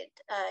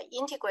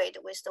integrate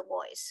with the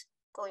voice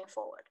going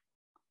forward.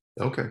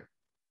 Okay.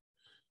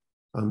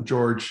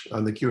 George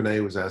on the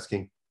Q&A was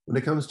asking, when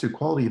it comes to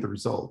quality of the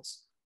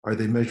results, are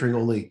they measuring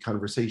only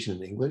conversation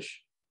in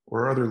English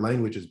or are other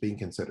languages being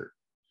considered?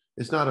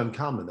 It's not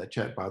uncommon that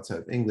chatbots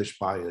have English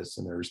bias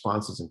in their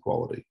responses and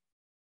quality.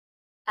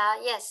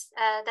 Yes,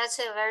 that's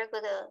a very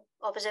good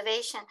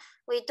observation.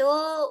 We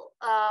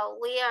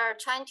are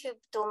trying to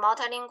do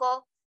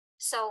multilingual.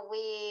 So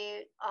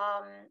we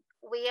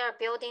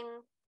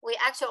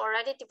actually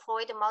already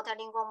deployed the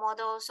multilingual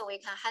model, so we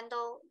can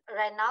handle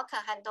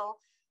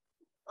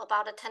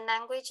about 10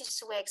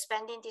 languages. We're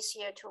expanding this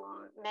year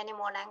to many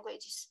more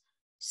languages.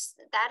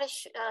 That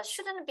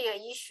shouldn't be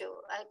an issue.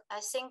 I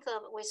think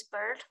with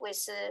BERT,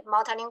 with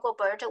multilingual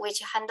BERT,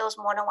 which handles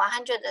more than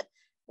 100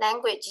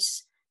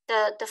 languages,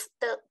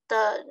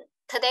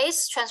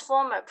 today's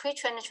transformer,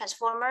 pre-trained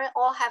transformer,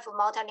 all have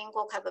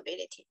multilingual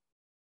capability.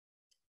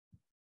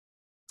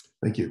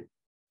 Thank you.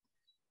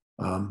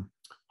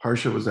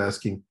 Harsha was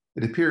asking,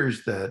 it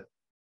appears that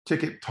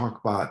Ticket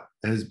TalkBot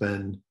has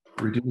been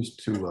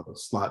reduced to a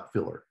slot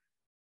filler.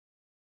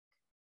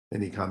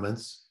 Any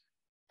comments?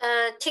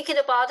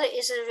 TicketBot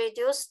is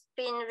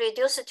being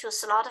reduced to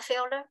slot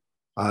filler.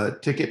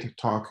 Ticket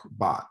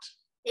TalkBot.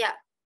 Yeah.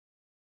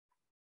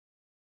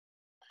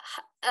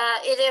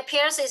 It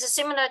appears it's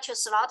similar to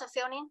slot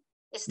filling.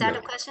 Is that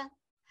a question?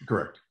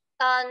 Correct.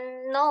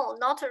 No,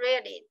 not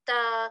really.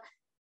 The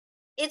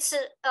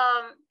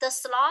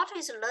slot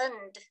is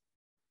learned.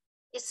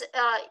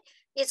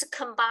 It's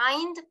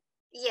combined.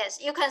 Yes,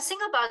 you can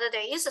think about it.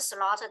 There is a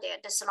slot there.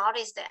 The slot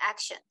is the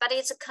action, but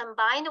it's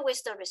combined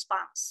with the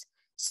response.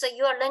 So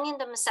you are learning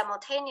them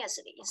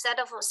simultaneously instead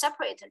of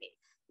separately.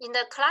 In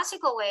the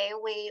classical way,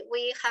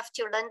 we have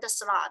to learn the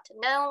slot.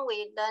 Then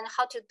we learn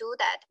how to do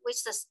that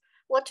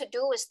what to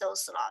do with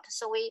those slots.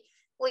 So we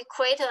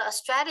create a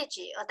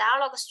strategy, a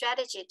dialog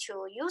strategy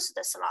to use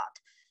the slot.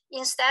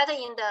 Instead,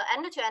 in the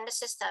end-to-end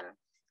system,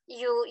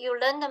 you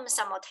learn them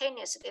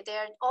simultaneously.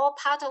 They're all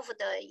part of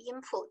the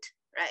input,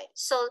 right?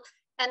 So,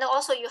 and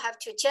also you have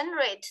to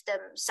generate them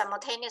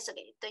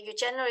simultaneously. You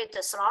generate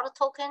the slot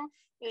token,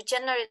 you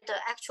generate the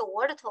actual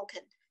word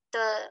token,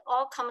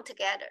 all come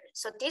together.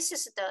 So this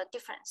is the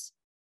difference.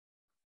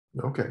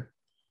 Okay.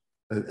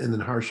 And then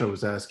Harsha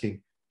was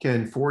asking,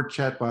 can 4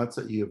 chatbots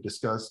that you have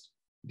discussed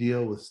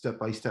deal with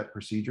step-by-step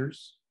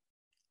procedures?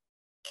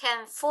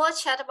 Can 4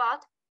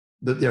 chatbots?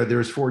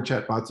 There's 4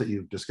 chatbots that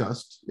you've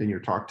discussed in your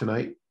talk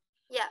tonight.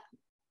 Yeah.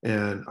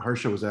 And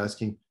Harsha was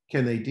asking,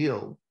 can they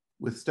deal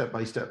with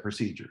step-by-step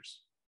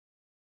procedures?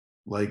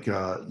 Like,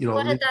 the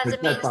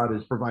chatbot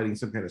is providing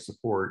some kind of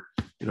support,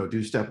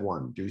 do step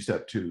 1, do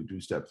step 2, do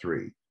step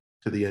 3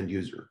 to the end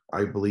user.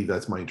 I believe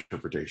that's my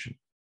interpretation.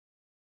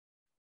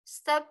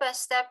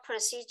 Step-by-step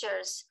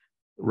procedures.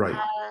 Right.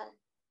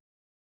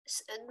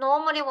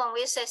 Normally, when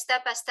we say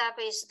step-by-step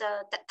is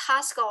the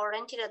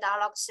task-oriented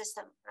dialogue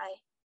system,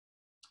 right?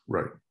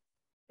 Right.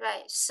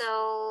 Right.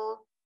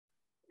 So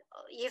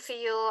if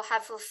you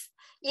have,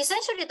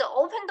 essentially the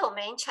open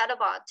domain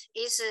chatbot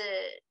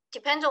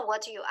depends on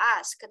what you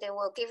ask, they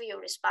will give you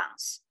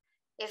response.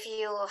 If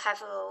you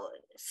have a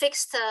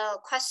fixed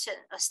question,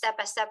 a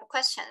step-by-step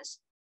questions,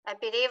 I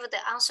believe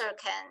the answer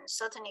can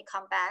certainly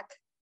come back.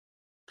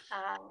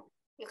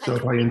 So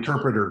if I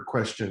interpret her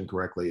question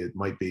correctly, it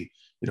might be,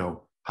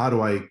 how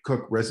do I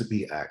cook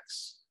recipe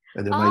X?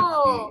 And there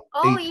might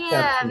be 8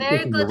 steps in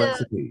cooking the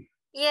recipe.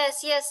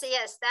 Yes.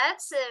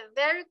 That's a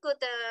very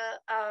good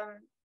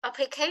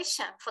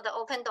application for the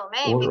open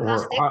domain.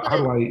 Because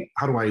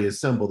how do I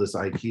assemble this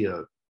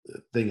IKEA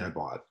thing I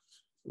bought?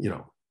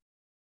 Yes.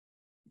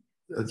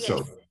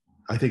 So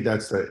I think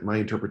that's my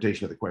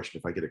interpretation of the question,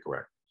 if I get it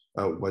correct.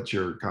 What's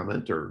your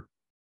comment? Or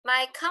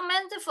my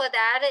comment for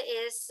that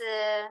is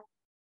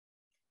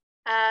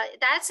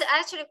that's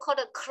actually called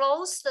a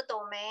closed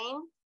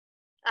domain.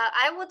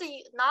 I would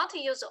not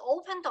use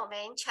open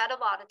domain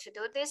chatbot to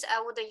do this.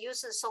 I would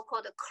use the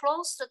so-called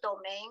closed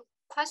domain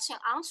question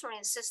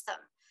answering system.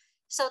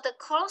 So the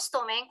closed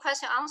domain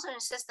question answering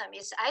system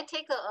is I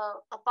take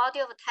a body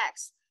of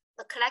text,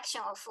 a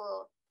collection of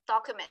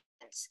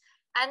documents,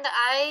 and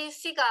I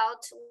figure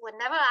out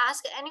whenever I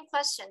ask any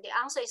question, the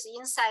answer is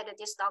inside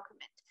this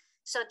document.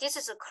 So this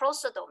is a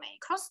closed domain.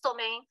 Closed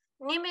domain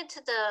limit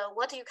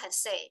what you can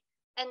say.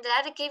 And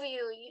that give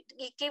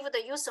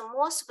the user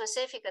more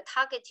specific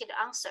targeted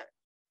answer,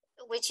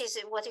 which is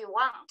what you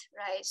want,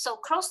 right? So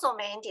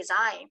cross-domain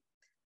design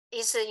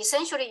is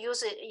essentially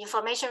use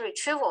information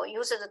retrieval,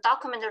 use the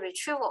document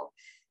retrieval.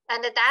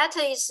 And that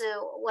is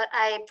what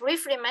I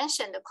briefly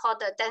mentioned called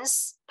the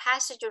dense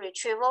passage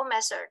retrieval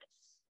method.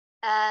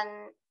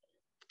 And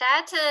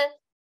that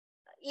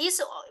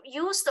is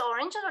used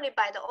originally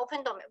by the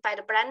open domain, by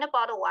the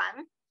Blendbot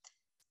 1.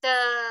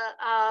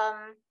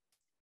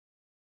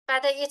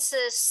 But it's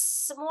a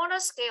smaller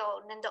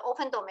scale than the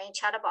open domain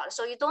chatbot.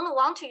 So you don't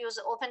want to use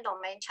the open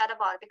domain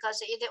chatbot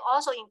because it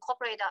also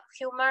incorporate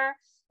humor,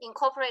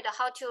 incorporate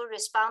how to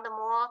respond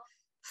more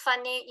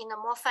funny, in a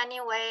more funny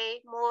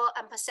way, more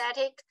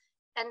empathetic.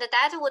 And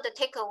that would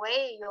take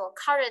away your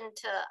current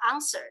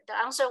answer. The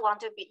answer you want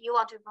to be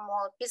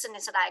more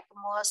business-like,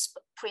 more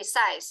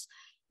precise.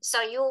 So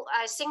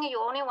I think you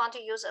only want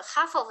to use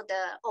half of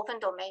the open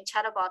domain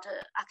chatbot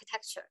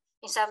architecture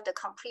instead of the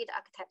complete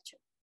architecture.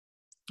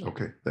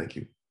 Okay, thank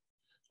you.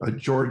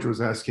 George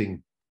was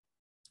asking,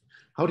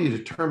 how do you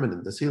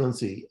determine the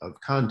saliency of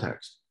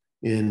context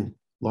in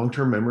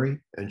long-term memory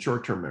and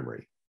short-term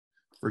memory?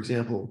 For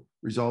example,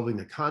 resolving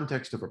the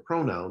context of a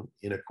pronoun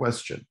in a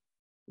question.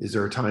 Is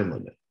there a time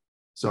limit?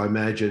 So I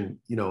imagine,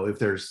 if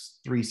there's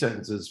 3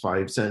 sentences,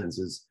 5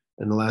 sentences,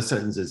 and the last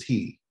sentence is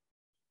he,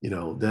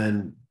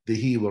 then the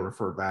he will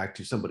refer back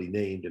to somebody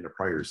named in a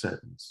prior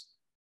sentence.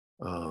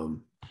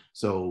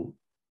 So,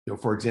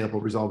 for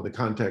example, resolving the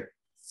context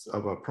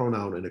of a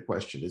pronoun in a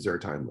question, is there a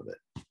time limit?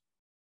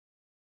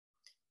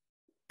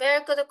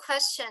 Very good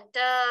question.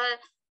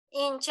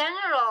 In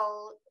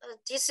general,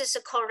 this is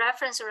a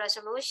co-reference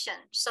resolution.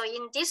 So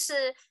in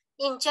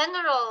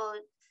general,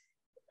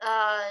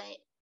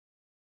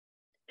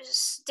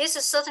 this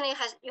certainly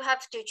you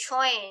have to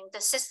train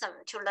the system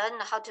to learn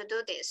how to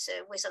do this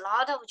with a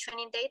lot of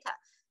training data.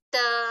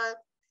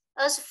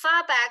 As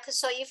far back,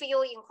 so if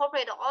you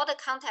incorporate all the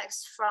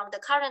context from the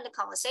current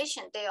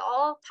conversation, they are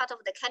all part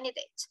of the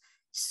candidate.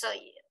 So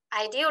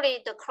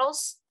ideally, the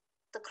closest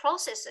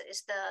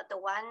is the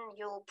one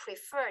you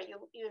prefer.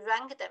 You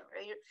rank them.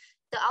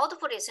 The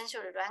output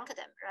essentially rank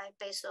them, right,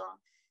 based on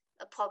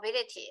a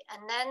probability.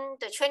 And then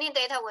the training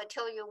data will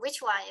tell you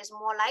which one is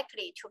more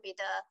likely to be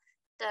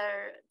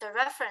the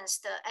reference,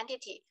 the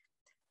entity.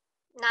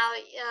 Now,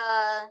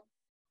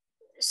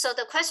 so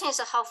the question is,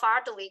 how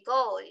far do we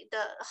go?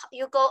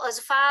 You go as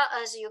far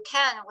as you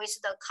can with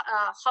the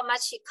how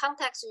much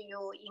context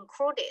you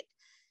included.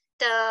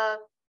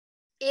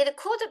 It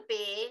could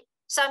be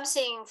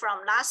something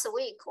from last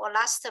week or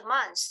last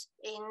month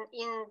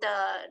in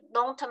the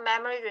long-term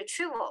memory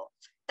retrieval.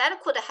 That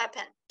could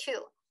happen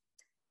too.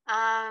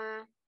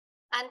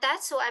 And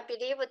that's why I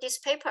believe this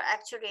paper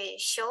actually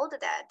showed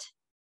that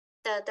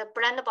the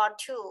Blendbot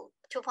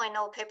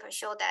 2.0 paper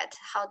showed that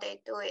how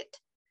they do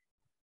it.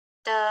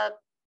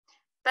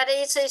 But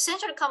it's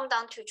essentially come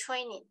down to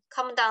training,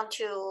 come down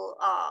to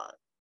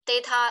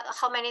data,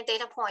 how many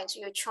data points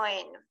you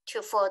train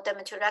for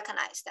them to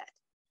recognize that.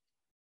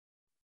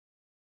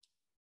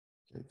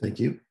 Okay, thank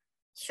you.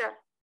 Sure.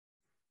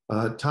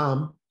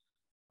 Tom,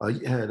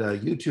 you had a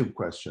YouTube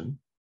question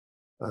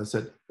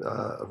said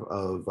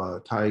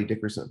of Ty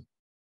Dickerson.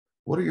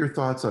 What are your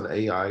thoughts on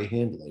AI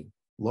handling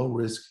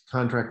low-risk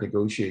contract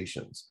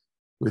negotiations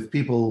with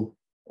people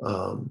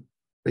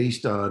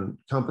based on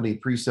company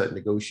preset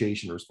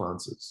negotiation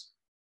responses?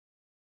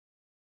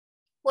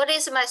 What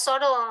is my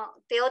thought on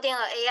building an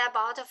AI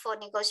bot for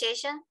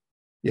negotiation?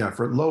 Yeah,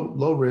 for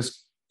low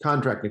risk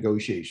contract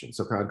negotiation.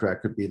 So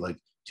contract could be like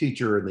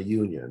teacher in the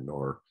union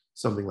or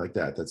something like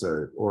that.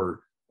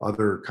 Or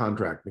other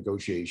contract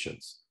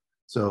negotiations.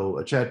 So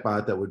a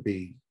chatbot that would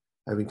be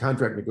having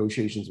contract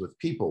negotiations with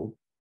people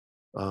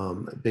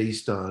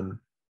based on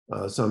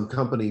some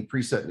company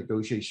preset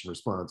negotiation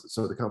responses.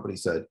 So the company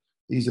said,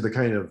 these are the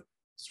kind of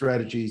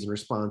strategies and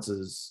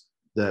responses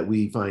that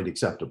we find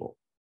acceptable.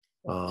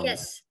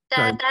 Yes,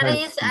 that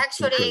is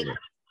actually,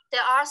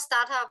 there are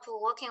startups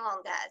working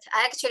on that.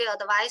 I actually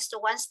advised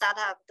one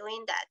startup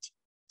doing that.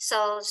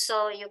 So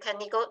you can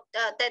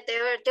that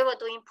they were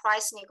doing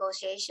price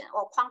negotiation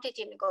or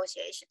quantity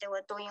negotiation. They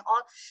were doing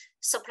all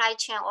supply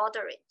chain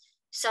ordering.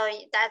 So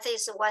that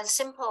is one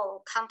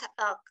simple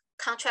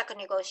contract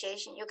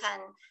negotiation. You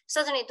can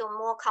certainly do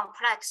more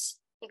complex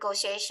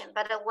negotiation,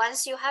 but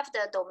once you have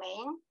the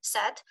domain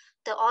set,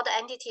 all the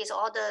entities,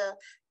 all the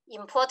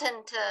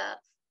important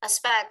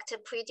aspect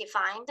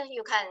predefined,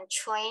 you can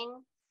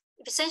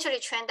essentially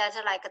train that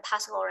like a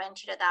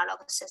task-oriented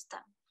dialogue system.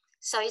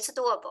 So it's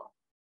doable.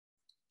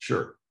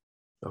 Sure.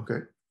 Okay.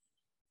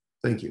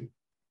 Thank you.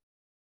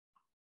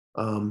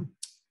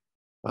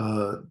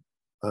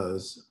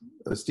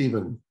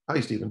 Stephen. Hi,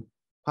 Stephen.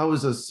 How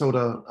is a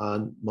SOTA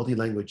on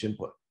multi-language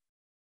input?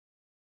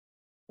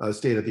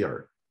 State of the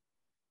art.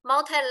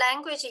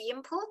 Multi-language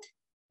input?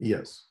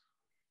 Yes.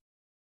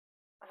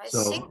 I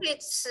think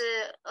it's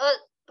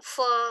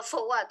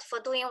for what? For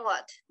doing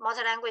what?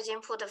 Multi-language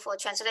input for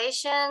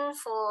translation,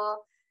 for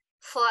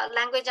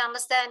language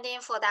understanding,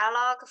 for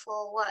dialogue,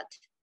 for what?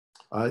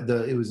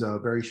 It was a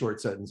very short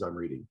sentence I'm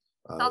reading.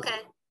 Okay.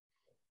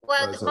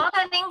 Well,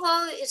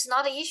 multilingual is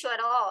not an issue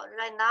at all.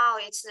 Right now,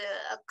 it's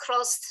a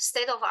closed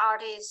state of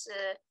art is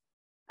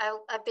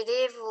I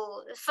believe,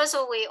 first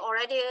of all, we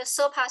already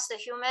surpassed the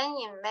human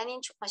in many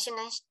machine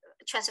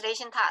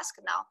translation tasks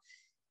now.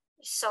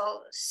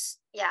 So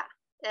yeah,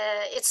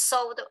 it's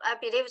solved. I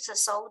believe it's a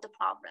solved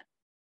problem.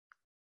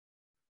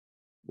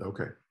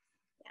 Okay.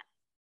 Yeah.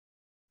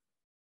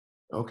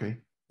 Okay,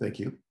 thank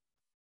you.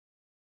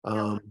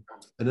 An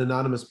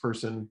anonymous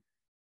person,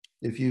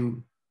 if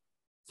you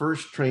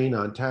first train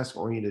on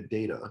task-oriented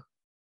data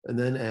and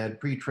then add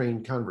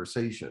pre-trained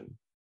conversation,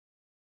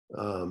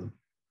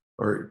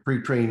 or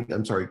pre-trained,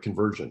 I'm sorry,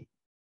 conversion,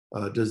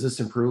 does this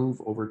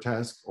improve over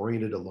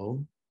task-oriented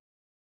alone?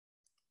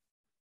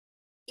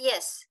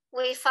 Yes,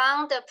 we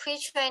found the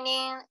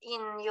pre-training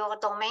in your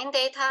domain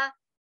data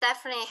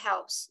definitely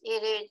helps.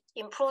 It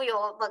improve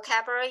your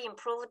vocabulary,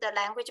 improve the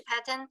language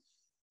pattern,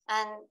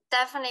 and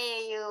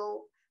definitely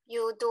you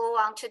do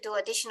want to do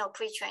additional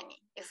pre-training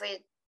if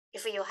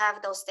you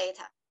have those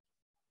data.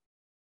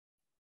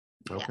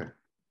 Okay.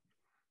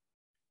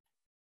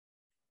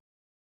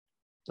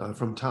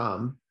 From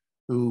Tom,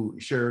 who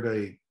shared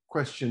a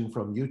question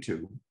from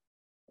YouTube,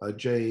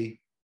 Jay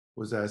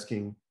was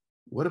asking,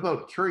 what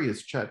about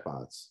curious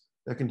chatbots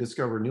that can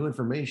discover new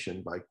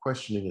information by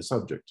questioning a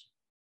subject?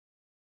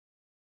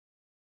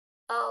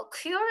 Oh,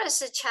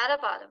 curious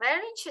chatbot,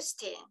 very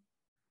interesting.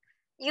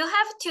 You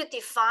have to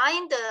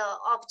define the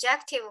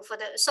objective for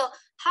the, so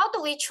how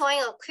do we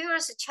train a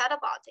curious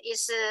chatbot?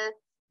 Is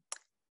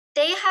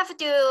they have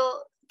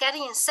to get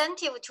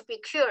incentive to be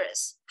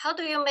curious. How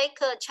do you make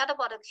a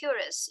chatbot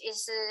curious?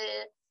 Is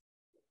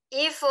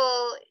if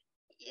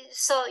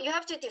so you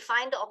have to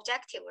define the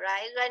objective,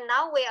 right? Right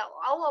now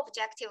our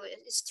objective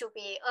is to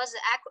be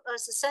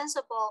as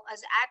sensible,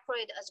 as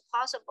accurate as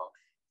possible.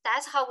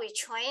 That's how we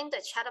train the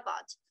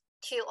chatbot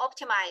to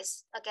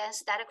optimize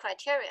against that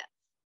criteria.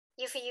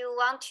 If you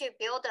want to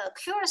build a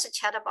curious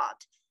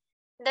chatbot,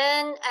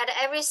 then at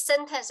every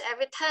sentence,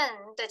 every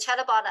turn, the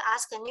chatbot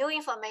asks new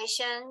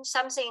information,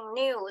 something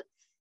new.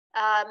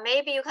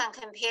 Maybe you can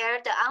compare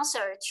the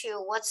answer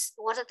to what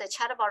the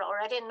chatbot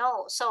already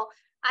knows. So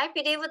I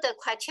believe the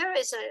criteria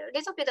is a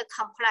little bit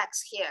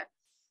complex here.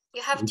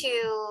 You have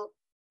to.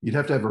 You'd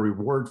have to have a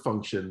reward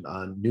function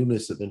on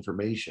newness of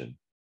information.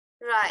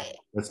 Right.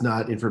 That's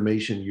not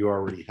information you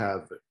already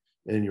have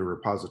in your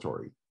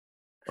repository.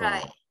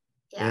 Right.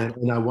 Yeah.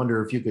 And I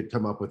wonder if you could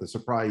come up with a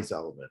surprise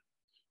element,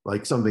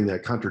 like something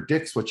that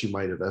contradicts what you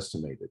might have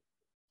estimated.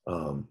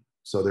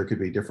 So there could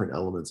be different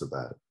elements of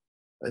that.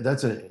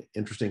 That's an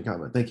interesting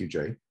comment. Thank you,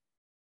 Jay.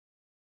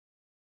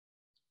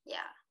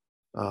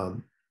 Yeah.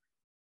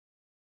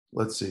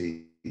 Let's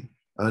see.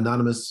 An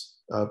anonymous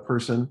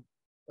person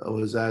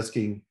was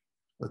asking,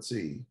 let's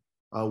see,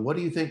 what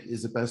do you think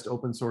is the best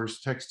open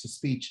source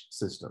text-to-speech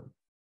system?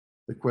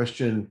 The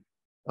question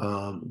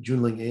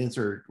JunLing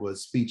answered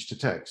was speech to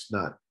text,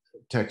 not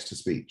text to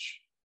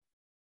speech.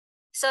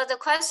 So the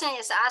question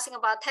is asking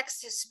about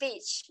text to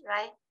speech,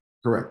 right?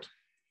 Correct.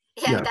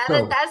 Yeah,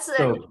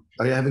 so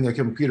having a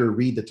computer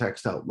read the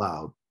text out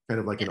loud, kind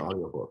of like an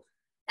audiobook.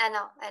 I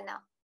know.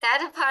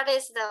 That part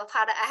is the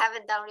part I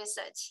haven't done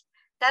research.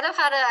 That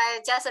part I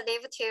just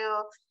leave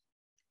to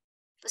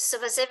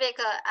specific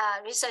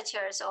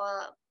researchers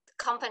or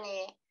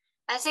company.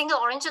 I think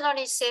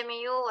originally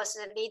CMU was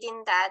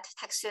leading that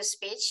text to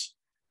speech,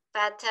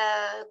 but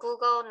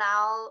Google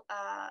now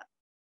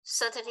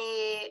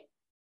certainly,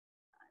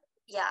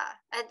 yeah.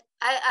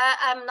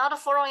 I'm not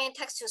following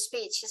text to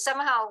speech.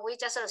 Somehow we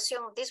just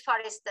assume this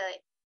part is the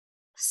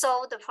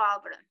solve the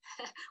problem,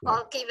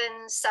 or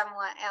given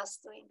someone else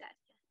doing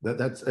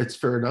that. It's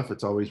fair enough.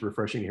 It's always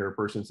refreshing to hear a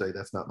person say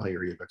that's not my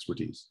area of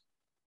expertise.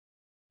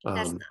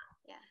 That's not,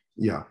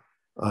 yeah.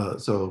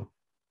 So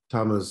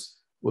Thomas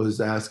was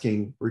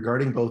asking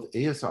regarding both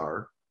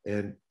ASR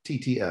and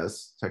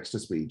TTS, text to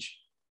speech,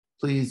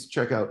 please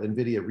check out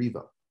NVIDIA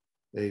Riva,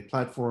 a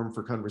platform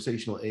for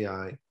conversational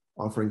AI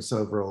offering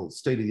several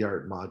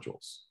state-of-the-art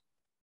modules.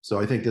 So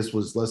I think this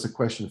was less a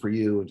question for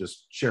you and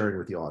just sharing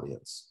with the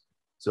audience.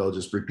 So I'll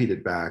just repeat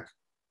it back.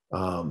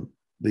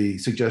 The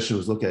suggestion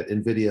was look at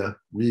NVIDIA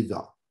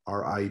Riva,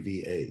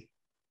 R-I-V-A.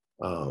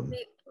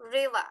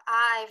 Riva,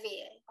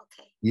 R-I-V-A,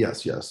 okay.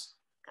 Yes.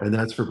 And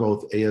that's for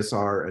both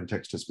ASR and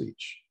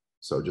text-to-speech.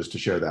 So just to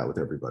share that with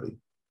everybody.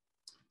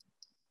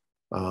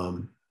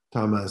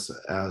 Thomas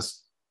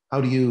asked,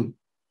 how do you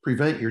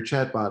prevent your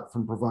chatbot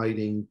from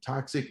providing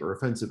toxic or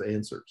offensive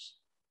answers?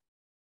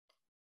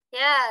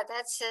 Yeah,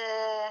 that's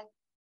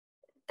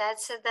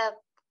the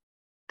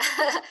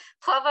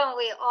problem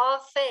we all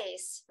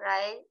face,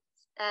 right?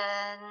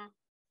 And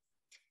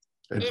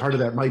part of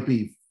that might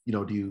be,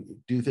 do you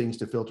do things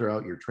to filter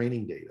out your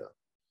training data,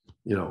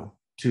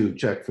 to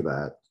check for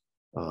that,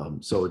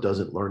 so it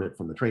doesn't learn it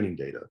from the training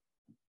data?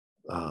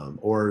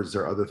 Or is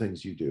there other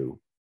things you do?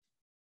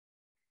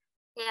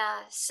 Yeah,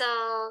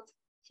 so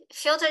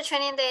filter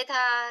training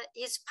data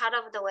is part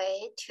of the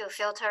way to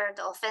filter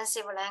the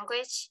offensive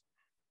language.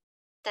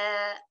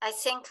 I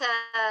think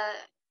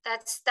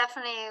that's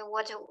definitely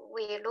what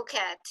we look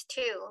at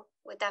too.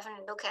 We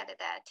definitely look at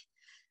that.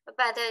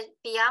 But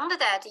beyond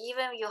that,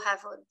 even you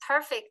have a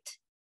perfect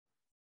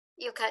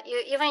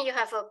you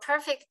have a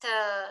perfect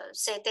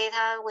say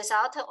data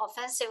without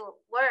offensive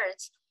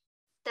words,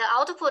 the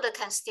output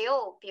can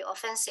still be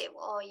offensive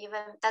or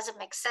even doesn't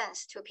make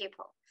sense to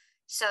people.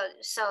 So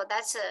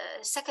that's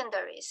a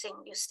secondary thing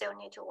you still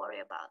need to worry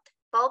about.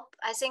 Both,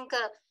 I think,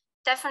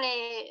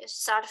 definitely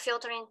start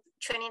filtering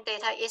training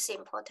data is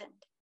important.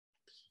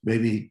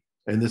 Maybe,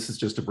 and this is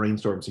just a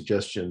brainstorm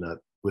suggestion, not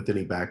with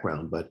any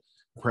background, but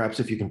perhaps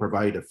if you can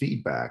provide a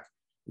feedback,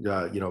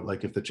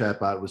 like if the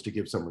chatbot was to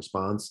give some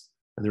response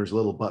and there's a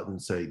little button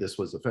say this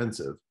was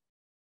offensive,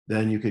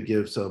 then you could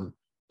give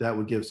that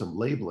would give some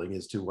labeling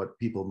as to what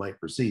people might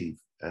perceive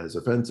as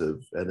offensive,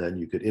 and then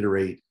you could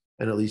iterate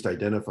and at least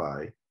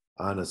identify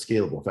on a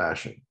scalable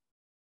fashion.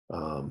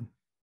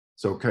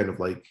 So kind of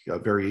like a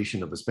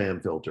variation of a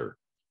spam filter,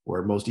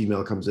 where most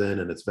email comes in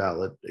and it's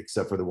valid,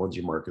 except for the ones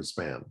you mark as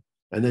spam.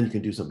 And then you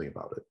can do something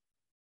about it.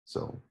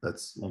 So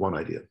that's one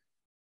idea.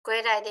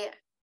 Great idea.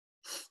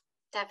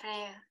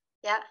 Definitely,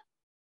 yeah.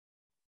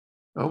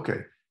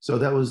 Okay, so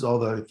that was all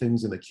the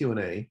things in the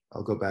Q&A.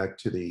 I'll go back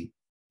to the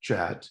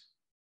chat.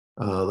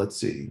 Let's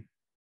see.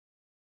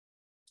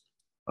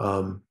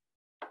 Jai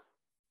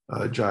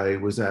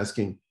was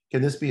asking,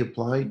 can this be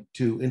applied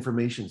to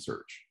information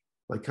search?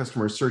 Like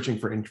customers searching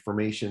for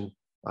information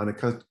on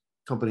a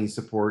company's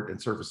support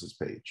and services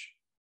page?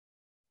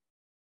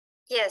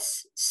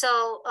 Yes,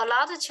 so a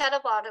lot of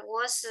chatbot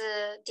was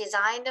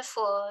designed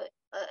for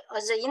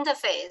as an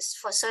interface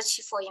for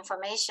search for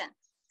information.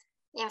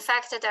 In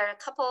fact, there are a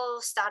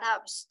couple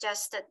startups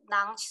just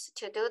launched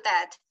to do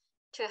that,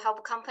 to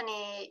help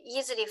company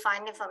easily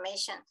find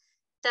information.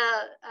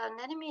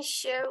 Let me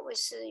share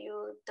with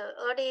you the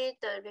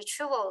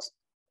retrieval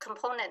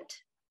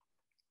component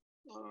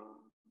in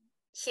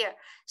here.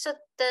 So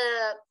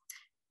the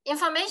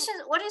information,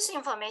 what is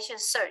information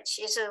search?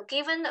 Is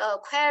given a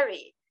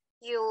query,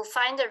 you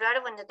find the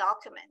relevant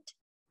document.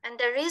 And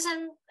the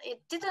reason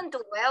it didn't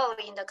do well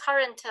in the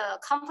current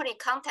company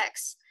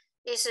context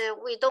is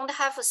we don't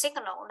have a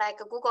signal like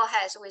Google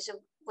has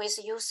with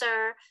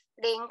user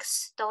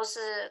links, those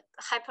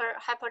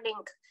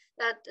hyperlink,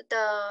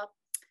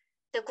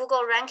 the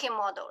Google ranking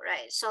model,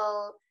 right?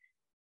 So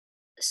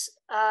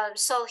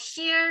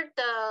here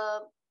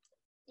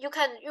you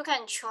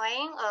can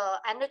train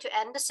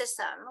end-to-end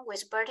system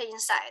with BERT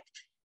inside,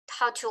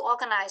 how to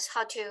organize,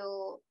 how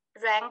to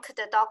rank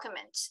the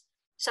documents.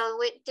 So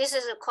this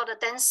is called a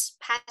dense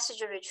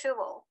passage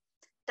retrieval.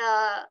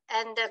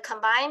 And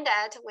combine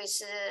that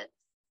with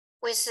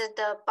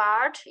the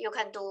BART, you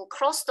can do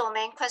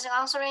cross-domain question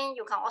answering.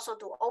 You can also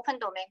do open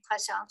domain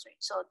question answering.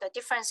 So the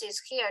difference is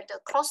here, the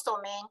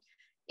cross-domain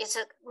is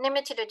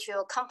limited to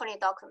your company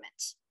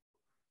documents.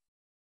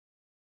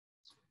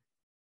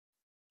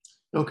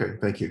 Okay,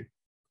 thank you.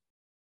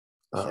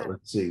 Sure.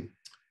 Let's see.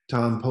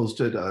 Tom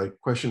posted a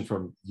question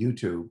from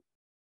YouTube.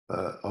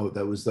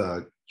 That was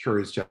the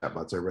curious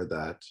chatbots. I read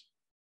that.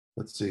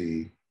 Let's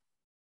see.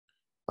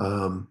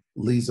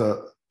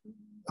 Liza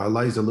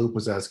Loop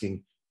was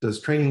asking, does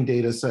training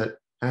data set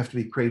have to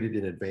be created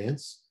in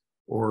advance,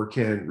 or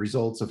can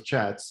results of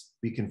chats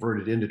be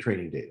converted into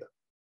training data?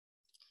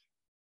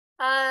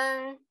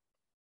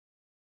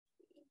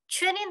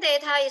 Training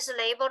data is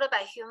labeled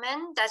by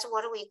human. That's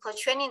what we call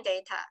training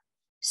data.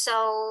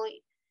 So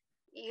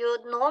you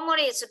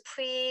normally it's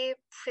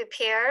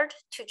pre-prepared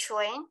to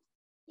train.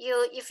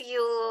 If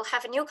you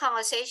have a new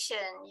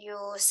conversation, you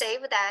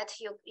save that,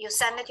 you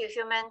send it to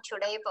human to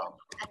label,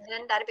 and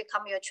then that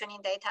become your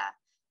training data.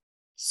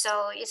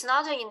 So it's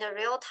not in the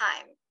real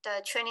time.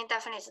 The training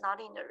definitely is not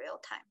in the real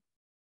time.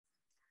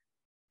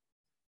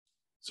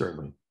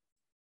 Certainly.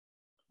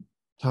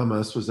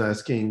 Thomas was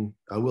asking,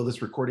 will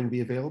this recording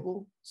be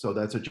available? So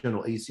that's a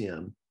general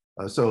ACM.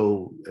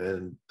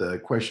 And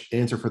the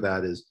answer for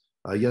that is,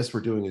 yes,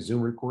 we're doing a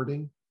Zoom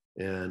recording,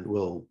 and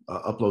we'll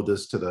upload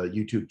this to the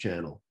YouTube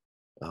channel.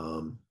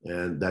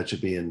 And that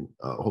should be in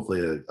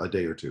hopefully a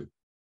day or two,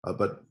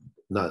 but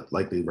not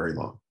likely very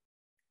long.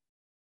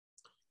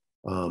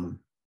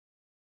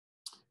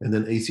 And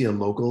then ACM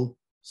Local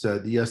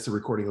said, yes, the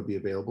recording will be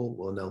available.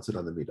 We'll announce it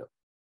on the meetup.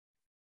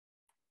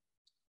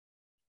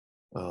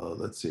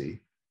 Let's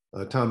see.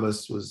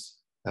 Thomas was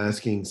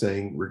asking,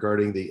 saying,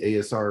 regarding the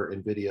ASR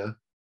NVIDIA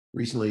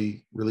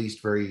recently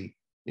released very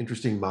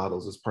interesting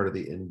models as part of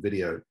the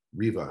NVIDIA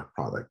Riva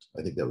product.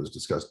 I think that was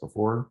discussed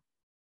before.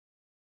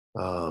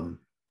 And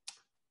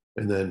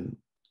then,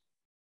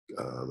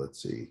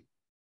 let's see.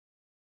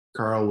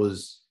 Carl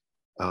was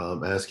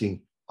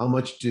asking, how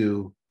much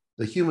do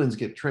the humans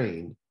get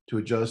trained to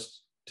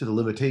adjust to the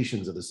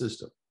limitations of the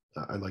system?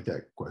 I like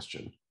that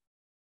question.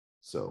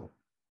 So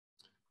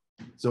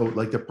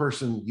like the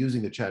person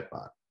using the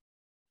chatbot,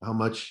 how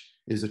much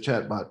is the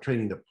chatbot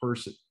training the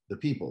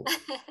people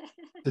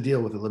to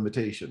deal with the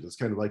limitations? It's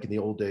kind of like in the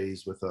old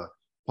days with a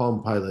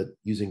Palm Pilot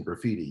using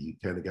graffiti. You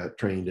kind of got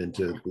trained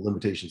into the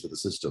limitations of the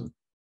system.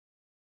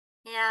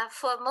 Yeah,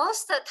 for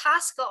most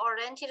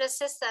task-oriented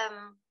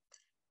system,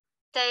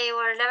 they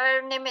were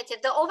very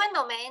limited. The open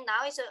domain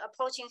now is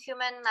approaching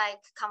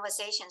human-like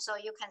conversation, so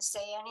you can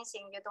say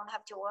anything. You don't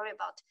have to worry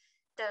about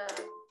the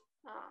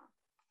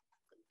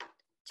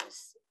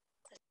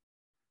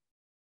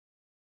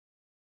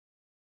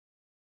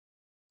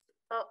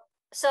Oh,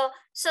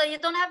 so you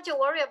don't have to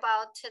worry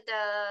about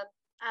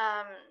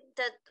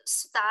the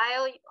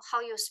style,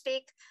 how you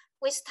speak.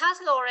 With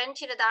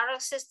task-oriented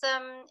dialogue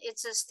system,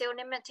 it's still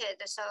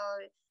limited. So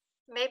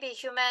maybe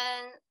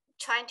human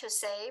trying to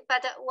say,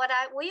 but what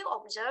we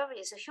observe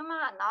is human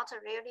are not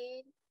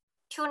really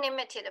too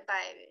limited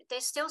by, they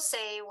still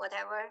say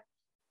whatever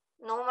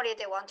normally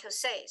they want to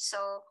say.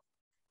 So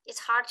it's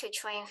hard to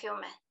train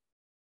human,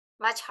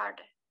 much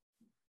harder.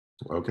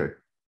 Okay.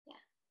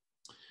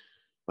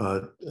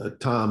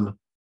 Tom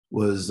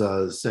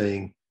was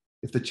saying,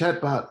 if the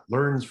chatbot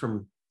learns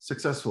from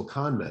successful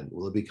con men,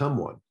 will it become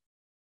one?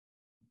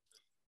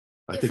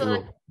 I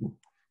think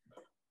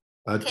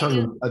a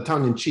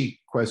tongue-in-cheek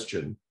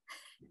question.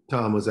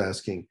 Tom was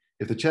asking,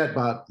 if the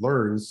chatbot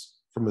learns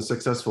from a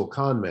successful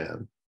con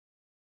man,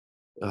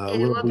 it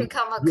will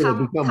become a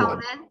con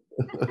man?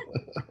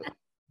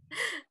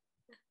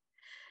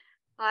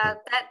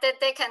 Well, that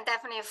they can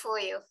definitely fool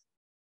you.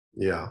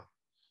 Yeah.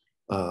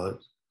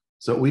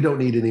 So we don't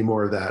need any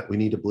more of that. We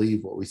need to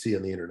believe what we see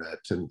on the internet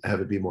and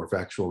have it be more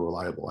factual and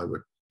reliable.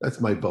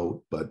 That's my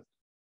vote, but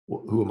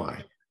who am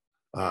I?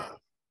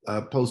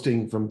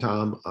 Posting from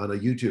Tom on a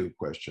YouTube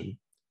question.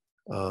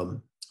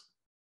 Do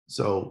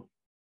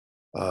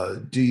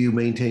you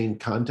maintain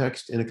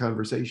context in a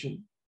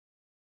conversation?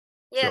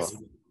 Yes, so,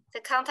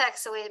 the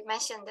context we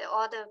mentioned,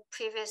 all the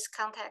previous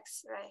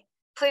context, right?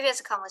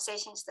 Previous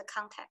conversations, the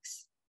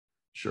context.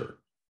 Sure.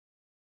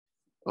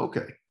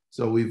 Okay.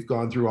 So we've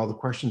gone through all the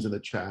questions in the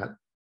chat.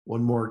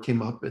 One more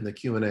came up in the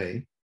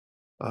Q&A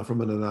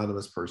from an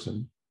anonymous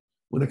person.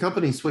 When a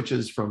company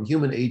switches from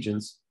human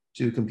agents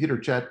to computer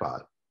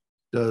chatbot,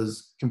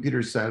 does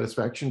computer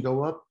satisfaction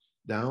go up,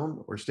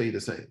 down, or stay the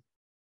same?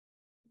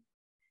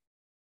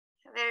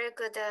 Very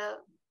good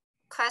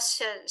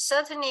question.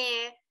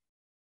 Certainly,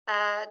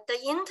 the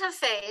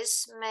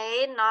interface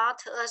may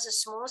not as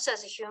smooth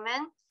as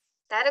human.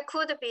 That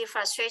could be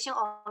frustration.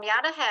 On the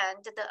other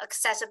hand, the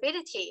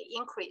accessibility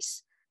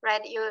increase,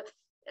 right? You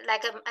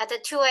like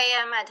at 2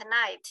 a.m. at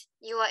night,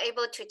 you are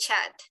able to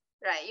chat,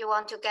 right? You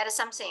want to get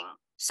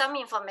some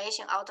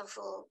information out of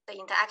the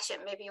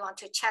interaction. Maybe you want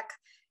to check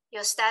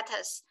your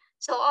status.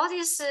 So all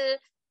this,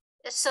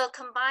 so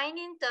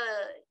combining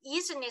the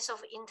easiness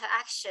of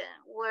interaction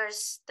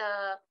with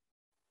the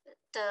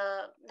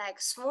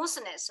like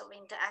smoothness of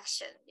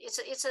interaction,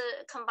 it's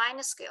a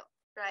combined skill,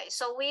 right?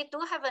 So we do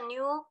have a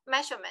new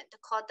measurement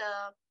called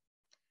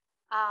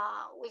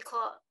we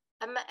call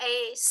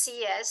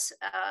MACS.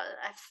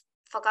 I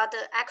forgot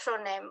the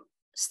acronym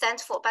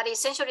stands for, but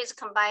essentially it's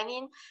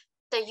combining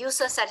the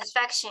user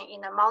satisfaction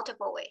in a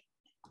multiple way.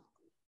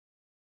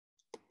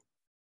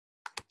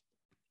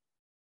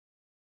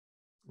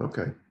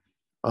 Okay.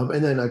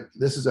 And then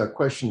this is a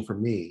question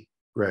from me,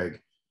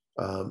 Greg.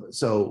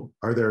 So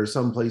are there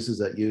some places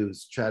that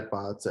use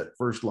chatbots at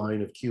first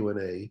line of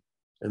Q&A,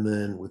 and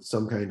then with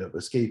some kind of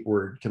escape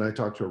word, can I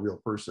talk to a real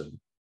person?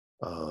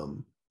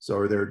 So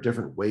are there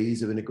different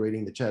ways of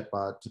integrating the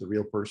chatbot to the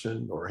real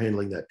person or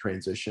handling that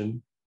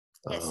transition?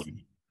 Yes.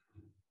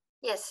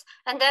 Yes,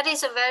 and that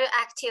is a very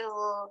active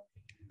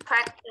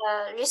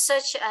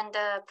research and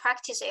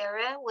practice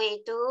area.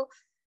 We do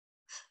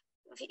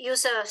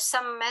use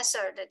some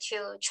method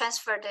to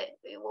transfer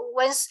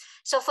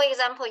so for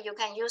example, you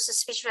can use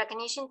speech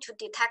recognition to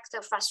detect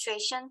the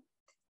frustration.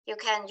 You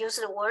can use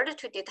the word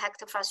to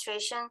detect the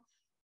frustration.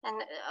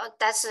 And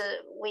that's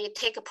we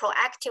take a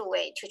proactive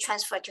way to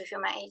transfer to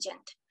human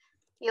agent.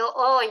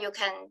 Or you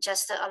can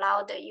just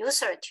allow the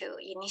user to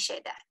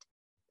initiate that.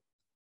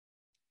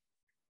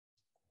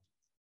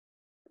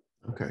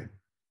 Okay.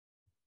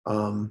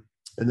 And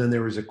then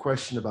there was a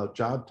question about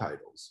job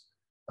titles.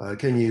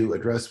 Can you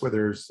address whether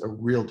there's a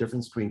real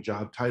difference between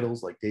job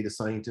titles like data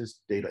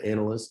scientist, data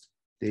analyst,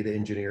 data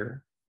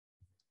engineer?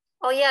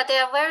 Oh yeah, they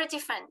are very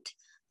different.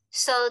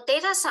 So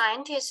data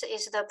scientist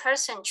is the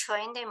person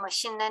trained in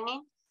machine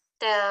learning,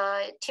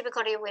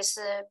 typically with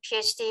a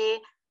PhD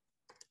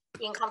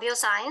in computer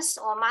science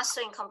or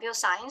master in computer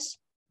science.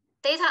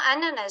 Data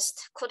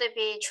analyst could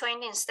be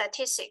trained in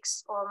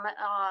statistics or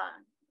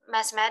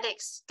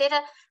mathematics.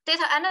 Data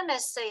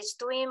analyst is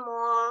doing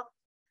more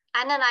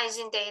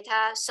analyzing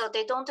data, so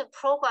they don't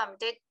program.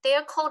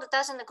 Their code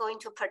doesn't go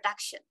into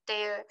production.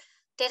 Their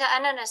data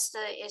analyst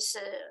is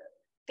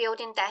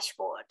building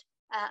dashboard,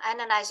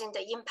 analyzing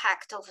the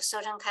impact of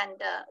certain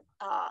kind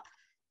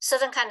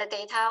of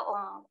data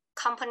on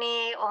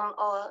company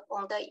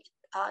on the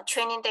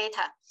training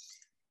data.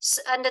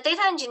 And the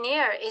data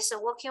engineer is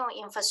working on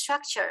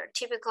infrastructure,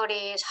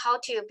 typically how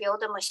to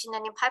build a machine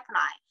learning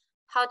pipeline,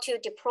 how to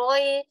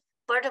deploy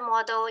BERT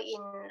model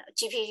in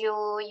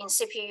GPU, in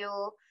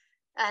CPU,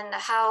 and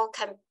how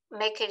can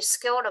make it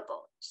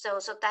scalable. So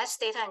that's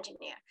data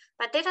engineer.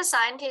 But data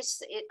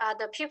scientists are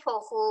the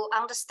people who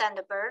understand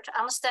the BERT,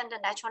 understand the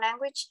natural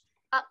language,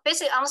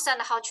 basically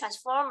understand how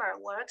transformer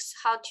works,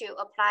 how to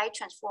apply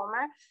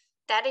transformer.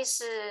 That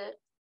is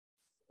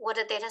what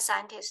the data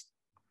scientists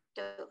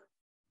do.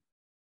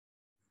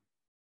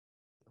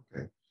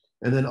 Okay.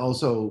 And then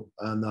also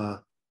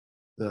on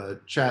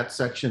the chat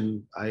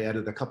section, I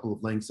added a couple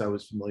of links I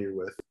was familiar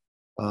with.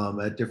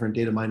 At different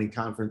data mining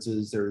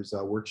conferences, there's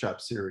a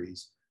workshop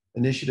series,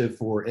 Initiative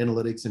for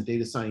Analytics and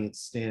Data Science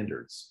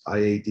Standards,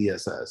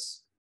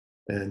 IADSS.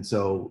 And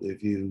so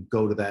if you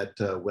go to that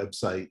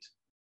website,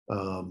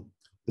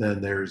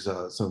 then there's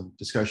some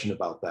discussion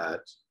about that,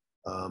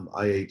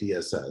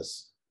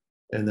 IADSS.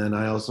 And then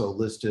I also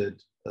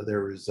listed,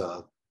 there was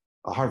a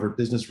Harvard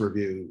Business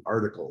Review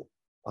article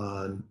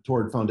on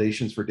Toward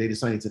Foundations for Data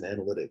Science and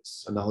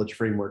Analytics, a knowledge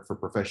framework for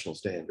professional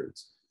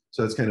standards.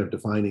 So it's kind of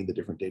defining the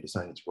different data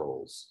science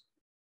roles.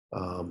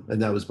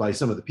 And that was by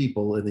some of the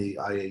people in the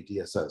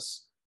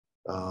IADSS.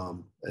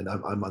 And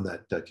I'm on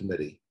that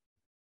committee.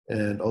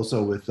 And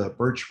also with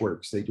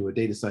Birchworks, they do a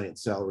data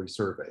science salary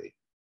survey.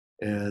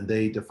 And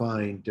they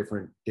define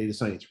different data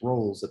science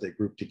roles that they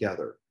group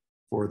together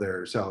for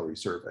their salary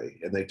survey.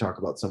 And they talk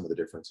about some of the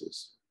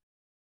differences.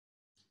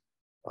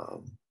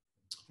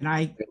 Can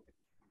I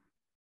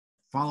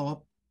follow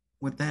up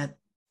with that?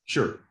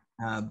 Sure.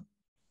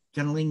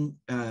 JunLing,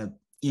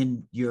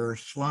 in your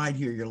slide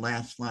here, your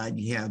last slide,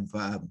 you have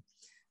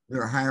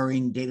we're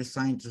hiring data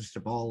scientists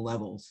of all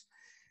levels.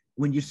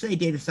 When you say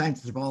data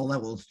scientists of all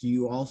levels, do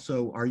you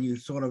also, are you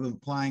sort of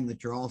implying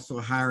that you're also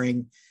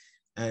hiring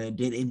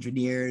data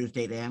engineers,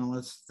 data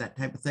analysts, that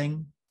type of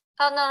thing?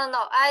 Oh,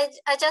 no.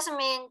 I just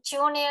mean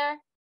junior,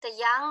 the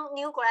young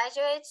new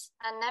graduates,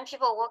 and then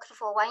people worked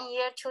for 1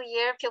 year, 2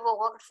 years, people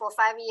worked for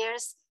 5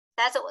 years.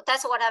 That's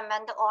what I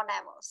meant, all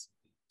levels.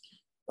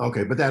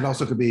 Okay, but that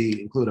also could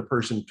include a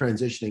person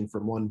transitioning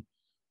from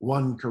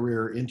one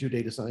career into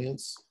data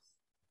science.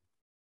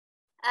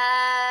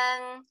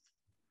 And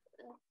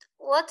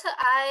what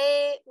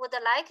I would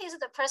like is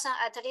the person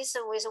at least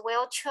was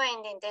well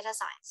trained in data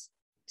science.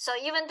 So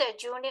even the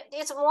junior,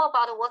 it's more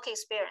about the work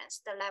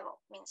experience, the level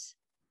means.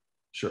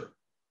 Sure.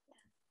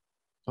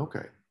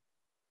 Okay.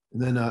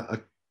 And then a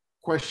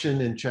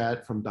question in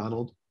chat from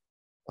Donald.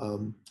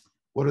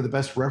 What are the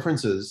best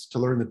references to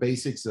learn the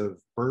basics of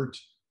BERT,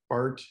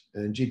 BART,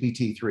 and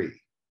GPT-3?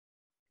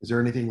 Is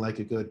there anything like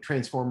a good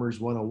Transformers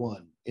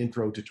 101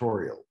 intro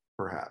tutorial,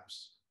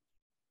 perhaps?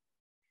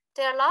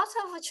 There are lots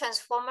of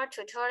Transformer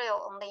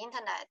tutorial on the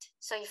internet.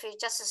 So if you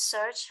just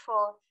search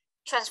for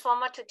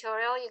Transformer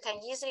tutorial, you can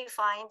easily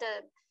find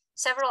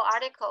several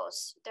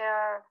articles. There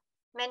are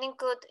many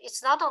good,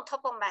 it's not on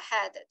top of my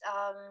head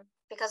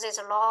because it's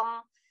a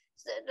long,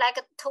 like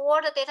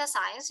Toward Data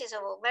Science is a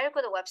very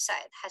good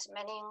website, has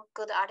many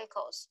good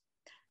articles.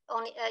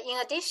 In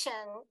addition,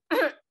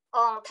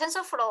 on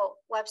TensorFlow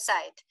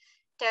website,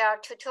 there are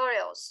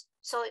tutorials.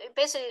 So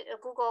basically,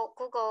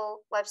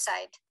 Google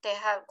website, they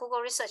have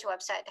Google research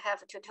website, they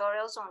have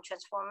tutorials on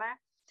Transformer.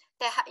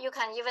 You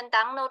can even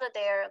download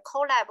their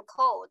Colab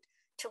code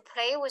to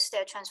play with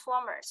their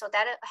Transformer. So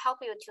that help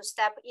you to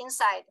step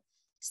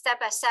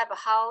by step,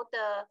 how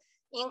the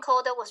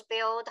encoder was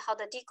built, how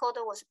the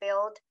decoder was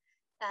built.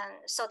 And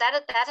so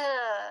that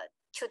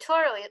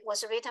tutorial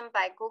was written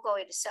by Google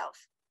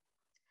itself.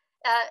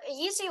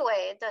 Easy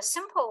way, the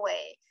simple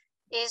way,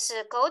 is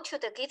go to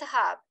the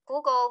GitHub,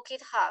 Google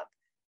GitHub.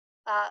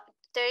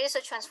 There is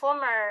a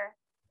Transformer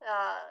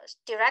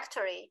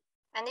directory,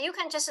 and you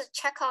can just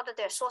check out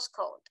their source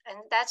code, and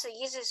that's the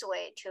easiest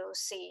way to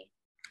see.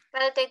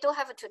 But they do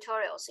have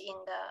tutorials in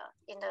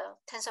the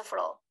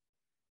TensorFlow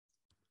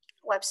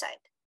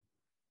website.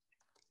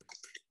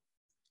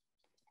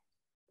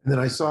 And then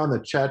I saw in the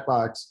chat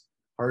box,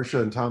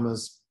 Harsha and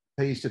Thomas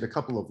pasted a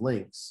couple of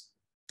links.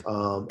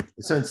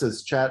 Since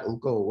this chat will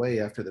go away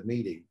after the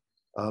meeting,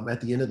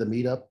 at the end of the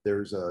meetup,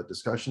 there's a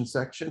discussion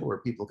section where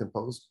people can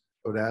post.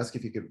 I would ask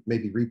if you could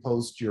maybe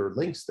repost your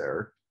links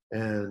there,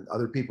 and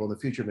other people in the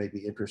future may be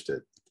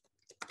interested.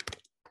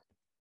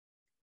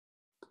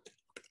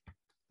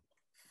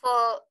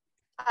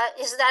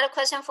 Is that a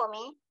question for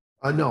me?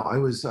 No, I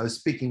was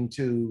speaking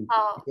to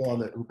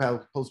people okay. who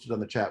posted on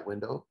the chat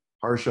window,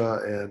 Harsha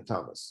and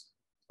Thomas.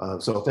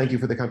 So thank you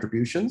for the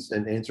contributions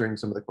and answering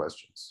some of the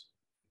questions.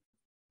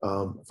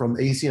 From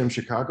ACM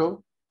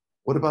Chicago,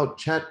 what about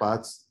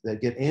chatbots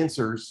that get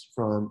answers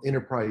from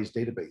enterprise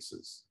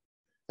databases?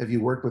 Have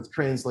you worked with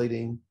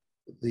translating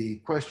the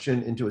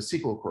question into a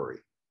SQL query,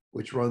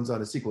 which runs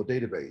on a SQL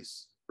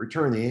database,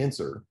 return the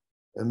answer,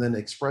 and then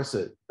express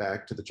it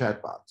back to the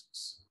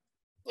chatbots?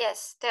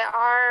 Yes, there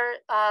are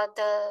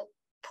the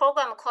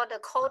program called the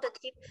Code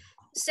T.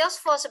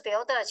 Salesforce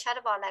built a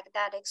chatbot like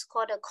that. It's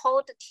called the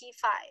Code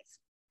T5.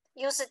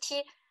 Use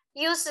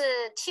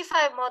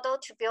T5 model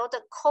to build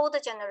a code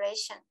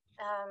generation.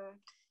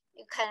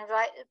 You can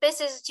write,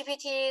 basically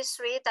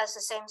GPT-3 does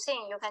the same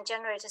thing. You can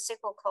generate a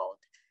SQL code.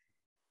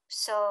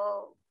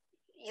 So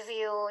if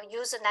you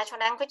use a natural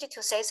language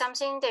to say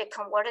something, they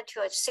convert it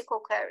to a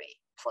SQL query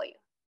for you.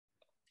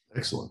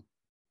 Excellent.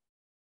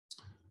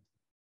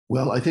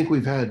 Well, I think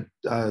we've had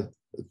a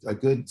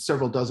good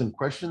several dozen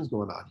questions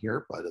going on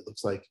here, but it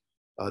looks like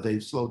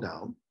they've slowed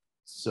down.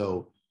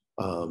 So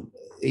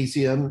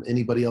ACM,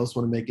 anybody else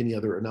want to make any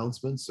other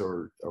announcements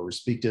or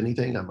speak to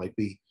anything? I might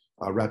be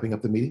wrapping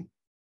up the meeting.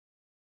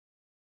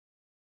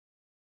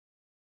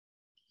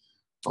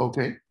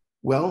 Okay,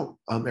 Well,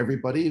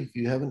 everybody, if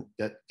you haven't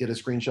get a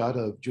screenshot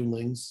of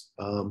JunLing's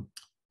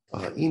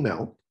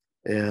email,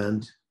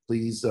 and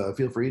please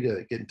feel free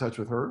to get in touch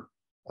with her.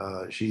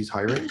 She's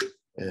hiring,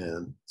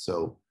 and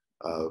so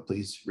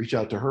please reach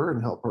out to her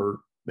and help her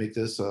make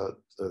this a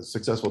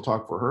successful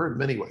talk for her in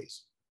many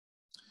ways.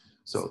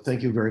 So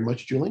thank you very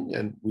much, JunLing,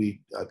 and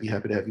we'd be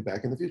happy to have you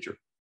back in the future.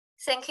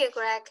 Thank you,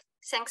 Greg.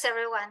 Thanks,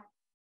 everyone.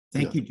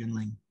 Thank you,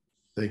 JunLing.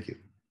 Thank you.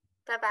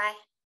 Bye-bye.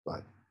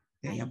 Bye.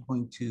 Okay, I'm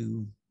going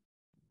to...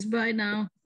 Bye now.